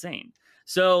 that's insane.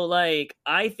 So, like,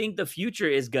 I think the future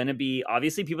is going to be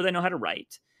obviously people that know how to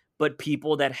write, but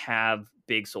people that have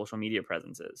big social media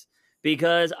presences.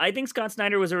 Because I think Scott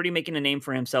Snyder was already making a name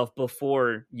for himself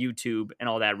before YouTube and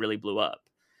all that really blew up.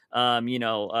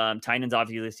 Titans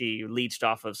obviously leached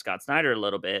off of Scott Snyder a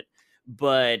little bit,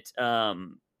 but,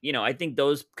 I think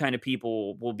those kind of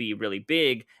people will be really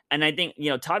big. And I think,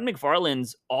 Todd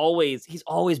McFarlane's he's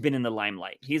always been in the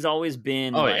limelight. He's always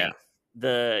been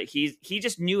he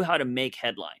just knew how to make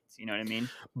headlines. You know what I mean?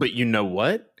 But you know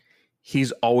what?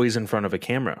 He's always in front of a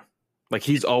camera. Like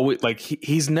he's always like,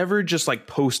 he's never just like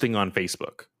posting on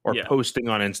Facebook or posting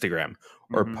on Instagram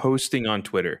or posting on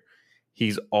Twitter.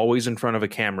 He's always in front of a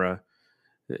camera,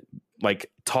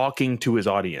 like talking to his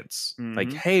audience.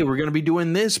 Like, hey, we're going to be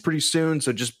doing this pretty soon.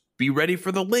 So just be ready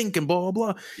for the link and blah, blah,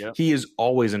 blah. Yep. He is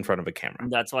always in front of a camera.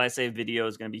 That's why I say video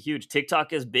is going to be huge.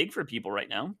 TikTok is big for people right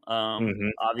now.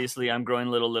 Obviously, I'm growing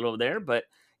little there, but,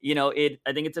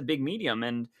 I think it's a big medium.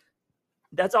 And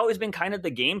that's always been kind of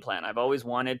the game plan. I've always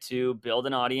wanted to build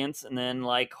an audience, and then,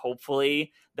 like,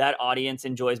 hopefully that audience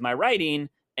enjoys my writing.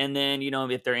 And then,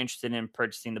 if they're interested in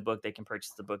purchasing the book, they can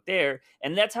purchase the book there.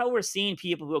 And that's how we're seeing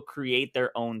people who will create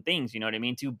their own things, you know what I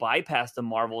mean? To bypass the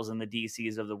Marvels and the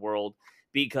DCs of the world.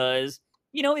 Because,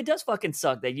 it does fucking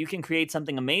suck that you can create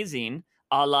something amazing,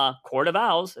 a la Court of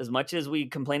Owls. As much as we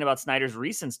complain about Snyder's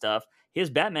recent stuff, his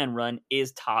Batman run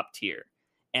is top tier.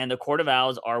 And the Court of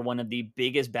Owls are one of the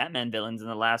biggest Batman villains in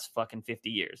the last fucking 50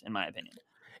 years, in my opinion.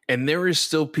 And there is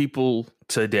still people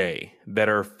today that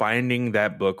are finding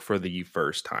that book for the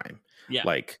first time. Yeah.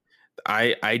 Like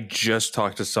I just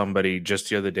talked to somebody just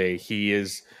the other day. He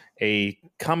is a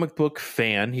comic book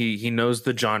fan. He knows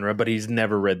the genre, but he's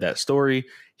never read that story.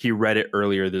 He read it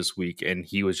earlier this week and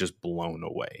he was just blown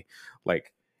away.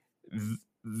 Like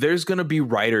there's going to be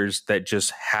writers that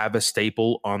just have a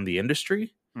staple on the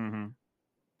industry.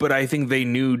 But I think they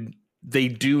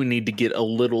do need to get a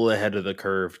little ahead of the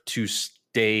curve to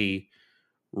stay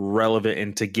relevant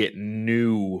and to get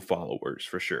new followers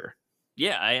for sure.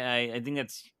 Yeah, I think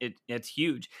that's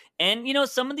huge. And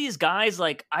some of these guys,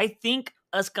 like, I think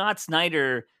a Scott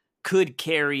Snyder could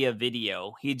carry a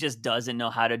video. He just doesn't know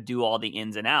how to do all the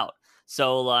ins and out.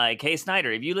 So, like, hey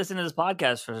Snyder, if you listen to this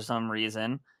podcast for some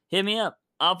reason, hit me up.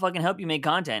 I'll fucking help you make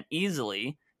content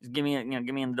easily. Just give me in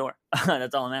the door.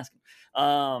 That's all I'm asking.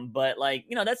 But like,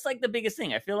 that's like the biggest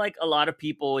thing. I feel like a lot of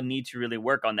people need to really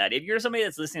work on that. If you're somebody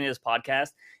that's listening to this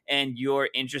podcast and you're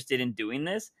interested in doing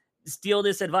this, steal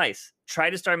this advice.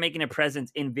 Try to start making a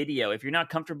presence in video. If you're not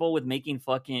comfortable with if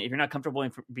you're not comfortable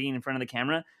being in front of the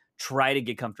camera, try to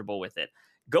get comfortable with it.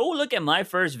 Go look at my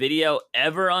first video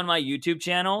ever on my YouTube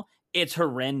channel. It's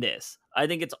horrendous. I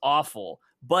think it's awful,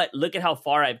 but look at how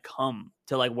far I've come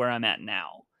to like where I'm at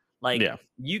now. Like,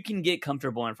 you can get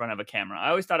comfortable in front of a camera. I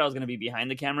always thought I was going to be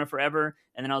behind the camera forever.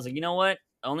 And then I was like, you know what?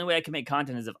 The only way I can make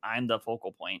content is if I'm the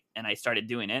focal point. And I started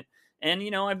doing it. And,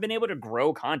 I've been able to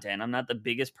grow content. I'm not the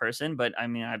biggest person, but I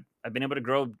mean, I've been able to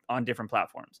grow on different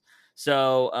platforms.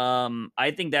 So I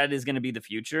think that is going to be the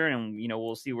future. And,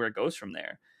 we'll see where it goes from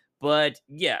there. But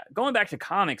yeah, going back to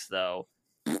comics, though,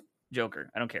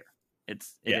 Joker, I don't care. It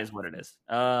is what it is.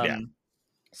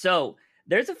 So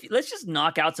let's just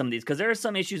knock out some of these because there are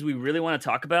some issues we really want to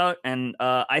talk about. And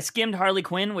I skimmed Harley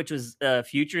Quinn, which was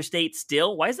Future State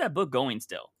still. Why is that book going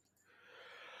still?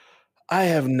 I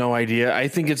have no idea. I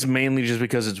think it's mainly just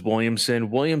because it's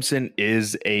Williamson. Williamson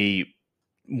is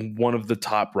one of the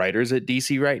top writers at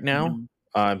DC right now.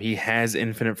 He has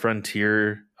Infinite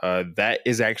Frontier. That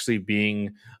is actually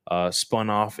being spun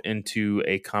off into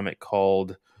a comic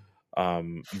called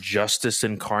Justice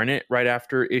Incarnate right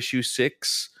after issue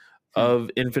 6 of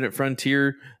Infinite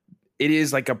Frontier. It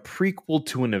is like a prequel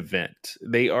to an event.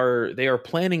 They are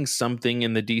planning something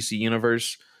in the DC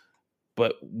universe,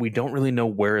 but we don't really know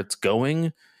where it's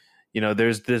going.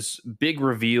 There's this big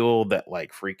reveal that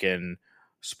like freaking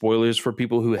spoilers for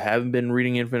people who haven't been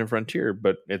reading Infinite Frontier,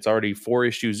 but it's already 4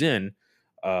 issues in.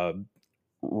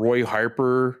 Roy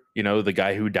Harper, the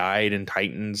guy who died in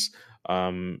Titans,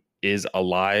 is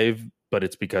alive, but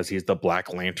it's because he's the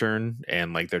Black Lantern,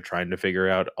 and like they're trying to figure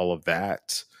out all of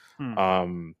that.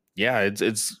 Yeah,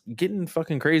 it's getting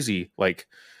fucking crazy. Like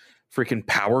freaking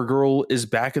Power Girl is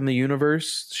back in the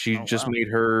universe. She just made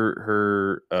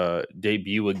her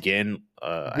debut again.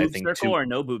 I think circle or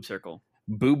no boob circle?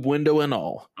 Boob window and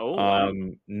all. Oh, wow.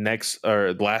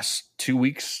 Last 2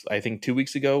 weeks, I think 2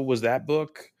 weeks ago was that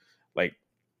book. Like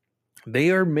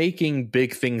they are making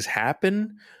big things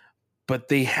happen, but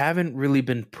they haven't really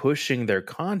been pushing their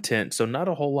content, so not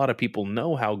a whole lot of people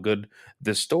know how good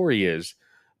the story is.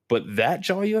 But that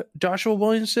Joshua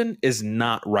Williamson is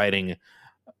not writing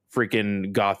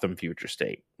freaking Gotham Future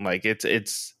State. Like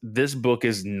it's this book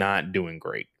is not doing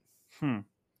great.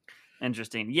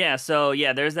 Interesting. Yeah, so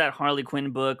there's that Harley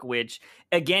Quinn book, which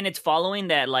again, it's following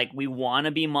that like we want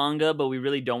to be manga, but we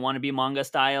really don't want to be manga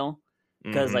style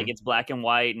because like it's black and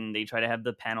white and they try to have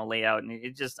the panel layout, and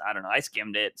it just, I don't know. I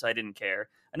skimmed it, so I didn't care.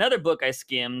 Another book I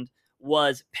skimmed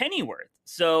was Pennyworth.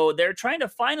 So they're trying to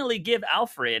finally give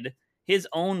Alfred his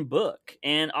own book,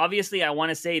 and obviously I want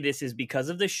to say this is because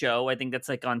of the show. I think that's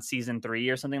like on season 3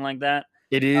 or something like that.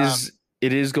 It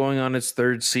is going on its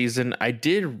 3rd season. I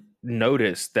did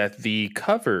notice that the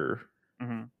cover,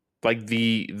 like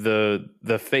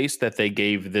the face that they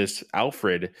gave this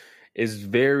Alfred is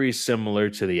very similar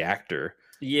to the actor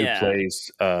who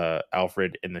plays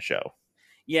Alfred in the show.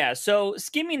 Yeah, so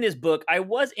skimming this book, I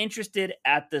was interested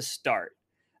at the start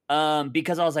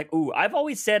because I was like, ooh, I've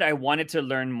always said I wanted to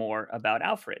learn more about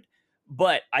Alfred.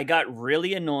 But I got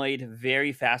really annoyed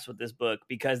very fast with this book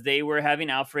because they were having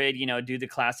Alfred, do the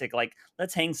classic, like,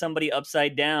 let's hang somebody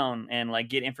upside down and like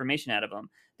get information out of them.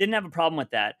 Didn't have a problem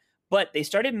with that. But they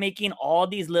started making all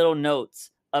these little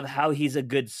notes of how he's a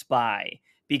good spy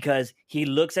because he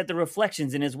looks at the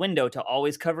reflections in his window to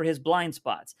always cover his blind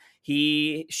spots.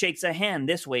 He shakes a hand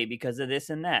this way because of this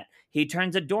and that. He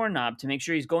turns a doorknob to make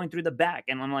sure he's going through the back.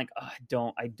 And I'm like,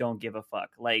 oh, I don't give a fuck.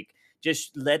 Like,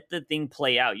 just let the thing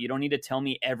play out. You don't need to tell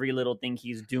me every little thing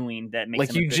he's doing that makes like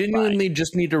him you genuinely spy.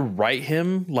 Just need to write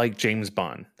him like James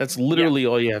Bond. That's literally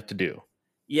all you have to do.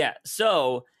 Yeah.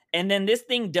 So, and then this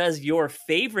thing does your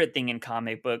favorite thing in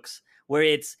comic books where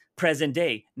it's present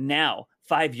day, now,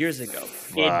 5 years ago.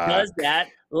 It does that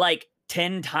like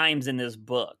 10 times in this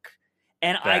book.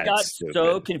 And I got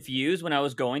so confused when I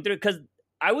was going through it because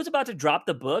I was about to drop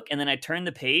the book and then I turned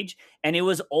the page and it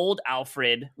was old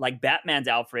Alfred, like Batman's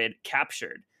Alfred,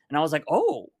 captured. And I was like,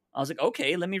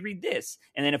 okay, let me read this.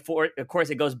 And then of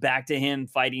course it goes back to him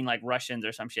fighting like Russians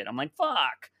or some shit. I'm like,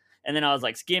 fuck. And then I was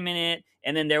like skimming it.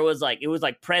 And then there was like, it was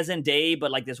like present day, but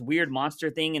like this weird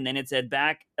monster thing. And then it said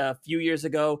back a few years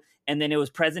ago. And then it was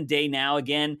present day now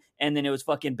again. And then it was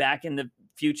fucking back in the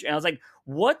future. And I was like,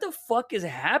 what the fuck is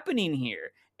happening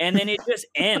here? And then it just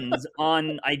ends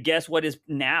on, I guess, what is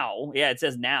now. Yeah, it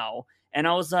says now. And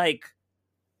I was like,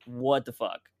 what the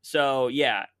fuck? So,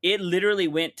 yeah, it literally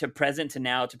went to present to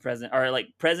now to present, or like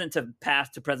present to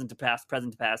past to present to past,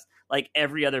 present to past, like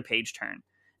every other page turn.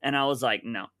 And I was like,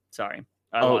 no, sorry.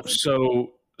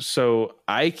 So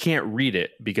I can't read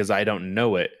it because I don't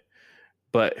know it.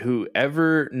 But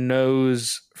whoever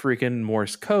knows freaking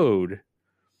Morse code,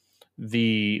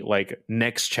 the like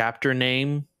next chapter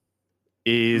name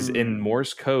is in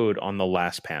Morse code on the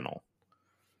last panel.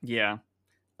 Yeah.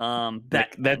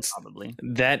 That's probably.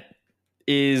 That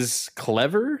is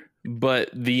clever, but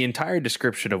the entire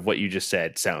description of what you just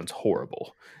said sounds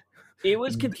horrible. It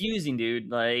was confusing, dude.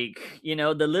 Like,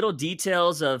 the little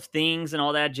details of things and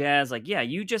all that jazz. Like, yeah,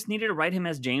 you just needed to write him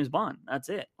as James Bond. That's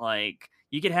it. Like,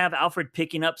 you could have Alfred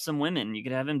picking up some women. You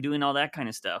could have him doing all that kind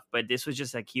of stuff. But this was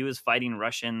just like he was fighting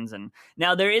Russians. And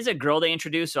now there is a girl they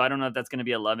introduced, so I don't know if that's going to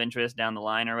be a love interest down the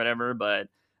line or whatever. But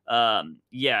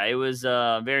yeah, it was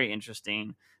very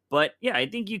interesting. But yeah, I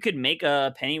think you could make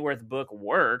a Pennyworth book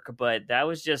work, but that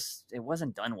was just, it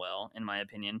wasn't done well, in my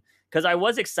opinion. Because I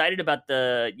was excited about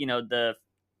the, the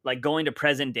like going to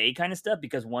present day kind of stuff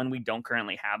because one, we don't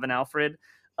currently have an Alfred.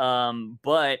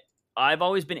 But I've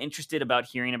always been interested about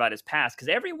hearing about his past, because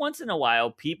every once in a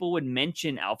while people would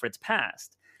mention Alfred's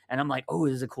past, and I'm like, oh,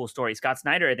 this is a cool story. Scott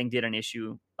Snyder, I think, did an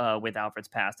issue with Alfred's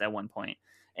past at one point,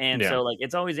 and so like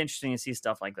it's always interesting to see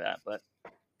stuff like that. But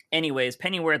anyways,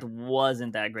 Pennyworth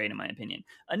wasn't that great in my opinion.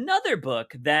 Another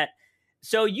book that,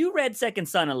 so you read Second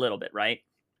Son a little bit, right?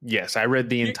 Yes, I read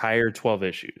the entire 12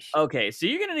 issues. Okay, so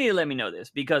you're going to need to let me know this,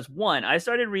 because one, I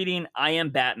started reading I Am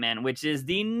Batman, which is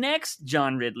the next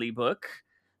John Ridley book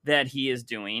that he is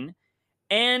doing.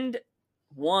 And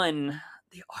one,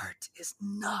 the art is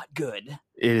not good.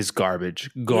 It is garbage.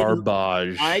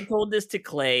 Garbage. I told this to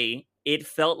Clay. It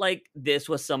felt like this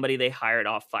was somebody they hired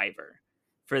off Fiverr.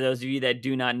 For those of you that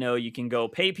do not know, you can go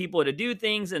pay people to do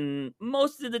things, and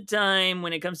most of the time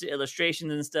when it comes to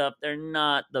illustrations and stuff, they're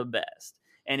not the best.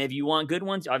 And if you want good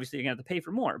ones, obviously you're going to have to pay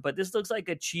for more. But this looks like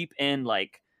a cheap end,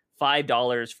 like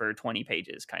 $5 for 20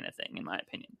 pages kind of thing, in my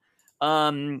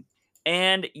opinion.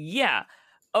 And yeah,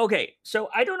 okay, so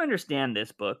I don't understand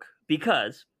this book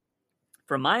because,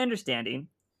 from my understanding,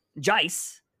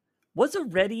 Jace was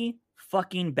already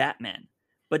fucking Batman.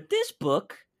 But this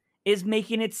book is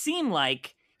making it seem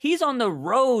like he's on the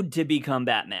road to become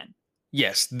Batman.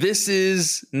 Yes, this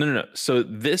is no. So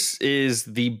this is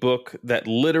the book that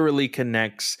literally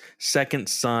connects Second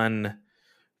Son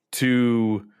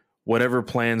to whatever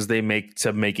plans they make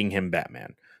to making him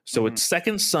Batman. So it's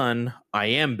Second Son, I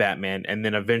Am Batman, and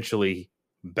then eventually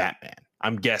Batman.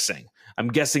 I'm guessing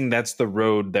that's the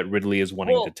road that Ridley is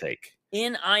wanting to take.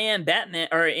 In I Am Batman,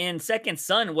 or in Second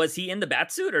Son, was he in the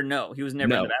Batsuit or no? He was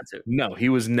never in the Batsuit. No, he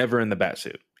was never in the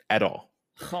Batsuit at all.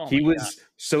 Oh he was God.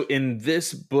 So in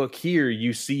this book here,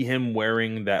 you see him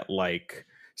wearing that like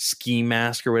ski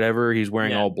mask or whatever. He's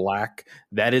wearing all black.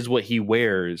 That is what he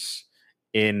wears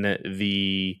in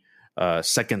the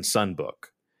Second Son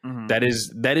book. Mm-hmm.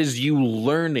 That is you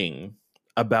learning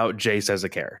about Jace as a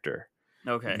character.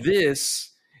 Okay.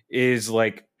 This is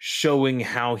like showing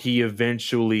how he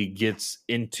eventually gets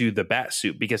into the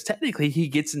Batsuit, because technically he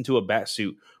gets into a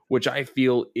Batsuit, which I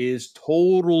feel is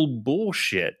total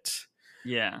bullshit.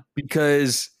 Yeah.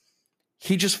 Because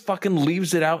he just fucking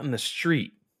leaves it out in the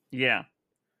street. Yeah.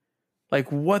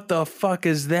 Like, what the fuck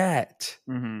is that?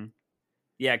 Mm-hmm.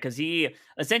 Yeah, because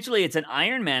essentially it's an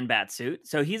Iron Man Batsuit.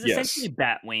 So he's essentially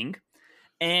Batwing.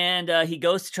 And he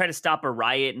goes to try to stop a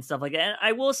riot and stuff like that. And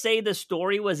I will say the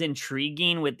story was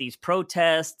intriguing with these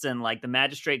protests and like the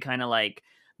magistrate kind of like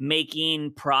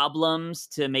making problems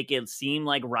to make it seem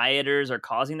like rioters are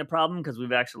causing the problem, because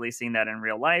we've actually seen that in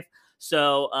real life.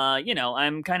 So,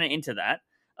 I'm kind of into that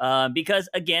because,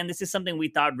 again, this is something we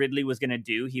thought Ridley was going to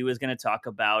do. He was going to talk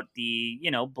about the,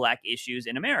 black issues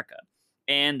in America.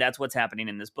 And that's what's happening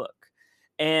in this book.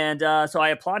 And so I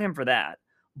applaud him for that.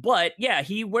 But, yeah,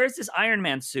 he wears this Iron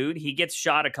Man suit. He gets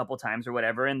shot a couple times or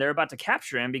whatever, and they're about to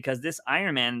capture him because this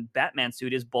Iron Man Batman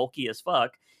suit is bulky as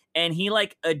fuck. And he,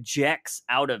 like, ejects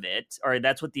out of it, or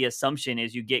that's what the assumption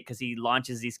is you get, because he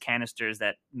launches these canisters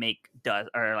that make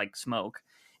dust or, like, smoke.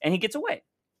 And he gets away.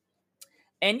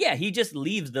 And yeah, he just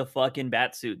leaves the fucking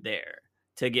Batsuit there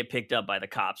to get picked up by the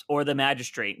cops or the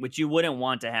magistrate, which you wouldn't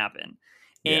want to happen.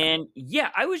 Yeah. And yeah,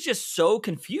 I was just so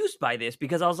confused by this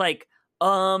because I was like,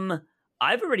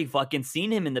 I've already fucking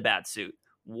seen him in the Batsuit.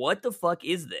 What the fuck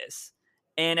is this?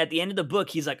 And at the end of the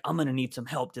book, he's like, I'm going to need some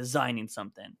help designing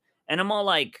something. And I'm all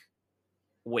like,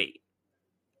 wait,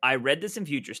 I read this in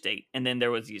Future State. And then there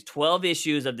was these 12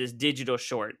 issues of this digital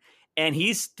short. And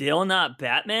he's still not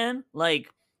Batman? Like,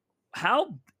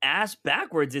 how ass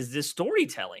backwards is this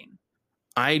storytelling?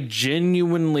 I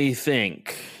genuinely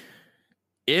think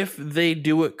if they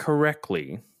do it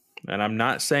correctly, and I'm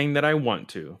not saying that I want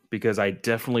to, because I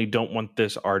definitely don't want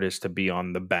this artist to be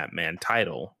on the Batman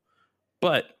title,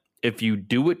 but if you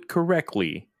do it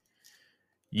correctly,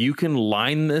 you can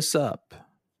line this up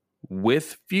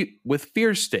with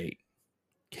Fear State,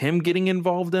 him getting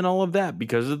involved in all of that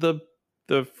because of the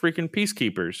freaking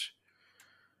Peacekeepers,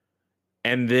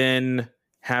 and then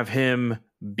have him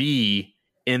be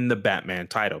in the Batman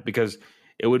title, because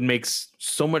it would make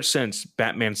so much sense.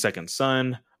 Batman Second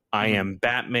Son, I Am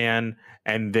Batman,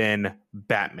 and then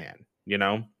Batman,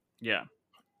 Yeah.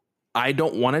 I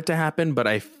don't want it to happen, but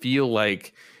I feel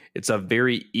like it's a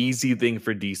very easy thing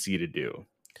for DC to do.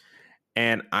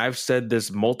 And I've said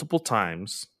this multiple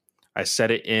times. I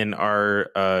said it in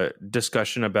our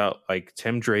discussion about like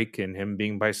Tim Drake and him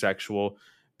being bisexual,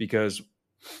 because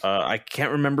I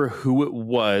can't remember who it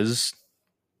was,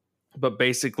 but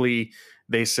basically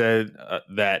they said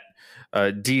that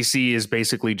DC is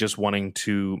basically just wanting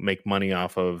to make money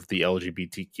off of the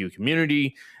LGBTQ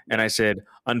community. And I said,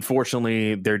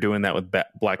 unfortunately, they're doing that with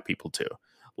black people too.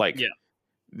 Like,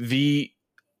 the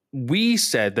we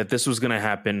said that this was going to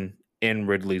happen in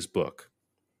Ridley's book.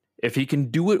 If he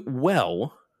can do it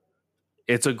well,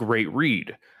 it's a great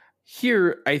read.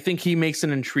 Here, I think he makes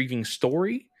an intriguing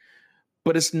story,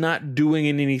 but it's not doing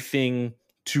anything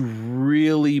to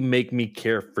really make me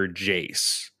care for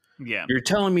Jace. Yeah, you're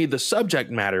telling me the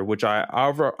subject matter, which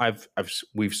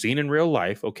we've seen in real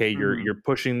life. Okay, you're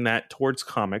pushing that towards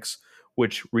comics,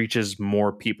 which reaches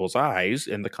more people's eyes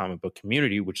in the comic book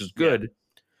community, which is good. Yeah.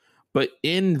 But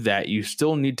in that, you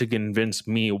still need to convince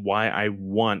me why I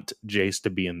want Jace to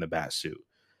be in the Batsuit.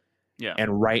 Yeah,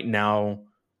 and right now,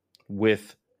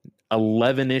 with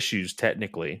 11 issues,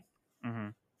 technically,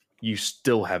 you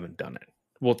still haven't done it.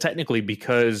 Well, technically,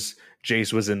 because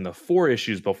Jace was in the 4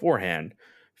 issues beforehand.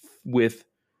 With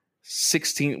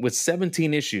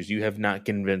 17 issues, you have not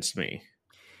convinced me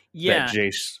that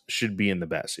Jace should be in the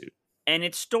Batsuit. And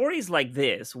it's stories like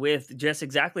this with just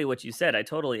exactly what you said. I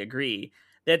totally agree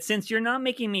that since you're not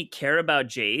making me care about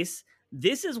Jace,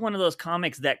 this is one of those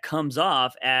comics that comes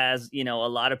off as, you know, a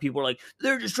lot of people are like,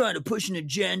 they're just trying to push an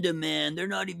agenda, man. They're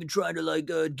not even trying to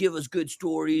like give us good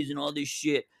stories and all this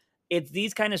shit. It's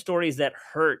these kind of stories that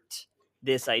hurt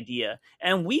this idea.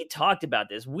 And we talked about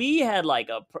this. We had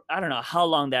like I don't know how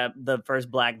long that the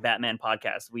first Black Batman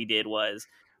podcast we did was.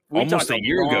 Almost a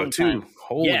year ago too.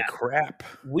 Holy crap.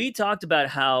 We talked about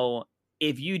how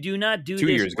if you do not do 2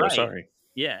 this years ago, right, sorry.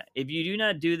 Yeah, if you do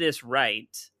not do this right,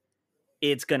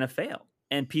 it's going to fail.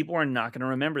 And people are not going to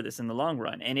remember this in the long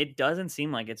run. And it doesn't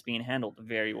seem like it's being handled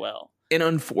very well. And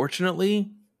unfortunately,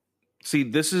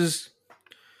 see,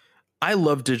 I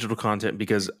love digital content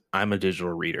because I'm a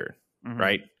digital reader.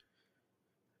 Right?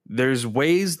 There's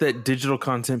ways that digital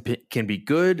content can be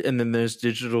good, and then there's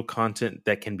digital content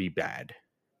that can be bad.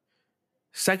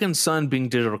 Second Son being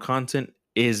digital content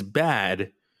is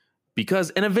bad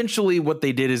because, and eventually what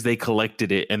they did is they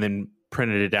collected it and then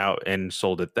printed it out and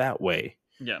sold it that way.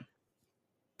 Yeah.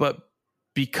 But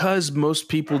because most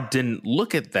people didn't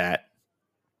look at that,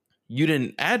 you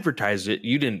didn't advertise it,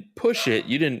 you didn't push it,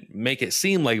 you didn't make it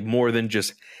seem like more than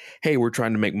just, hey, we're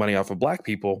trying to make money off of Black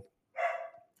people.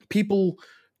 People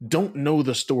don't know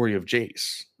the story of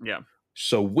Jace. Yeah.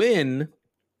 So when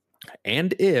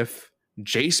and if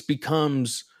Jace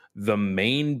becomes the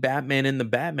main Batman in the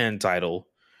Batman title,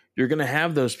 you're going to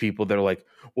have those people that are like,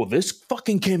 well, this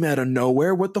fucking came out of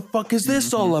nowhere. What the fuck is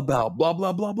this all about? Blah,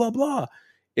 blah, blah, blah, blah.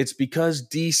 It's because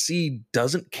DC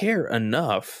doesn't care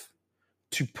enough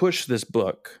to push this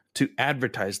book, to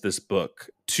advertise this book,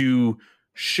 to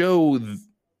show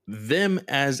them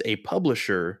as a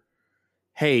publisher,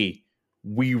 hey,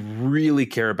 we really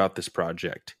care about this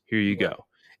project. Here you go.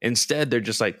 Instead, they're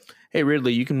just like, hey,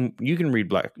 Ridley, you can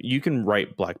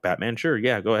write Black Batman. Sure,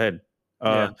 yeah, go ahead.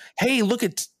 Hey, look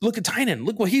at Tynan.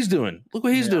 Look what he's doing. Look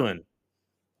what he's doing.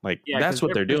 Like that's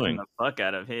what they're doing. The fuck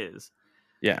out of his.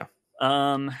 Yeah.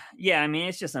 Yeah, I mean,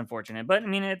 it's just unfortunate, but I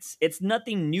mean, it's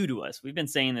nothing new to us. We've been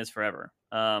saying this forever.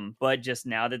 But just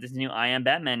now that this new I Am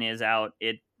Batman is out,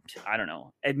 I don't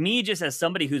know. And me, just as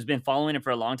somebody who's been following it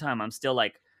for a long time, I'm still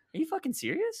like, are you fucking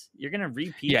serious? You're gonna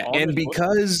repeat? Yeah, and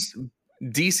because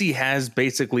DC has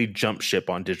basically jumped ship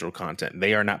on digital content,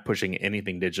 they are not pushing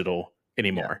anything digital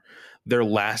anymore. Yeah. Their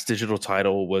last digital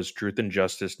title was Truth and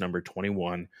Justice number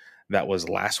 21. That was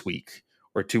last week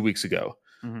or 2 weeks ago.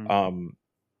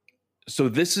 So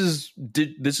this is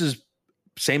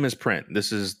same as print.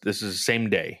 This is same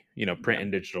day, print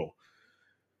and digital.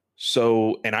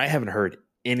 So, and I haven't heard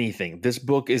anything. This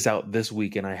book is out this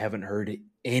week, and I haven't heard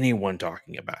anyone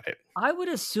talking about it. I would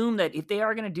assume that if they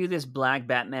are going to do this Black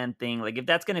Batman thing, like if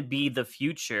that's going to be the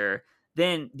future,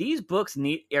 then these books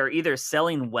are either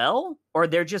selling well or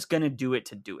they're just going to do it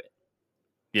to do it.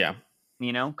 Yeah.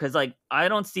 Because like I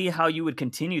don't see how you would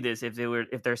continue this if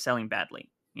they're selling badly.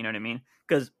 You know what I mean?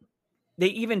 Because they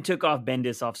even took off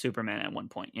Bendis off Superman at one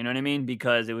point. You know what I mean?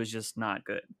 Because it was just not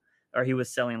good, or he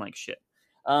was selling like shit.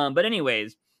 But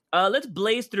anyways, let's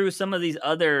blaze through some of these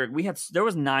other. There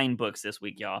was 9 books this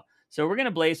week, y'all. So we're gonna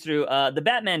blaze through the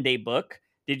Batman Day book.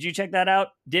 Did you check that out?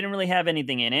 Didn't really have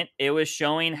anything in it. It was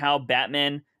showing how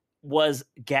Batman was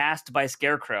gassed by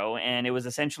Scarecrow, and it was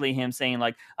essentially him saying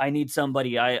like, "I need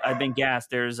somebody. I've been gassed.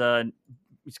 There's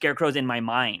Scarecrow's in my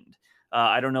mind.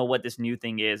 I don't know what this new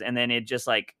thing is." And then it just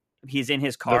like he's in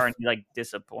his car and he like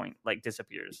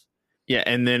disappears. Yeah,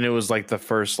 and then it was like the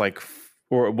first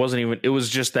or it wasn't even. It was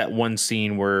just that one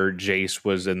scene where Jace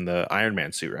was in the Iron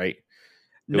Man suit, right?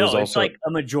 It's like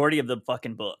a majority of the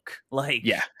fucking book. Like,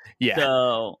 yeah.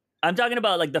 So I'm talking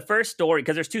about like the first story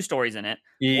because there's two stories in it.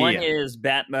 Yeah. One is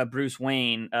Bruce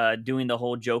Wayne doing the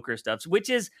whole Joker stuff, which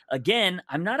is, again,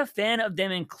 I'm not a fan of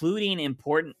them including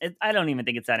important. I don't even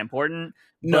think it's that important.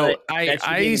 No, But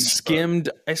I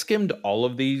skimmed all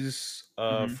of these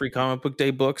free comic book day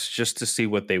books just to see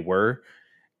what they were,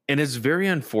 and it's very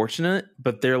unfortunate.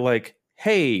 But they're like,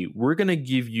 hey, we're gonna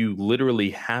give you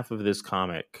literally half of this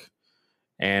comic,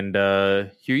 and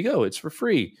here you go, it's for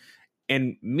free.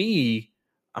 And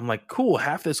I'm like, cool,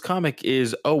 half this comic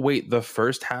is, oh wait, the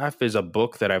first half is a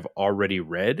book that I've already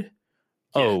read.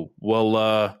 Yeah. Oh,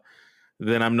 well,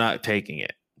 then I'm not taking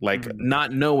it. Like,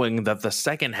 not knowing that the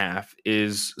second half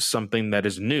is something that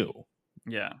is new.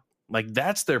 Yeah. Like,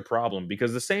 that's their problem,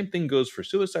 because the same thing goes for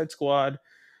Suicide Squad,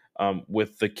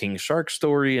 with the King Shark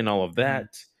story and all of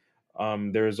that.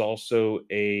 There's also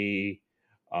I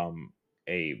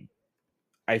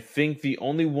think the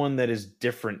only one that is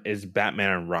different is Batman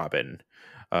and Robin,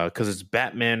 because it's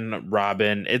Batman,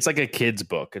 Robin. It's like a kid's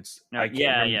book. It's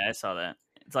I saw that.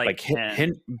 It's like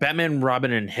Batman,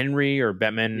 Robin, and Henry, or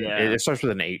Batman. Yeah. It starts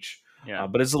with an H. Yeah,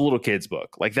 but it's a little kid's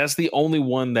book. Like, that's the only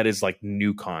one that is like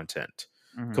new content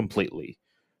completely.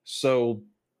 So,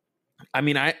 I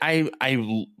mean, I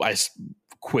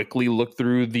quickly looked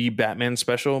through the Batman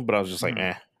special, but I was just like,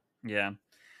 eh. Yeah.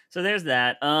 So there's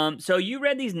that. So you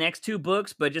read these next two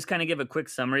books, but just kind of give a quick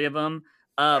summary of them.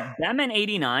 Batman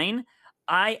 89.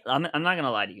 I'm not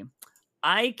gonna lie to you.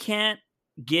 I can't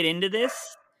get into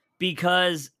this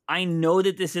because I know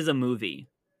that this is a movie,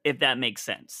 if that makes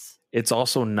sense. It's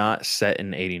also not set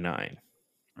in 89.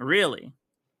 Really?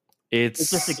 It's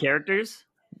just the characters?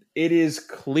 It is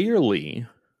clearly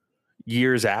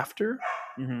years after,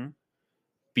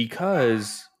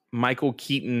 because Michael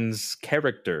Keaton's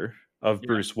character of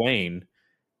Bruce Wayne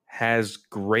has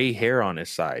gray hair on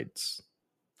his sides.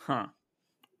 Huh.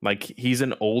 Like, he's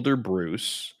an older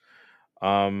Bruce.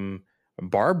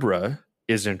 Barbara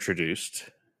is introduced.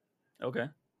 Okay.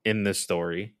 In this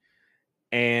story.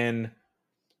 And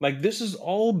like, this is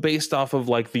all based off of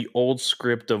like the old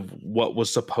script of what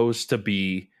was supposed to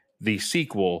be the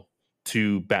sequel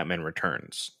to Batman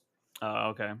Returns. Oh,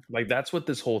 okay. Like, that's what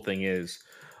this whole thing is.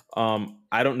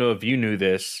 I don't know if you knew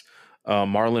this.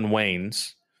 Marlon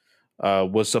Wayans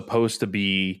was supposed to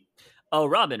be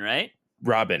Robin, right?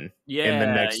 Robin. Yeah. In the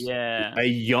next, a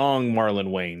young Marlon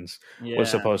Wayans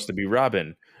was supposed to be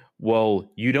Robin.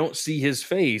 Well, you don't see his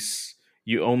face.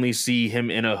 You only see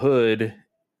him in a hood,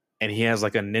 and he has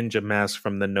like a ninja mask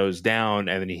from the nose down,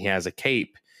 and then he has a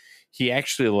cape. He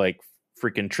actually like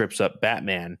freaking trips up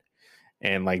Batman,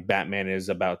 and like Batman is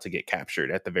about to get captured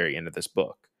at the very end of this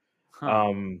book.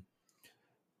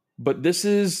 But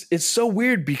it's so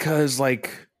weird because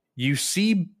like, you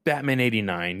see Batman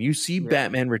 89, you see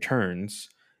Batman Returns,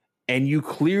 and you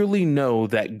clearly know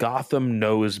that Gotham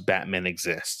knows Batman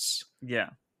exists.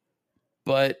 Yeah.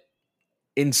 But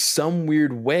in some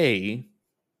weird way,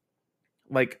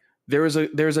 like, there's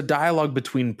a dialogue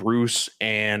between Bruce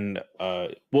and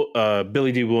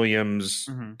Billy D. Williams,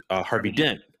 Harvey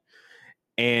Dent.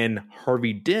 And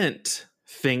Harvey Dent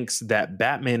thinks that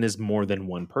Batman is more than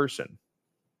one person.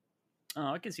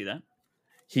 Oh, I can see that.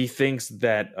 He thinks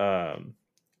that,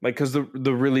 like, because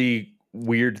the really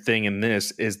weird thing in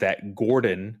this is that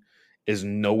Gordon is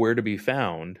nowhere to be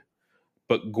found,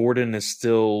 but Gordon is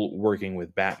still working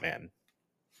with Batman.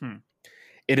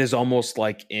 It is almost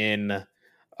like in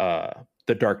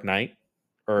The Dark Knight,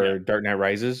 or Dark Knight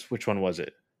Rises. Which one was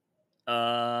it?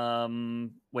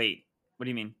 Wait, what do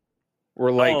you mean?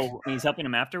 We're like, he's helping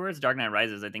him afterwards. Dark Knight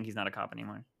Rises. I think he's not a cop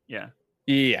anymore. Yeah.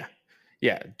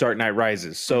 Dark Knight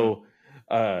Rises. So,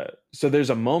 so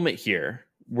there's a moment here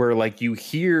where like you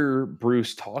hear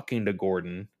Bruce talking to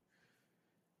Gordon,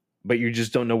 but you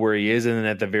just don't know where he is. And then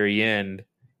at the very end,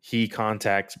 he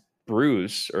contacts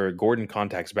Bruce, or Gordon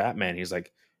contacts Batman. He's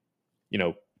like,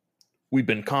 we've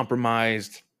been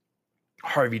compromised.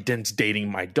 Harvey Dent's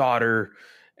dating my daughter,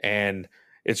 and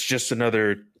it's just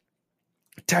another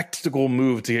tactical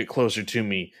move to get closer to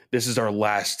me. This is our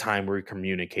last time we're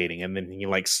communicating. And then he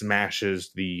like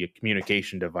smashes the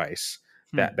communication device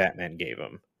that Batman gave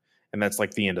him. And that's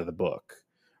like the end of the book,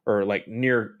 or like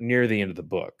near the end of the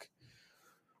book.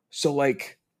 So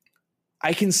like,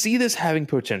 I can see this having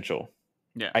potential.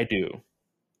 Yeah, I do.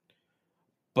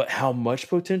 But how much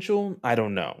potential? I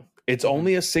don't know. It's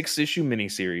only a 6-issue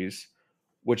miniseries,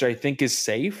 which I think is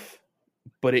safe,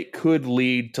 but it could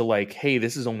lead to like, hey,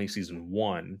 this is only season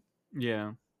 1.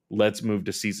 Yeah. Let's move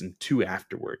to season 2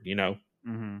 afterward,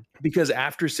 Because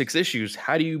after 6 issues,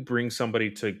 how do you bring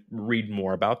somebody to read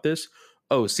more about this?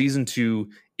 Oh, season 2,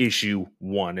 issue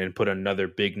 1, and put another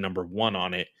big number 1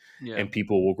 on it, and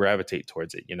people will gravitate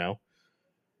towards it,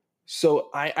 So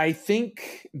I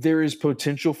think there is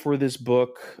potential for this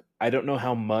book. I don't know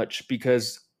how much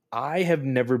because I have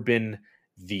never been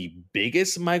the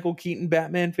biggest Michael Keaton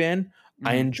Batman fan.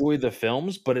 I Mhm. enjoy the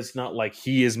films, but it's not like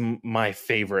he is my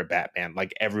favorite Batman.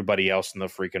 Like everybody else in the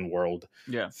freaking world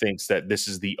Yeah. thinks that this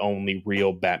is the only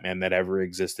real Batman that ever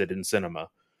existed in cinema.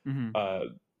 Mhm.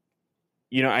 Uh,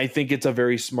 I think it's a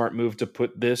very smart move to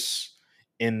put this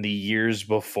in the years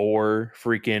before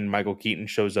freaking Michael Keaton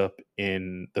shows up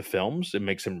in the films. It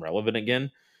makes him relevant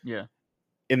again Yeah.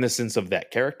 in the sense of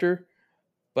that character.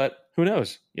 But who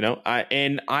knows?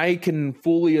 I can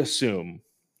fully assume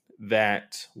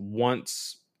that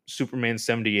once Superman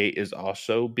 78 is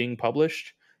also being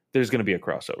published, there's going to be a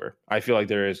crossover. I feel like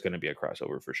there is going to be a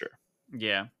crossover for sure.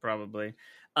 Yeah, probably.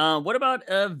 What about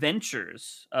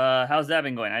Ventures? How's that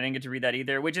been going? I didn't get to read that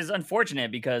either, which is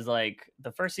unfortunate because like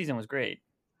the first season was great.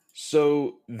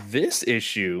 So this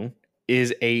issue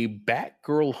is a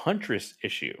Batgirl Huntress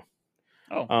issue.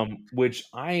 Oh, Which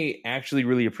I actually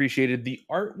really appreciated. The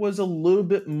art was a little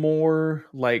bit more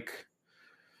like,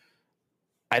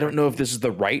 I don't know if this is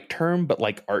the right term, but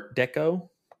like Art Deco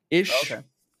ish. okay.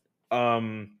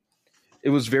 Um, it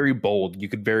was very bold. You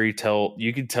could tell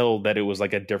that it was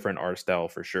like a different art style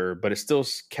for sure, but it still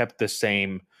kept the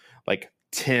same like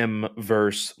Tim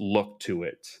verse look to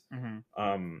it.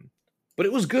 Mm-hmm. But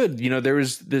it was good. There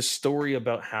was this story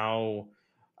about how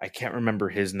I can't remember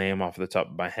his name off the top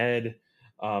of my head.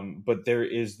 But there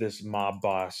is this mob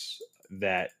boss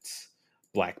that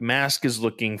Black Mask is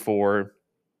looking for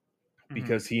Mm-hmm.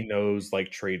 because he knows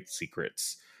like trade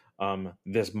secrets.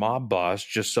 This mob boss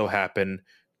just so happened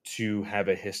to have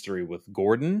a history with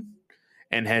Gordon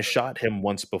and has shot him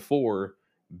once before.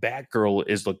 Batgirl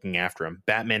is looking after him.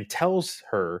 Batman tells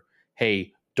her,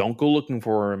 hey, don't go looking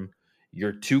for him.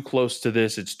 You're too close to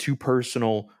this. It's too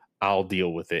personal. I'll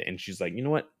deal with it. And she's like, you know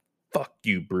what? Fuck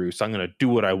you, Bruce. I'm going to do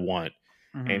what I want.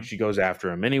 Mm-hmm. And she goes after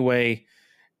him anyway.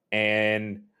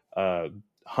 And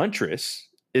Huntress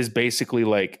is basically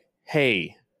like,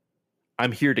 hey,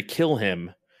 I'm here to kill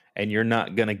him, and you're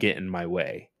not going to get in my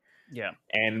way. Yeah.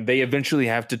 And they eventually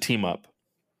have to team up.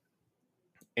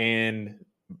 And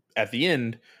at the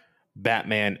end,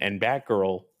 Batman and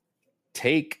Batgirl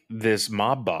take this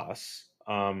mob boss.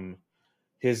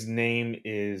 His name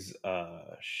is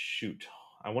shoot.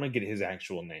 I want to get his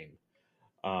actual name.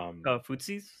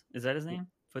 Footsies? Is that his name?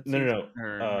 No, Footsies? no, no.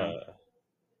 Or no?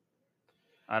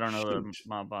 I don't know the Shoot.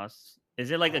 mob boss.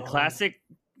 Is it like a classic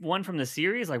one from the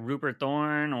series, like Rupert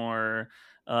Thorne or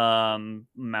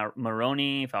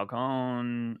Maroni,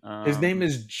 Falcone? His name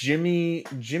is Jimmy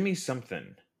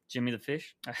something. Jimmy the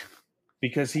Fish?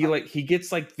 Because he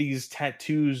gets like these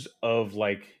tattoos of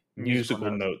like musical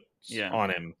notes yeah. on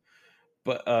him.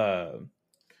 But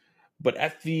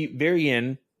at the very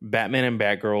end, Batman and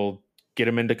Batgirl get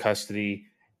him into custody,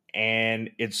 and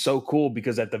it's so cool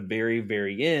because at the very,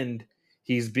 very end,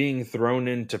 he's being thrown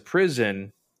into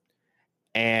prison,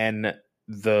 and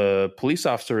the police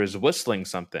officer is whistling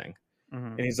something,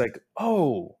 and he's like,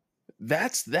 "Oh,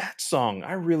 that's that song.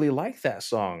 I really like that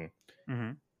song."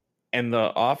 Mm-hmm. And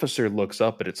the officer looks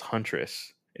up and it's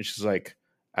Huntress, and she's like,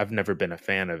 "I've never been a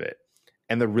fan of it."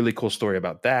 And the really cool story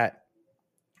about that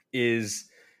is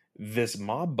this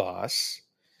mob boss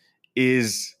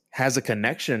has a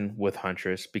connection with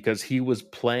Huntress because he was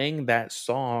playing that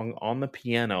song on the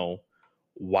piano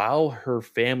while her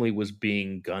family was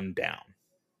being gunned down.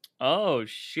 Oh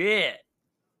shit.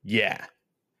 Yeah.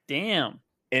 Damn.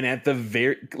 And at the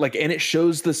and it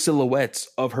shows the silhouettes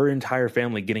of her entire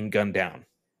family getting gunned down.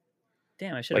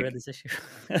 Damn, I should have read this issue.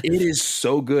 It is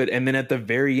so good. And then at the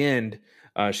very end,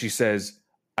 she says,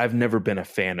 I've never been a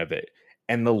fan of it.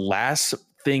 And the last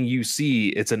thing you see,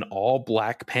 it's an all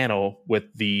black panel with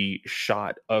the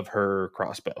shot of her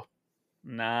crossbow.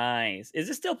 Nice. Is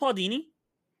this still Paul Dini?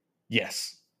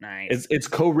 Yes. Nice. It's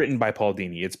co-written by Paul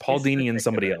Dini. It's Paul Dini and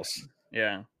somebody else.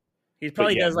 Yeah. He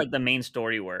probably does like the main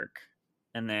story work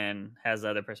and then has the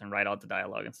other person write out the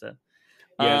dialogue instead.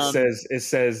 Yeah,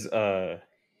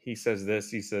 he says this.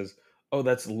 He says, "Oh,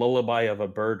 that's Lullaby of a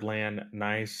Birdland.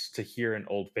 Nice to hear an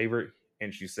old favorite."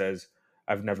 And she says,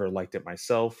 "I've never liked it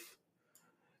myself."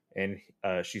 And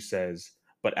she says,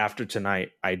 "But after tonight,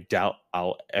 I doubt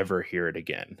I'll ever hear it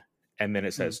again." And then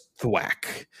it says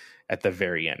thwack at the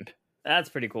very end. That's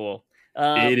pretty cool.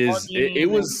 It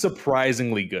was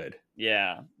surprisingly good.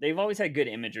 Yeah, they've always had good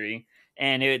imagery,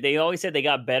 and they always said they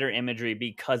got better imagery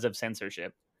because of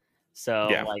censorship. So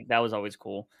like that was always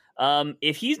cool.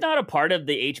 If he's not a part of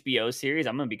the HBO series,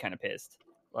 I'm gonna be kind of pissed.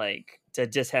 Like to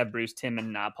just have Bruce Timm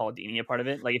and not Paul Dini a part of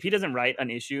it. Like if he doesn't write an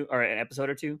issue or an episode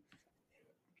or two,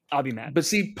 I'll be mad. But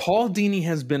see, Paul Dini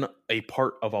has been a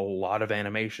part of a lot of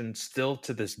animation still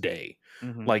to this day.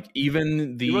 Mm-hmm. Like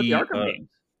even he wrote the Arkham games.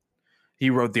 He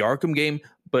wrote the Arkham game,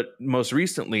 but most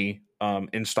recently,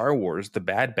 in Star Wars, The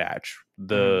Bad Batch,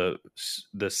 the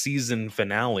season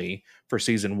finale for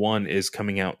season 1 is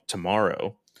coming out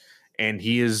tomorrow, and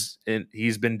he's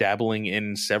been dabbling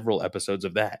in several episodes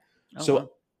of that. So wow.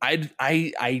 I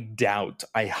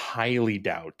highly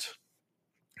doubt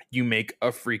you make a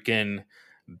freaking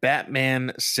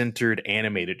Batman centered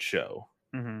animated show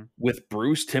with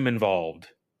Bruce Timm involved,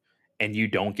 and you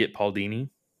don't get Paul Dini.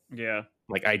 Yeah.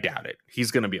 Like, I doubt it. He's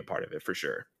going to be a part of it for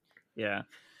sure. Yeah.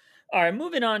 All right,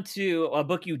 moving on to a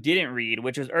book you didn't read,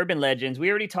 which was Urban Legends. We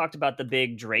already talked about the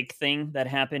big Drake thing that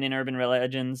happened in Urban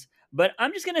Legends, but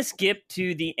I'm just going to skip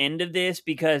to the end of this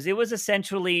because it was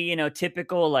essentially,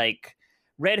 typical, like,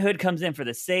 Red Hood comes in for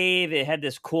the save. It had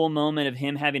this cool moment of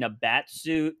him having a bat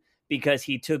suit because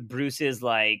he took Bruce's,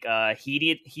 like,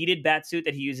 heated bat suit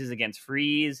that he uses against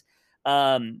Freeze.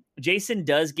 Jason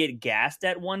does get gassed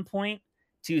at one point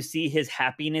to see his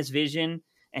happiness vision,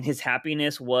 and his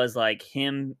happiness was like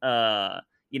him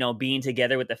being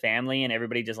together with the family and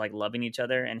everybody just like loving each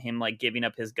other, and him like giving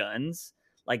up his guns.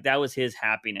 Like, that was his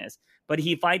happiness, but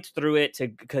he fights through it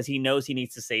because he knows he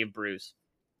needs to save Bruce.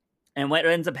 And what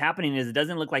ends up happening is it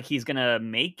doesn't look like he's gonna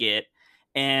make it,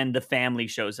 and the family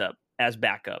shows up as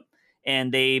backup,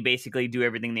 and they basically do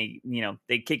everything.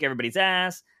 They kick everybody's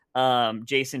ass.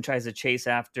 Jason tries to chase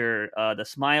after the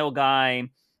Smile guy,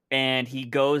 and he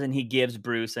goes and he gives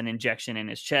Bruce an injection in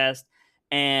his chest.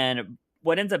 And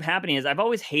what ends up happening is, I've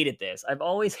always hated this. I've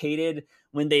always hated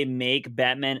when they make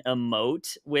Batman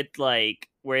emote with, like,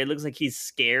 where it looks like he's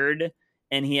scared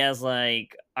and he has,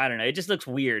 like, I don't know, it just looks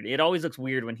weird. It always looks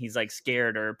weird when he's like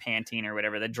scared or panting or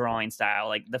whatever, the drawing style.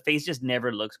 Like, the face just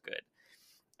never looks good.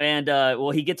 And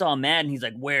he gets all mad and he's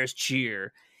like, "Where's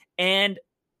Cheer?" And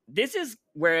this is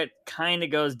where it kind of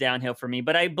goes downhill for me,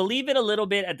 but I believe it a little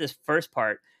bit at this first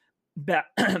part.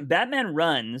 Batman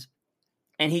runs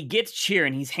and he gets Cheer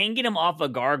and he's hanging him off a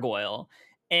gargoyle,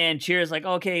 and Cheer's like,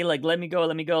 "Okay, like, let me go,"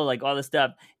 like all this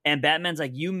stuff. And Batman's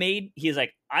like, he's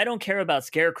like, "I don't care about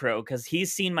Scarecrow because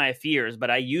he's seen my fears, but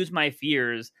I use my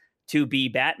fears to be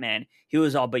Batman." He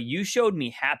was all, "But you showed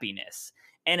me happiness."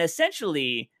 And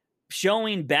essentially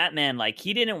showing Batman like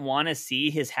he didn't want to see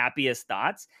his happiest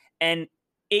thoughts. And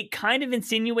it kind of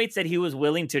insinuates that he was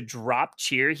willing to drop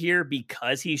Cheer here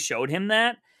because he showed him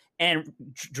that. And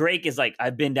Drake is like,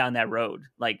 "I've been down that road.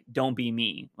 Like, don't be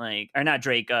me." Like, or not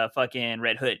Drake, fucking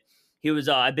Red Hood. He was,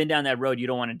 "I've been down that road. You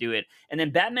don't want to do it." And then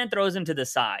Batman throws him to the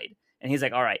side. And he's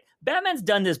like, "All right." Batman's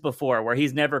done this before where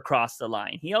he's never crossed the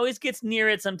line. He always gets near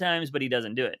it sometimes, but he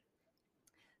doesn't do it.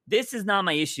 This is not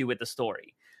my issue with the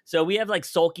story. So we have like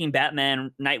sulking Batman.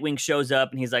 Nightwing shows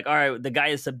up and he's like, "All right, the guy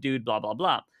is subdued, blah, blah,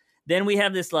 blah." Then we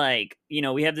have this, like,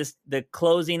 the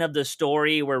closing of the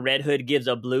story where Red Hood gives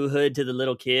a blue hood to the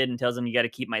little kid and tells him, "You got to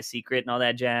keep my secret," and all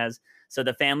that jazz. So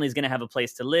the family's going to have a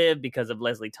place to live because of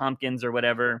Leslie Tompkins or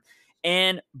whatever.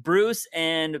 And Bruce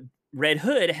and Red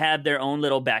Hood have their own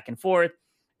little back and forth.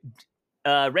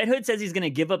 Red Hood says he's going to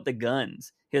give up the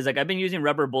guns. He was like, "I've been using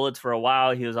rubber bullets for a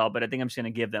while." He was all, "But I think I'm just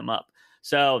going to give them up."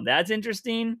 So that's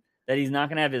interesting that he's not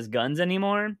going to have his guns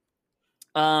anymore.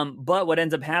 But what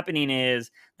ends up happening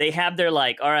is they have their,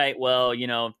 like, "All right, well, if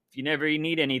you never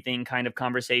need anything" kind of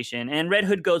conversation. And Red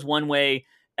Hood goes one way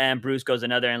and Bruce goes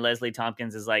another. And Leslie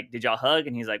Tompkins is like, "Did y'all hug?"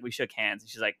 And he's like, "We shook hands." And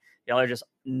she's like, y'all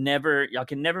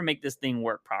can never make this thing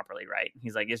work properly, right?" And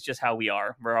he's like, "It's just how we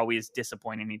are. We're always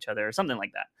disappointing each other," or something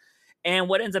like that. And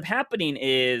what ends up happening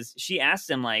is she asks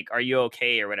him, like, "Are you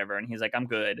okay?" or whatever. And he's like, "I'm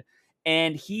good."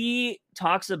 And he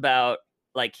talks about,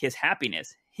 like, his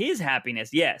happiness.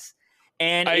 Yes.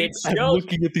 And I'm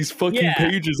looking at these fucking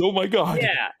pages. Oh my God.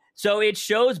 Yeah. So it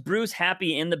shows Bruce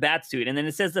happy in the Batsuit. And then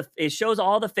it says it shows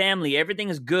all the family. Everything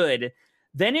is good.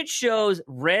 Then it shows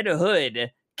Red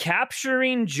Hood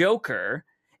capturing Joker.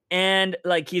 And,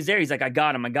 like, he's there. He's like, I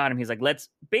got him. He's like, let's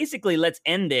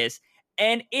end this.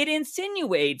 And it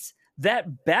insinuates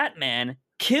that Batman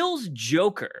kills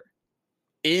Joker.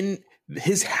 In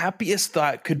his happiest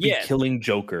thought could be killing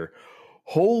Joker.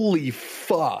 Holy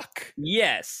fuck.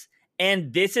 Yes.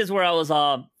 And this is where I was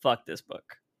all, fuck this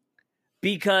book.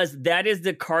 Because that is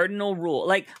the cardinal rule.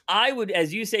 Like, I would,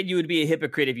 as you said, you would be a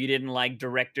hypocrite if you didn't like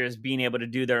directors being able to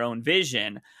do their own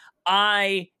vision.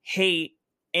 I hate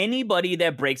anybody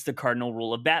that breaks the cardinal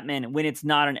rule of Batman when it's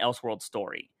not an Elseworld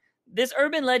story. This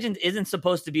Urban Legends isn't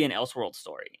supposed to be an Elseworld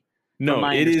story. No,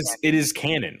 it is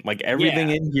canon. Like, everything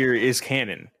in here is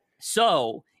canon.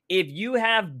 So if you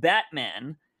have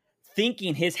Batman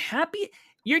thinking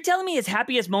you're telling me his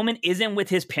happiest moment isn't with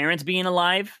his parents being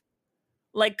alive?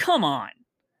 Like, come on.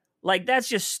 Like, that's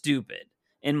just stupid,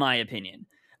 in my opinion.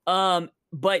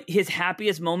 But his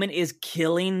happiest moment is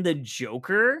killing the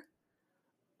Joker.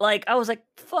 Like, I was like,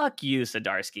 fuck you,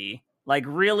 Zdarsky. Like,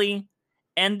 really?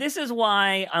 And this is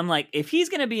why I'm like, if he's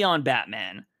going to be on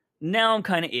Batman, now I'm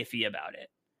kind of iffy about it.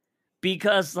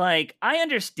 Because, like, I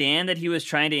understand that he was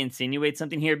trying to insinuate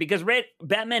something here, because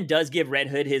Batman does give Red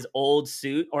Hood his old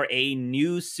suit, or a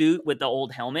new suit with the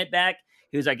old helmet back.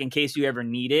 He was like, in case you ever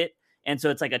need it. And so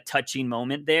it's like a touching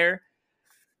moment there.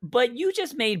 But you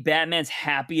just made Batman's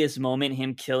happiest moment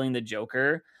him killing the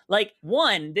Joker. Like,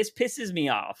 one, this pisses me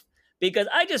off, because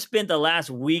I just spent the last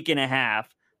week and a half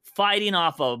fighting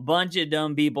off a bunch of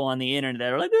dumb people on the internet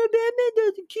that are like, oh, Batman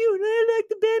doesn't cute. I like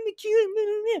the Batman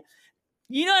cute.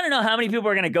 You know, I don't know how many people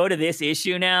are going to go to this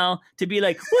issue now to be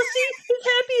like, well, see, his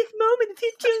happiest moment is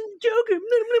his killing the Joker.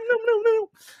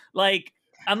 Like,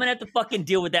 I'm going to have to fucking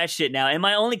deal with that shit now. And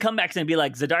my only comeback's going to be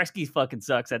like, Zdarsky fucking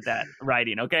sucks at that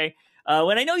writing, okay?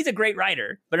 When I know he's a great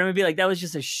writer, but I'm going to be like, that was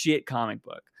just a shit comic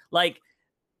book. Like,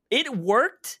 it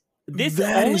worked.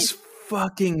 That is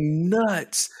fucking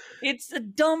nuts. It's a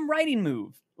dumb writing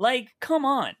move. Like, come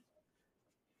on.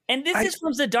 And this is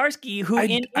from Zdarsky, who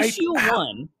in issue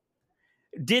 1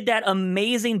 did that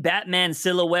amazing Batman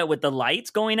silhouette with the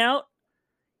lights going out.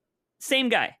 Same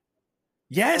guy.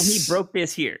 Yes. And he broke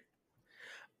this here.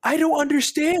 I don't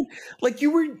understand. Like,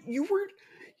 you were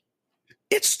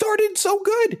it started so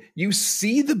good. You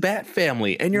see the Bat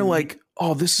family and you're like,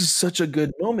 oh, this is such a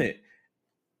good moment.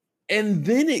 And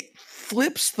then it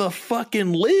flips the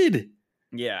fucking lid.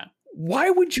 Yeah. Why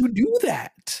would you do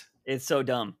that? It's so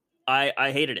dumb.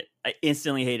 I hated it. I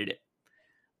instantly hated it.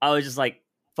 I was just like,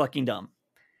 fucking dumb.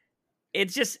 And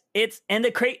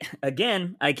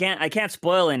again, I can't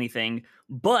spoil anything,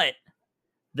 but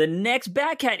the next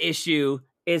Batcat issue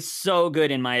is so good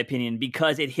in my opinion,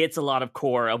 because it hits a lot of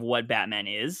core of what Batman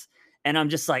is. And I'm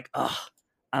just like,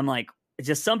 it's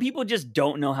just, some people just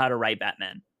don't know how to write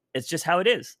Batman. It's just how it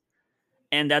is.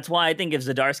 And that's why I think if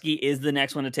Zdarsky is the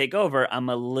next one to take over, I'm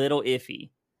a little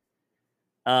iffy.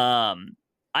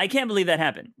 I can't believe that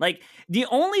happened. Like, the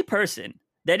only person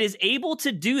that is able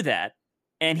to do that,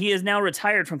 and he is now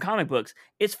retired from comic books,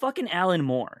 is fucking Alan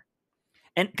Moore.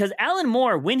 And because Alan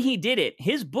Moore, when he did it,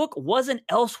 his book was an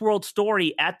Elseworld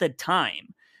story at the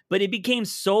time, but it became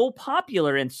so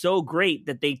popular and so great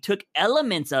that they took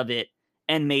elements of it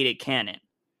and made it canon.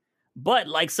 But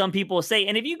like some people say,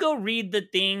 and if you go read the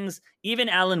things, even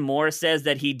Alan Moore says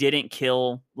that he didn't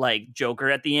kill like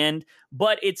Joker at the end,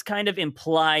 but it's kind of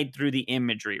implied through the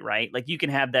imagery, right? Like you can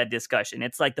have that discussion.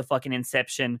 It's like the fucking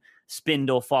Inception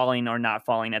spindle falling or not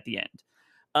falling at the end.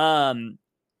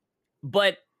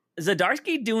 But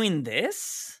Zdarsky doing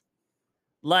this,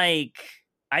 like,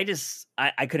 I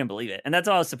couldn't believe it. And that's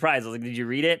why I was surprised. I was like, did you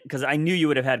read it? Because I knew you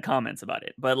would have had comments about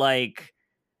it. But like,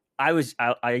 are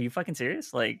you fucking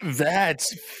serious? Like,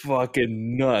 that's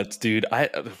fucking nuts, dude.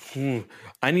 I've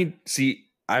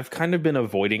kind of been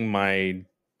avoiding my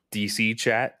DC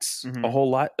chats a whole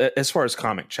lot as far as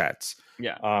comic chats.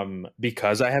 Yeah.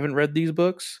 Because I haven't read these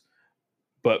books,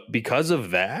 but because of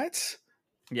that,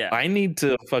 yeah, I need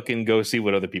to fucking go see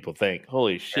what other people think.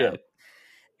 Holy shit. Yeah.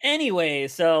 Anyway,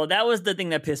 so that was the thing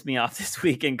that pissed me off this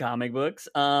week in comic books.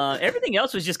 Everything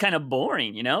else was just kind of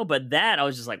boring, you know, but that I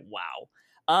was just like, wow.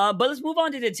 But let's move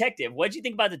on to Detective. What did you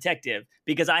think about Detective?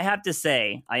 Because I have to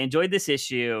say, I enjoyed this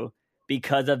issue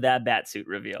because of that Batsuit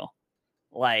reveal.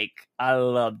 Like, I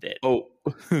loved it. Oh,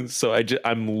 so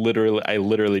I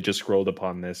literally just scrolled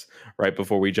upon this right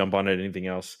before we jump on to anything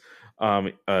else.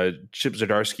 Chip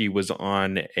Zdarsky was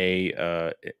on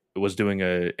was doing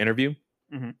an interview,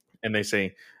 and they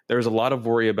say there was a lot of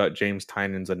worry about James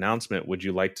Tynion's announcement. Would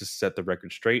you like to set the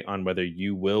record straight on whether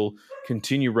you will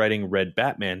continue writing Red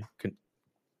Batman?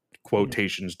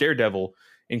 Quotations Daredevil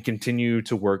and continue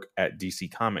to work at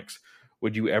DC Comics?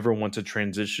 Would you ever want to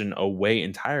transition away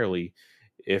entirely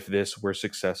if this were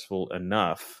successful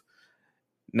enough?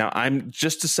 Now, I'm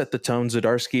just to set the tone,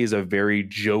 Zdarsky is a very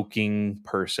joking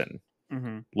person.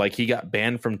 Like, he got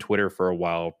banned from Twitter for a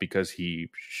while because he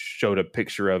showed a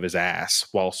picture of his ass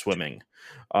while swimming.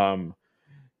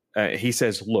 He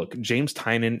says, look, James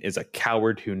Tynion is a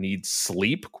coward who needs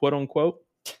sleep, quote unquote,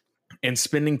 and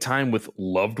spending time with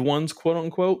loved ones, quote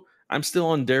unquote. I'm still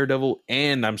on Daredevil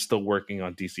and I'm still working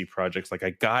on DC projects like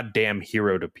a goddamn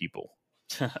hero to people.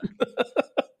 Nice.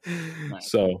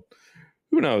 So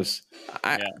who knows?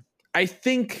 I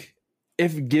think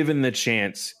if given the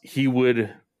chance, he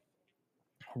would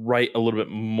write a little bit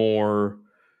more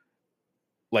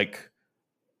like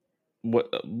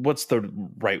what's the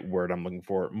right word I'm looking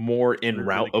for? More in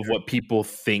route of what people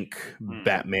think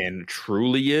Batman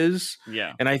truly is.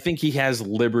 Yeah. And I think he has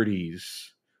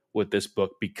liberties with this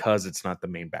book because it's not the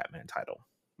main Batman title.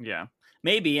 Yeah.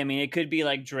 Maybe. I mean, it could be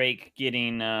like Drake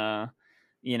getting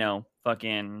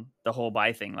fucking the whole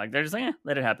buy thing. Like they're just like,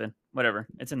 let it happen. Whatever.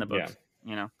 It's in the books.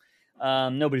 Yeah.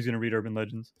 Nobody's gonna read Urban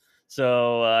Legends.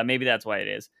 So maybe that's why it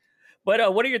is.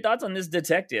 But what are your thoughts on this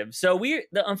detective? So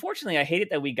unfortunately, I hate it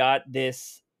that we got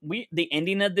this. The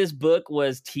ending of this book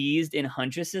was teased in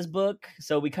Huntress's book,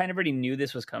 so we kind of already knew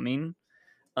this was coming.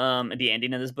 The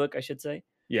ending of this book, I should say.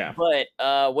 Yeah.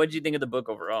 But what did you think of the book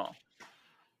overall?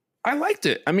 I liked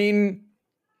it. I mean,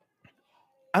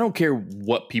 I don't care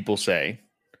what people say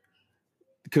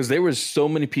because there was so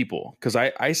many people. Because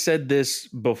I said this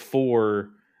before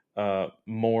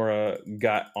Mora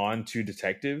got onto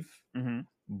Detective. Mm-hmm.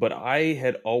 But I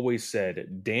had always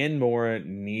said Dan Mora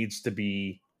needs to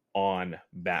be on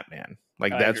Batman.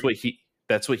 Like that's what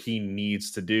he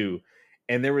needs to do.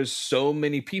 And there was so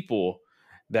many people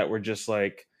that were just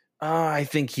like, I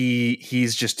think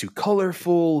he's just too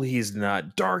colorful. He's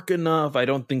not dark enough. I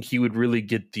don't think he would really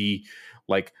get the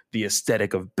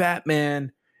aesthetic of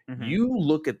Batman. Mm-hmm. You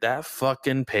look at that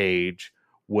fucking page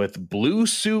with blue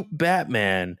suit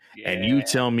Batman and you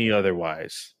tell me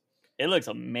otherwise. It looks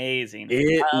amazing.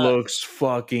 It looks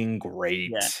fucking great.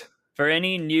 Yeah. For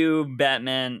any new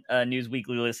Batman News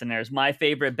Weekly listeners, my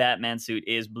favorite Batman suit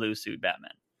is blue suit Batman.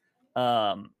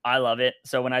 I love it.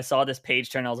 So when I saw this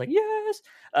page turn, I was like, yes.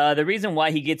 The reason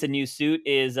why he gets a new suit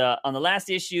is on the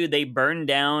last issue, they burned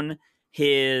down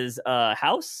his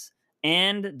house.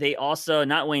 And they also,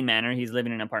 not Wayne Manor, he's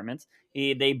living in apartments.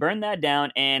 They burned that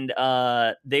down and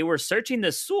they were searching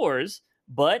the sewers,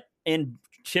 but in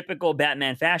typical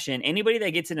Batman fashion, anybody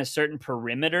that gets in a certain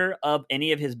perimeter of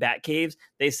any of his bat caves,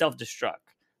 they self-destruct.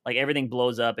 Like everything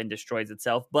blows up and destroys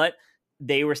itself. But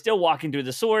they were still walking through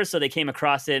the sewers, so they came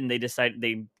across it and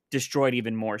they destroyed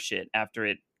even more shit after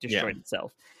it destroyed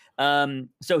itself.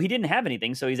 So he didn't have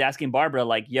anything. So he's asking Barbara,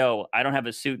 like, yo, I don't have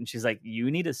a suit. And she's like,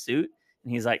 you need a suit?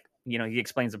 And he's like, he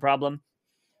explains the problem.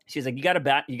 She's like, you got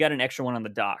an extra one on the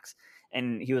docks.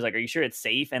 And he was like, are you sure it's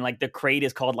safe? And like the crate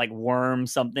is called like Worm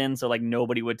something. So like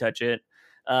nobody would touch it.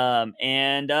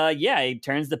 He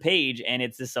turns the page and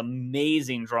it's this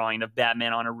amazing drawing of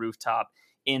Batman on a rooftop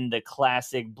in the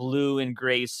classic blue and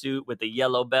gray suit with the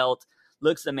yellow belt.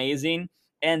 Looks amazing.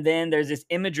 And then there's this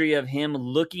imagery of him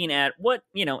looking at what,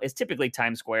 is typically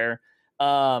Times Square.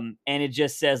 And it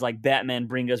just says like Batman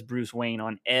bring us Bruce Wayne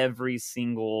on every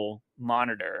single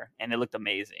monitor. And it looked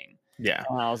amazing. Yeah.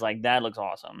 And I was like, that looks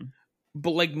awesome.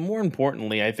 But like more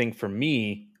importantly, I think for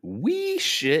me, we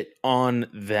shit on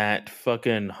that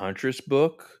fucking Huntress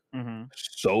book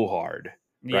so hard,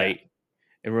 right?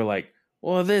 And we're like,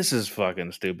 well, this is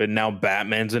fucking stupid. Now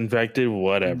Batman's infected,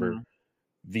 whatever.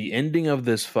 The ending of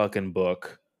this fucking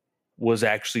book was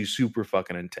actually super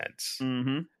fucking intense.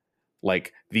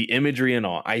 Like the imagery and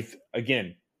all.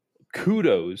 Again,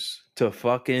 kudos to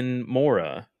fucking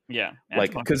Mora. Yeah,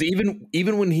 like because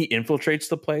even when he infiltrates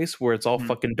the place where it's all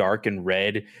fucking dark and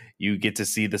red, you get to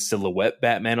see the silhouette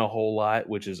Batman a whole lot,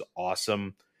 which is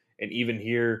awesome. And even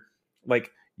here, like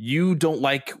you don't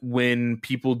like when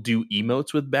people do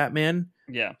emotes with Batman.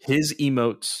 Yeah, his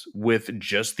emotes with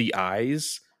just the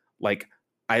eyes. Like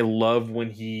I love when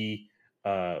he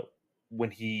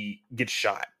gets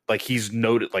shot. Like he's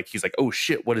noted, like he's like, oh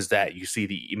shit, what is that? You see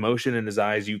the emotion in his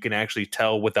eyes. You can actually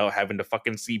tell without having to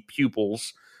fucking see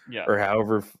pupils. Yeah. Or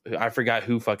however, I forgot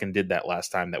who fucking did that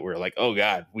last time that we were like, oh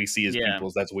God, we see his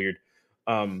pupils. That's weird.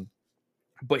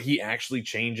 But he actually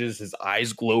changes, his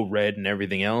eyes glow red and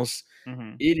everything else.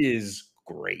 It is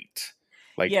great.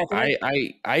 Like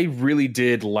I really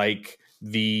did like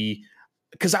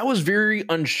because I was very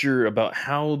unsure about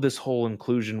how this whole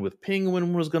inclusion with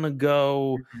Penguin was going to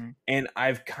go. And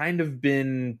I've kind of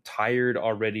been tired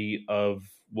already of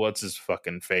what's his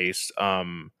fucking face.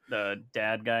 The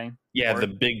dad guy. Yeah, Worth? The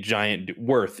big giant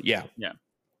Worth. Yeah. Yeah.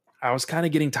 I was kind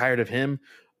of getting tired of him,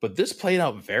 but this played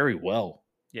out very well.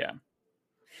 Yeah.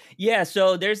 Yeah,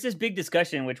 so there's this big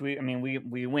discussion, which we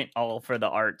went all for the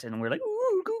art and we're like,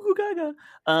 ooh, goo goo gaga.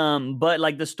 But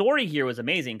like the story here was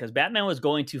amazing because Batman was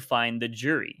going to find the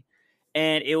jury.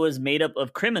 And it was made up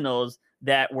of criminals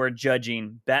that were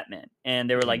judging Batman. And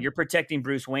they were like, you're protecting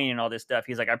Bruce Wayne and all this stuff.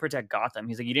 He's like, I protect Gotham.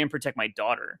 He's like, you didn't protect my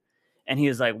daughter. And he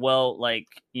was like, well, like,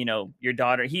 your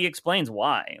daughter, he explains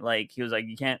why. Like, he was like,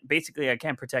 I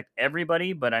can't protect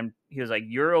everybody, but he was like,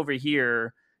 you're over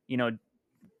here,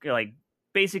 like,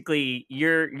 basically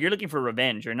you're looking for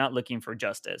revenge. You're not looking for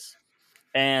justice.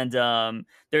 And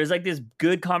there's like this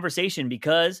good conversation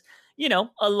because, you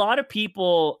know, a lot of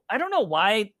people, I don't know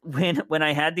why when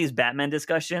I had these Batman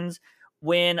discussions,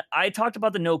 when I talked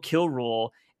about the no kill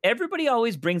rule, everybody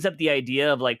always brings up the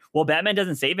idea of like, well, Batman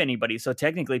doesn't save anybody, so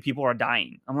technically people are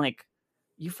dying. I'm like,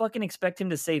 you fucking expect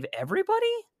him to save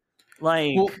everybody?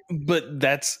 Like, well, but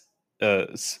that's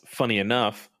funny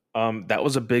enough. That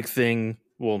was a big thing.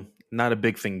 Well, not a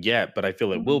big thing yet, but I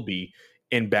feel it will be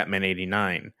in Batman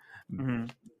 89.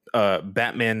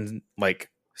 Batman like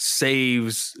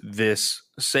saves this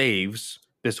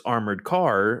armored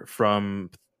car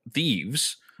from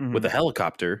thieves with a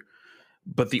helicopter,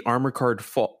 but the armored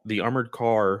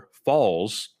car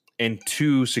falls and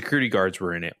 2 security guards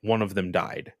were in it. One of them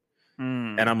died.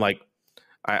 And I'm like,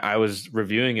 I was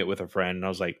reviewing it with a friend and I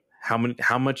was like, how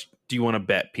much do you want to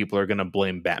bet people are going to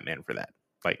blame Batman for that?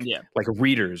 Like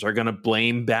readers are going to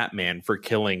blame Batman for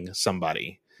killing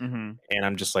somebody. And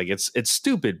I'm just like, it's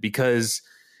stupid, because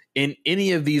in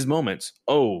any of these moments,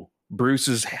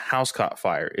 Bruce's house caught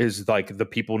fire, is like the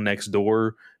people next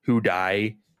door who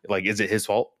die, like, is it his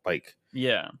fault? Like,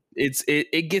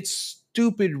 it gets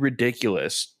stupid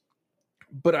ridiculous.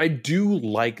 But I do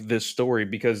like this story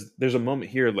because there's a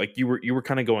moment here, like you were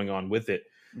kind of going on with it.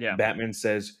 Batman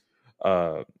says,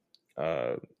 what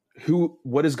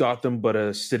is Gotham but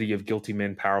a city of guilty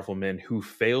men, powerful men who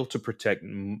fail to protect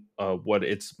what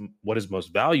is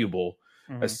most valuable,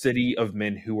 a city of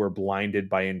men who are blinded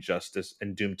by injustice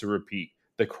and doomed to repeat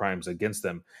the crimes against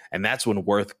them. And that's when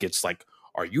Worth gets like,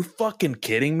 are you fucking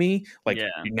kidding me? Like,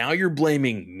 now you're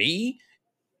blaming me?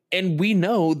 And we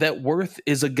know that Worth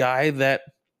is a guy that,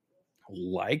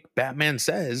 like Batman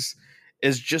says,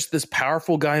 is just this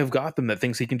powerful guy of Gotham that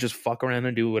thinks he can just fuck around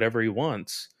and do whatever he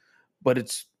wants. But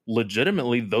it's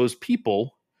legitimately those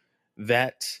people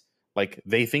that, like,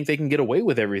 they think they can get away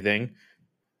with everything.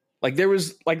 Like, there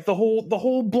was like the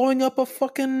whole blowing up of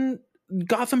fucking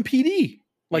Gotham PD,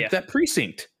 like that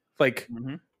precinct. Like,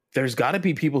 there's got to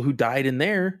be people who died in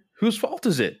there. Whose fault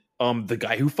is it? The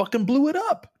guy who fucking blew it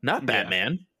up, not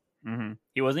Batman.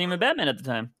 He wasn't even Batman at the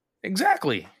time.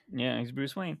 Exactly. Yeah, he's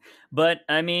Bruce Wayne. But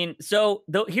I mean, so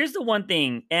here's the one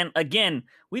thing, and again,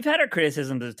 we've had our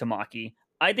criticisms of Tamaki.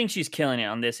 I think she's killing it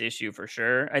on this issue for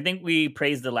sure. I think we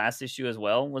praised the last issue as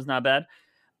well. Was not bad.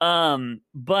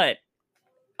 But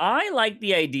I like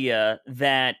the idea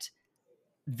that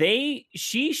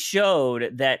she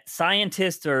showed that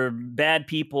scientists or bad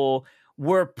people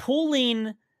were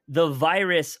pulling the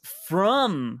virus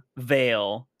from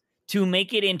Vale to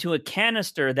make it into a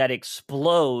canister that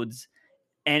explodes,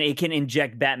 and it can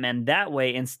inject Batman that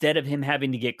way instead of him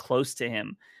having to get close to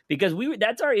him. Because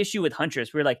that's our issue with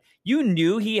Huntress. We're like, you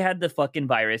knew he had the fucking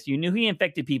virus. You knew he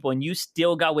infected people, and you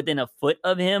still got within a foot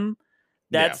of him.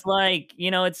 That's like,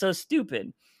 you know, it's so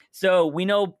stupid. So we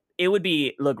know it would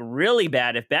look really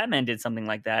bad if Batman did something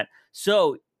like that.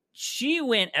 So she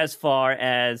went as far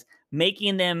as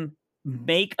making them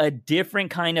make a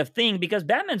different kind of thing, because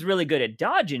Batman's really good at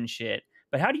dodging shit.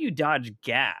 But how do you dodge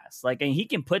gas? Like, and he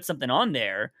can put something on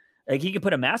there. Like, he can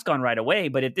put a mask on right away.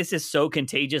 But if this is so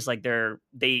contagious, like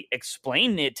they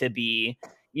explain it to be,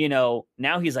 you know,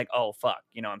 now he's like, oh, fuck,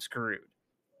 you know, I'm screwed.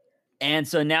 And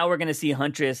so now we're going to see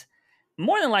Huntress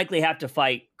more than likely have to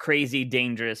fight crazy,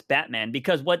 dangerous Batman,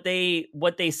 because what they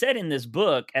said in this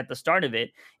book at the start of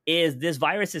it is this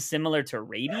virus is similar to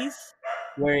rabies,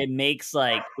 where it makes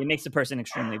a person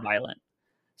extremely violent.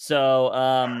 So,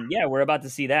 we're about to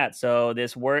see that. So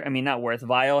this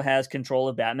Vile has control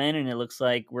of Batman, and it looks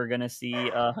like we're going to see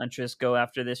Huntress go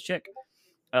after this chick,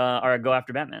 or go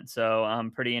after Batman. So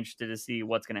I'm pretty interested to see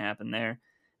what's going to happen there.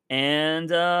 And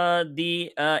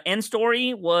the end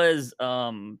story was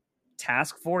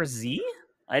Task Force Z.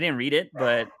 I didn't read it,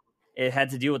 but it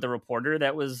had to do with the reporter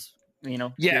that was, you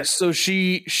know. Yeah, so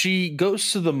she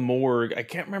goes to the morgue. I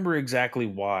can't remember exactly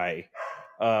why.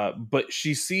 But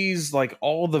she sees like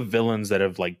all the villains that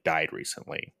have like died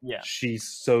recently. Yeah.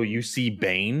 So you see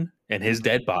Bane and his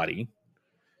dead body.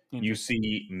 You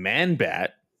see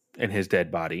Man-Bat and his dead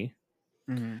body.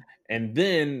 And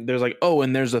then there's like, oh,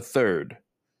 and there's a third.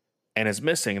 And it's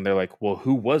missing. And they're like, well,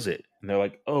 who was it? And they're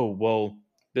like, oh, well,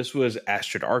 this was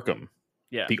Astrid Arkham.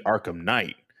 Yeah. The Arkham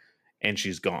Knight. And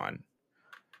she's gone.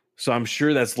 So I'm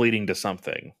sure that's leading to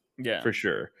something. Yeah. For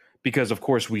sure. Because, of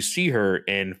course, we see her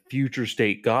in future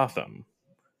state Gotham.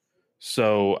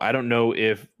 So I don't know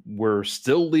if we're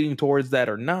still leading towards that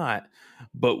or not.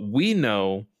 But we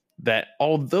know that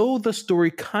although the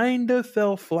story kind of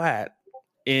fell flat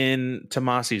in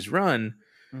Tomasi's run,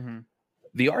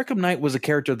 the Arkham Knight was a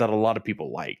character that a lot of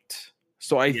people liked.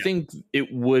 So I think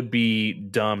it would be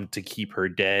dumb to keep her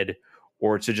dead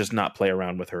or to just not play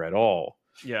around with her at all.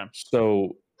 Yeah.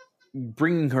 So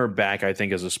bringing her back, I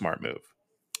think, is a smart move.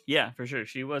 Yeah, for sure.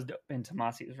 She was dope in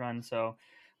Tomasi's run, so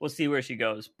we'll see where she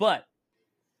goes. But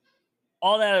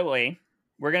all that away,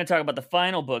 we're going to talk about the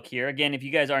final book here. Again, if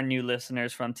you guys are new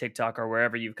listeners from TikTok or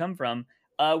wherever you've come from,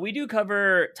 we do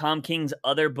cover Tom King's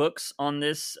other books on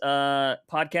this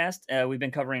podcast. We've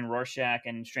been covering Rorschach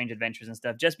and Strange Adventures and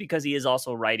stuff, just because he is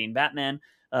also writing Batman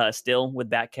still with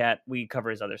Batcat. We cover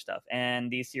his other stuff,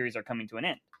 and these series are coming to an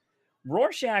end.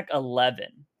 Rorschach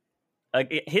 11.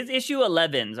 His issue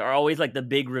 11s are always like the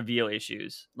big reveal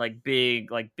issues, like big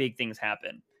things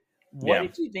happen. What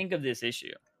did you think of this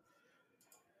issue?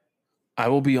 I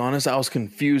will be honest, I was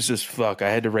confused as fuck. I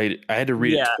had to read it.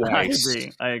 It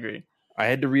twice. I agree. I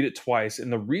had to read it twice,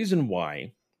 and the reason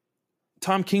why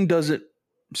Tom King does it,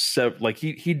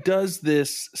 he does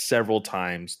this several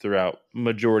times throughout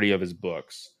majority of his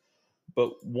books.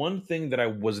 But one thing that I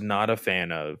was not a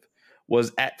fan of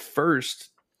was at first,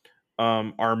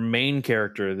 our main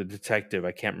character, the detective,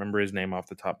 I can't remember his name off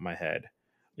the top of my head.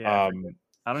 Yeah,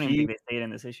 I don't even think they say it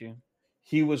in this issue.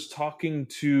 He was talking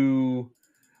to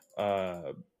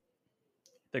the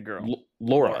girl,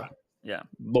 Laura. Yeah,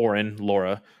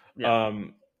 Laura. Yeah.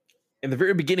 In the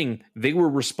very beginning, they were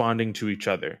responding to each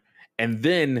other, and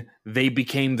then they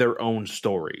became their own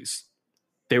stories.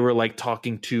 They were like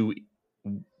talking to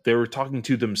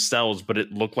themselves, but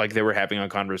it looked like they were having a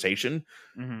conversation.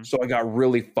 Mm-hmm. So I got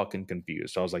really fucking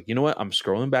confused. So I was like, you know what? I'm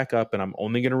scrolling back up, and I'm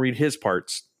only going to read his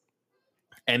parts.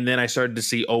 And then I started to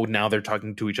see, oh, now they're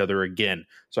talking to each other again.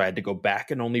 So I had to go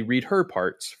back and only read her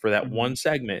parts for that one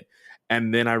segment.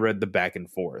 And then I read the back and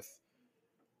forth.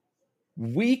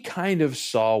 We kind of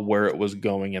saw where it was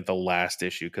going at the last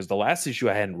issue, because the last issue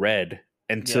I hadn't read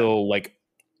until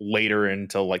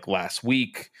until last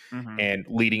week and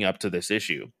leading up to this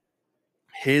issue.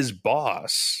 His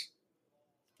boss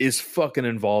is fucking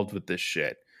involved with this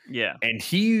shit. Yeah. And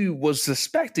he was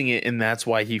suspecting it, and that's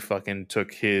why he fucking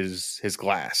took his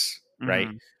glass, right?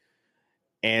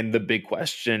 And the big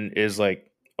question is like,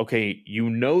 okay, you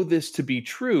know this to be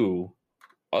true.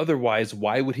 Otherwise,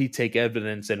 why would he take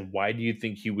evidence, and why do you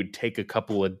think he would take a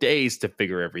couple of days to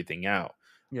figure everything out?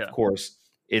 Yeah. Of course,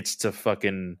 it's to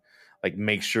fucking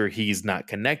make sure he's not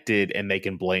connected and they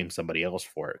can blame somebody else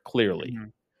for it, clearly.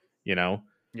 You know?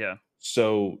 Yeah.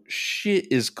 So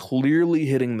shit is clearly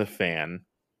hitting the fan.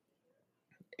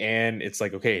 And it's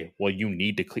like, okay, well, you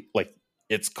need to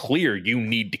it's clear you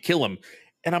need to kill him.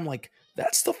 And I'm like,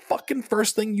 that's the fucking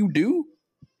first thing you do?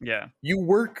 Yeah. You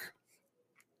work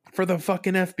for the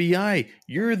fucking FBI.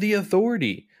 You're the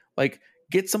authority.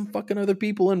 Get some fucking other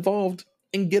people involved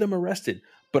and get them arrested.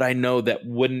 But I know that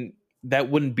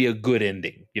wouldn't be a good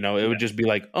ending. You know, it would just be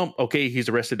like, oh, okay, he's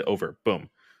arrested, over, boom.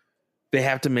 They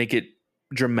have to make it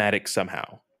dramatic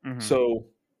somehow. So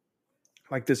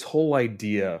this whole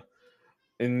idea,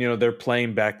 and they're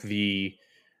playing back the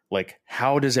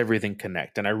how does everything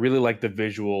connect? And I really like the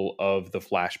visual of the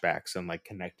flashbacks and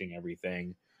connecting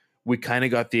everything. We kind of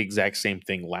got the exact same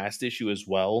thing last issue as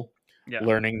well. Yeah.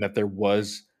 Learning that there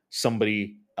was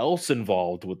somebody else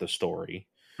involved with the story.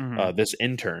 This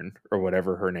intern or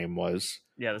whatever her name was.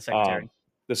 Yeah, the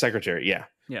secretary. Yeah.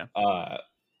 Yeah.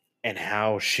 And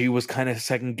how she was kind of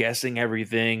second guessing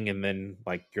everything, and then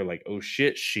you're like, oh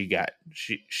shit, she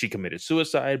committed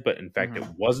suicide, but in fact it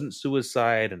wasn't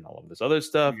suicide, and all of this other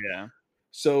stuff. Yeah.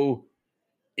 So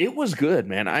it was good,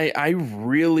 man. I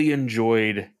really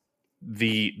enjoyed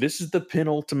this is the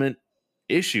penultimate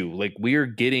issue. We are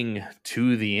getting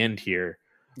to the end here.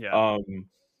 Yeah.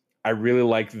 I really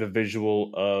like the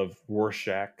visual of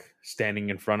Rorschach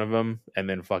standing in front of him and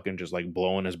then fucking just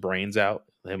blowing his brains out,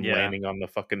 him landing on the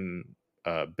fucking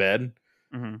bed.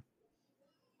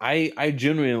 I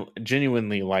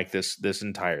genuinely like this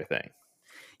entire thing.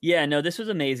 Yeah, no, this was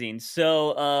amazing.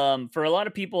 So for a lot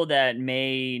of people that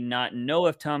may not know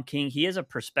of Tom King, he is a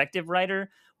perspective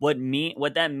writer. What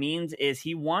that means is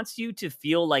he wants you to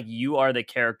feel like you are the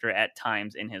character at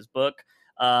times in his book.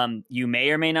 You may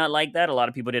or may not like that. A lot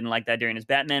of people didn't like that during his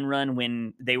Batman run,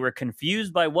 when they were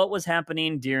confused by what was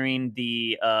happening during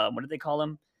the what did they call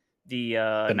them? The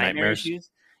nightmare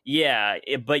issues. Yeah,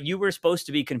 but you were supposed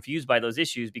to be confused by those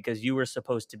issues because you were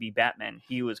supposed to be Batman.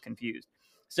 He was confused.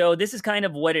 So this is kind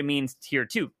of what it means here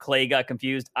too. Clay got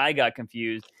confused. I got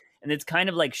confused. And it's kind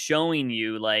of showing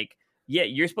you yeah,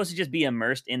 you're supposed to just be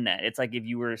immersed in that. It's like if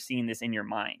you were seeing this in your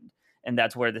mind, and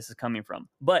that's where this is coming from.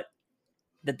 But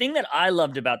the thing that I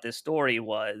loved about this story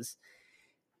was,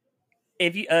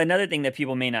 another thing that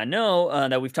people may not know,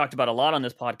 that we've talked about a lot on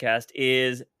this podcast,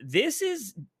 is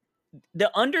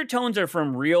the undertones are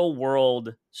from real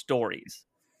world stories.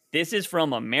 This is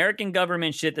from American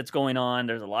government shit that's going on.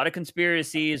 There's a lot of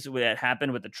conspiracies that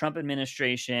happened with the Trump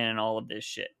administration and all of this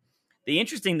shit. The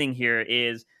interesting thing here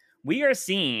is we are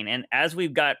seeing, and as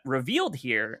we've got revealed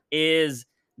here, is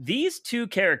these two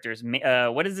characters.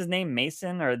 What is his name?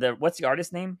 Mason, or what's the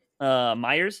artist's name?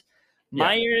 Myers. Yeah.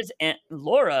 Myers and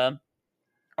Laura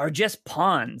are just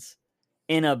pawns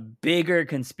in a bigger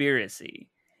conspiracy.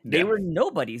 They were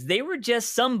nobodies. They were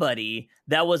just somebody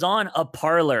that was on a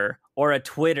Parler or a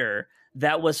Twitter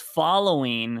that was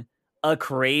following a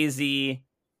crazy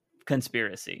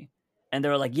conspiracy. And they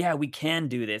were like, yeah, we can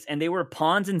do this. And they were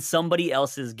pawns in somebody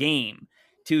else's game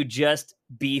to just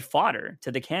be fodder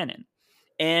to the cannon.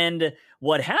 And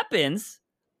what happens,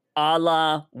 a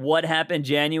la what happened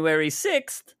January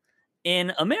 6th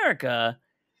in America,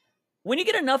 when you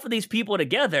get enough of these people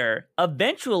together,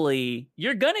 eventually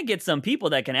you're going to get some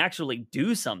people that can actually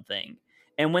do something.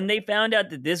 And when they found out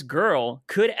that this girl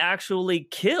could actually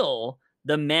kill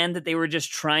the man that they were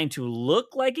just trying to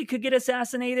look like it could get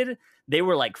assassinated, they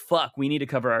were like, fuck, we need to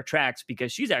cover our tracks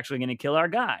because she's actually going to kill our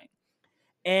guy.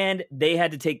 And they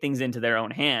had to take things into their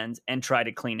own hands and try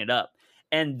to clean it up.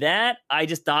 And that I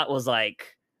just thought was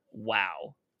like,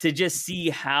 wow, to just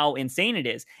see how insane it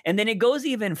is. And then it goes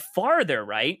even farther,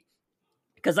 right?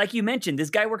 Because like you mentioned, this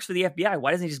guy works for the FBI.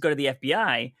 Why doesn't he just go to the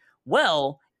FBI?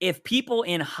 Well, if people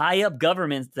in high up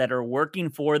governments that are working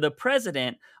for the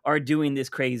president are doing this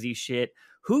crazy shit,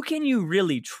 who can you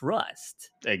really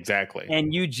trust? Exactly.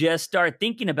 And you just start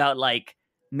thinking about like,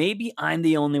 maybe I'm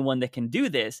the only one that can do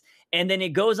this. And then it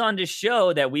goes on to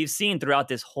show that we've seen throughout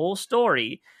this whole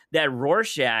story that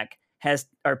Rorschach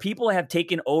people have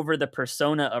taken over the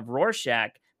persona of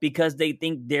Rorschach because they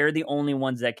think they're the only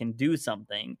ones that can do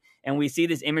something. And we see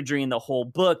this imagery in the whole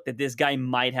book that this guy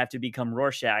might have to become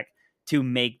Rorschach to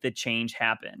make the change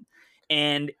happen.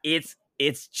 And it's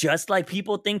just like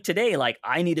people think today, like,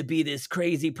 I need to be this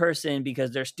crazy person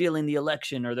because they're stealing the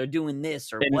election or they're doing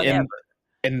this or whatever.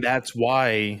 And that's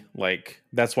why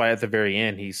at the very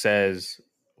end he says,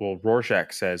 well,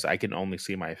 Rorschach says, I can only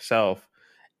see myself,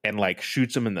 and like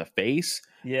shoots him in the face.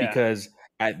 Yeah. Because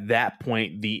at that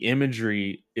point, the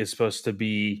imagery is supposed to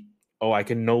be, oh, I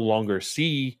can no longer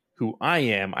see who I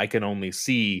am. I can only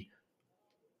see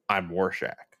I'm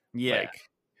Rorschach. Yeah. Like,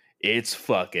 it's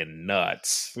fucking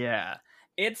nuts. Yeah.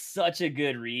 It's such a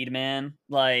good read, man.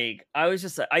 Like,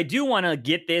 I do want to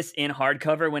get this in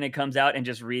hardcover when it comes out and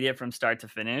just read it from start to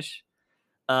finish.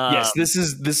 Yes, this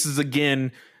is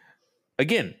again,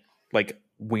 like,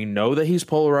 we know that he's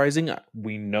polarizing.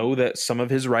 We know that some of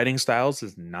his writing styles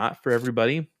is not for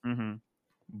everybody. Mm-hmm.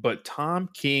 But Tom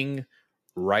King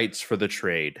writes for the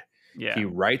trade. Yeah. He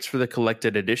writes for the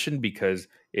collected edition because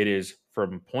it is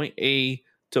from point A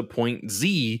to point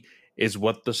Z is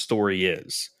what the story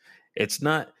is. It's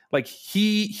not like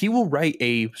he will write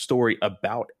a story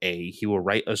about A. He will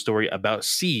write a story about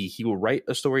C. He will write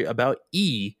a story about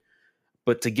E.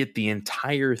 But to get the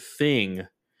entire thing,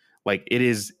 like, it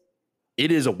is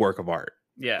a work of art.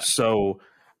 Yeah. So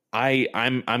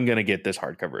I'm gonna get this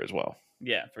hardcover as well.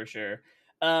 Yeah, for sure.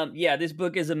 Yeah, this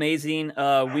book is amazing.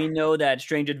 We know that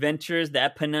Strange Adventures,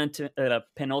 that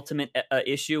penultimate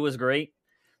issue was great.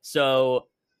 So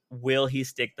will he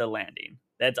stick the landing?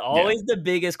 That's always the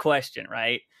biggest question,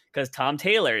 right? Because Tom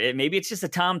Taylor, maybe it's just a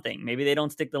Tom thing. Maybe they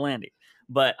don't stick the landing,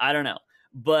 but I don't know.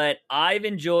 But I've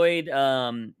enjoyed,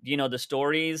 the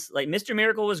stories. Like Mr.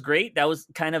 Miracle was great. That was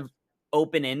kind of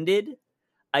open-ended.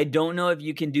 I don't know if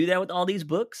you can do that with all these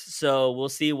books, so we'll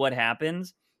see what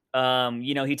happens.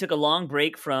 He took a long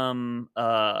break from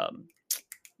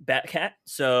Batcat,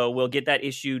 so we'll get that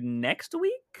issue next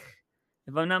week.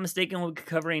 If I'm not mistaken, we'll be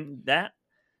covering that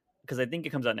because I think it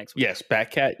comes out next week. Yes,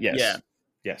 Batcat. Yes. Yeah.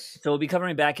 Yes. So we'll be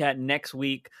covering Batcat next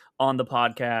week on the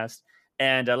podcast.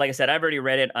 And like I said, I've already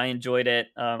read it. I enjoyed it.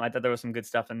 I thought there was some good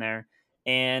stuff in there.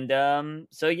 And Tom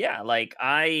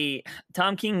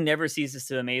King never ceases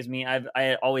to amaze me.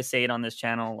 I always say it on this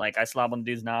channel. Like, I slob on the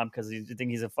dude's knob because I think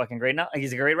he's a fucking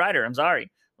he's a great writer. I'm sorry.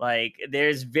 Like,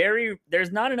 there's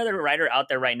not another writer out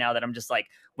there right now that I'm just like,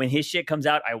 when his shit comes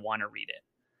out, I want to read it.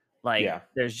 Like,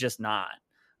 There's just not.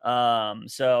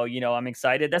 So I'm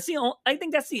excited. I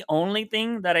think that's the only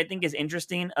thing that I think is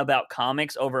interesting about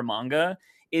comics over manga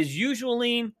is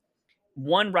usually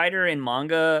one writer in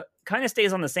manga kind of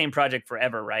stays on the same project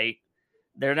forever, right?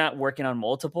 They're not working on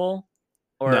multiple,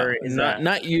 or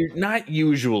not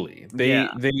usually.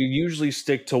 They usually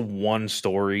stick to one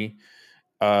story.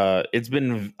 It's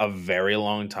been a very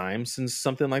long time since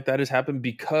something like that has happened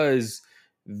because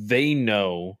they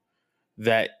know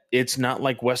that it's not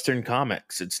like Western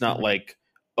comics. It's not like,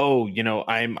 oh,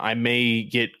 I may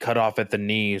get cut off at the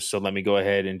knees, so let me go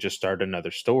ahead and just start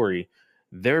another story.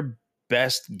 Their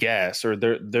best guess or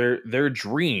their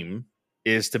dream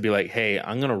is to be like, hey,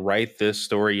 I'm gonna write this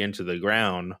story into the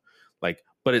ground, like,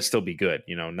 but it still be good,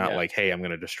 not like, hey, I'm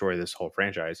going to destroy this whole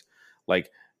franchise. Like,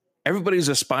 everybody's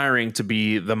aspiring to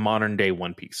be the modern day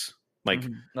One Piece. Like,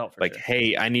 sure.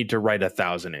 Hey, I need to write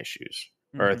 1,000 issues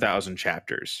or 1,000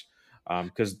 chapters,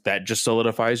 because that just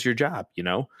solidifies your job,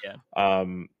 Yeah.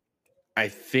 I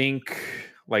think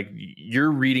like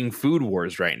you're reading Food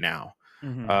Wars right now.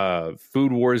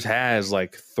 Food Wars has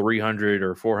like 300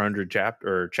 or 400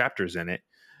 chapters in it.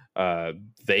 That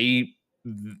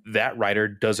writer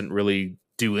doesn't really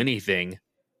do anything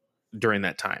during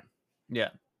that time. Yeah.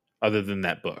 Other than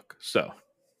that book. So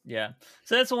yeah.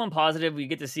 So that's the one positive. We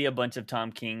get to see a bunch of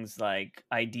Tom King's like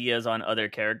ideas on other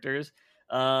characters.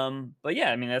 But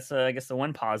yeah, I mean, that's I guess the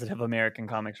one positive of American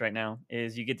comics right now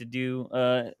is you get to do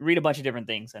read a bunch of different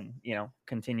things and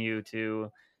continue to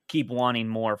keep wanting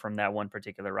more from that one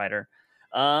particular writer.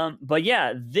 But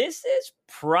yeah, this is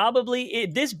probably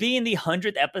this being the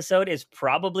 100th episode is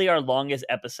probably our longest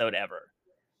episode ever.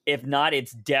 If not,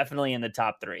 it's definitely in the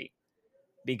top 3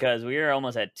 because we are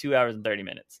almost at 2 hours and 30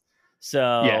 minutes.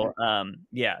 So,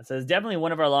 so it's definitely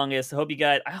one of our longest.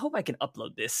 I hope I can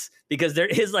upload this because there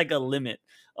is like a limit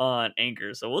on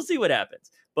Anchor. So we'll see what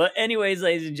happens. But anyways,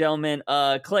 ladies and gentlemen,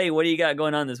 Clay, what do you got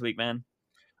going on this week, man?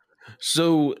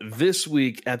 So this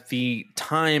week, at the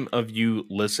time of you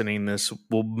listening, this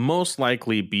will most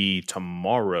likely be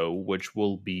tomorrow, which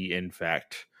will be, in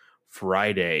fact,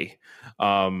 Friday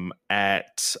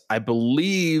at, I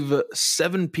believe,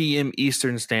 7 p.m.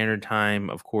 Eastern Standard Time.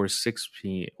 Of course, 6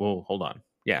 p.m. Well, hold on.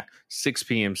 Yeah, 6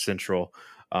 p.m. Central.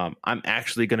 I'm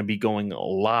actually going to be going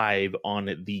live on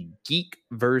the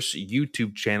Geekverse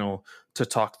YouTube channel to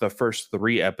talk the first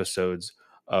 3 episodes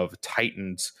of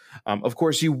Titans. Of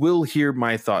course, you will hear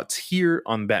my thoughts here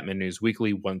on Batman News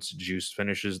Weekly. Once Juice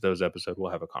finishes those episodes,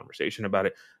 we'll have a conversation about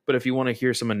it. But if you want to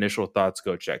hear some initial thoughts,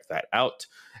 go check that out.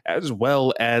 As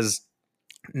well as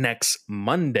next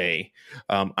Monday,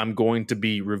 I'm going to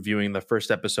be reviewing the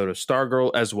first episode of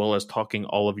Stargirl, as well as talking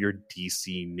all of your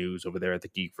DC news over there at the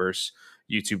Geekverse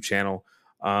YouTube channel.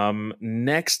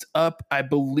 Next up, I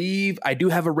believe I do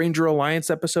have a Ranger Alliance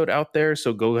episode out there,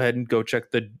 so go ahead and go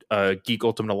check the Geek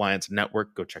Ultimate Alliance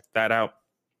Network. Go check that out.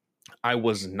 I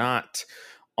was not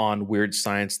on Weird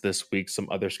Science this week. Some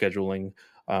other scheduling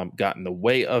got in the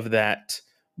way of that.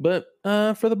 But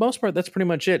for the most part, that's pretty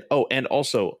much it. Oh, and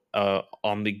also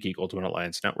on the Geek Ultimate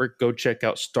Alliance Network, go check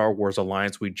out Star Wars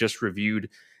Alliance. We just reviewed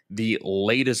the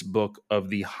latest book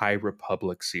of the High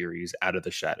Republic series, Out of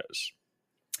the Shadows.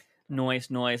 Noise.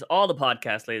 All the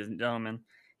podcasts, ladies and gentlemen.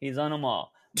 He's on them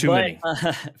all. Too many.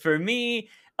 For me,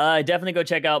 definitely go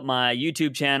check out my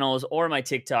YouTube channels or my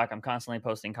TikTok. I'm constantly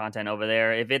posting content over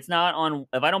there. If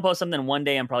I don't post something one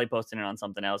day, I'm probably posting it on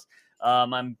something else.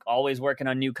 I'm always working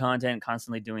on new content,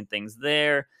 constantly doing things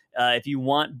there. If you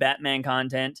want Batman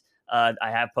content, I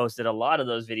have posted a lot of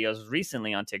those videos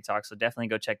recently on TikTok, so definitely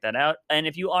go check that out. And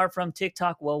if you are from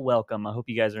TikTok, well, welcome. I hope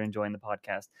you guys are enjoying the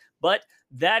podcast. But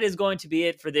that is going to be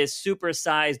it for this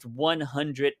supersized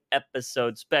 100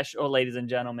 episode special, ladies and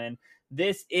gentlemen.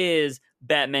 This is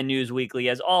Batman News Weekly.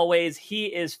 As always, he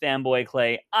is Fanboy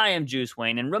Clay. I am Juice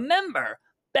Wayne. And remember,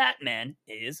 Batman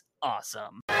is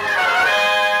awesome.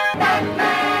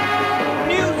 Batman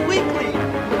News Weekly.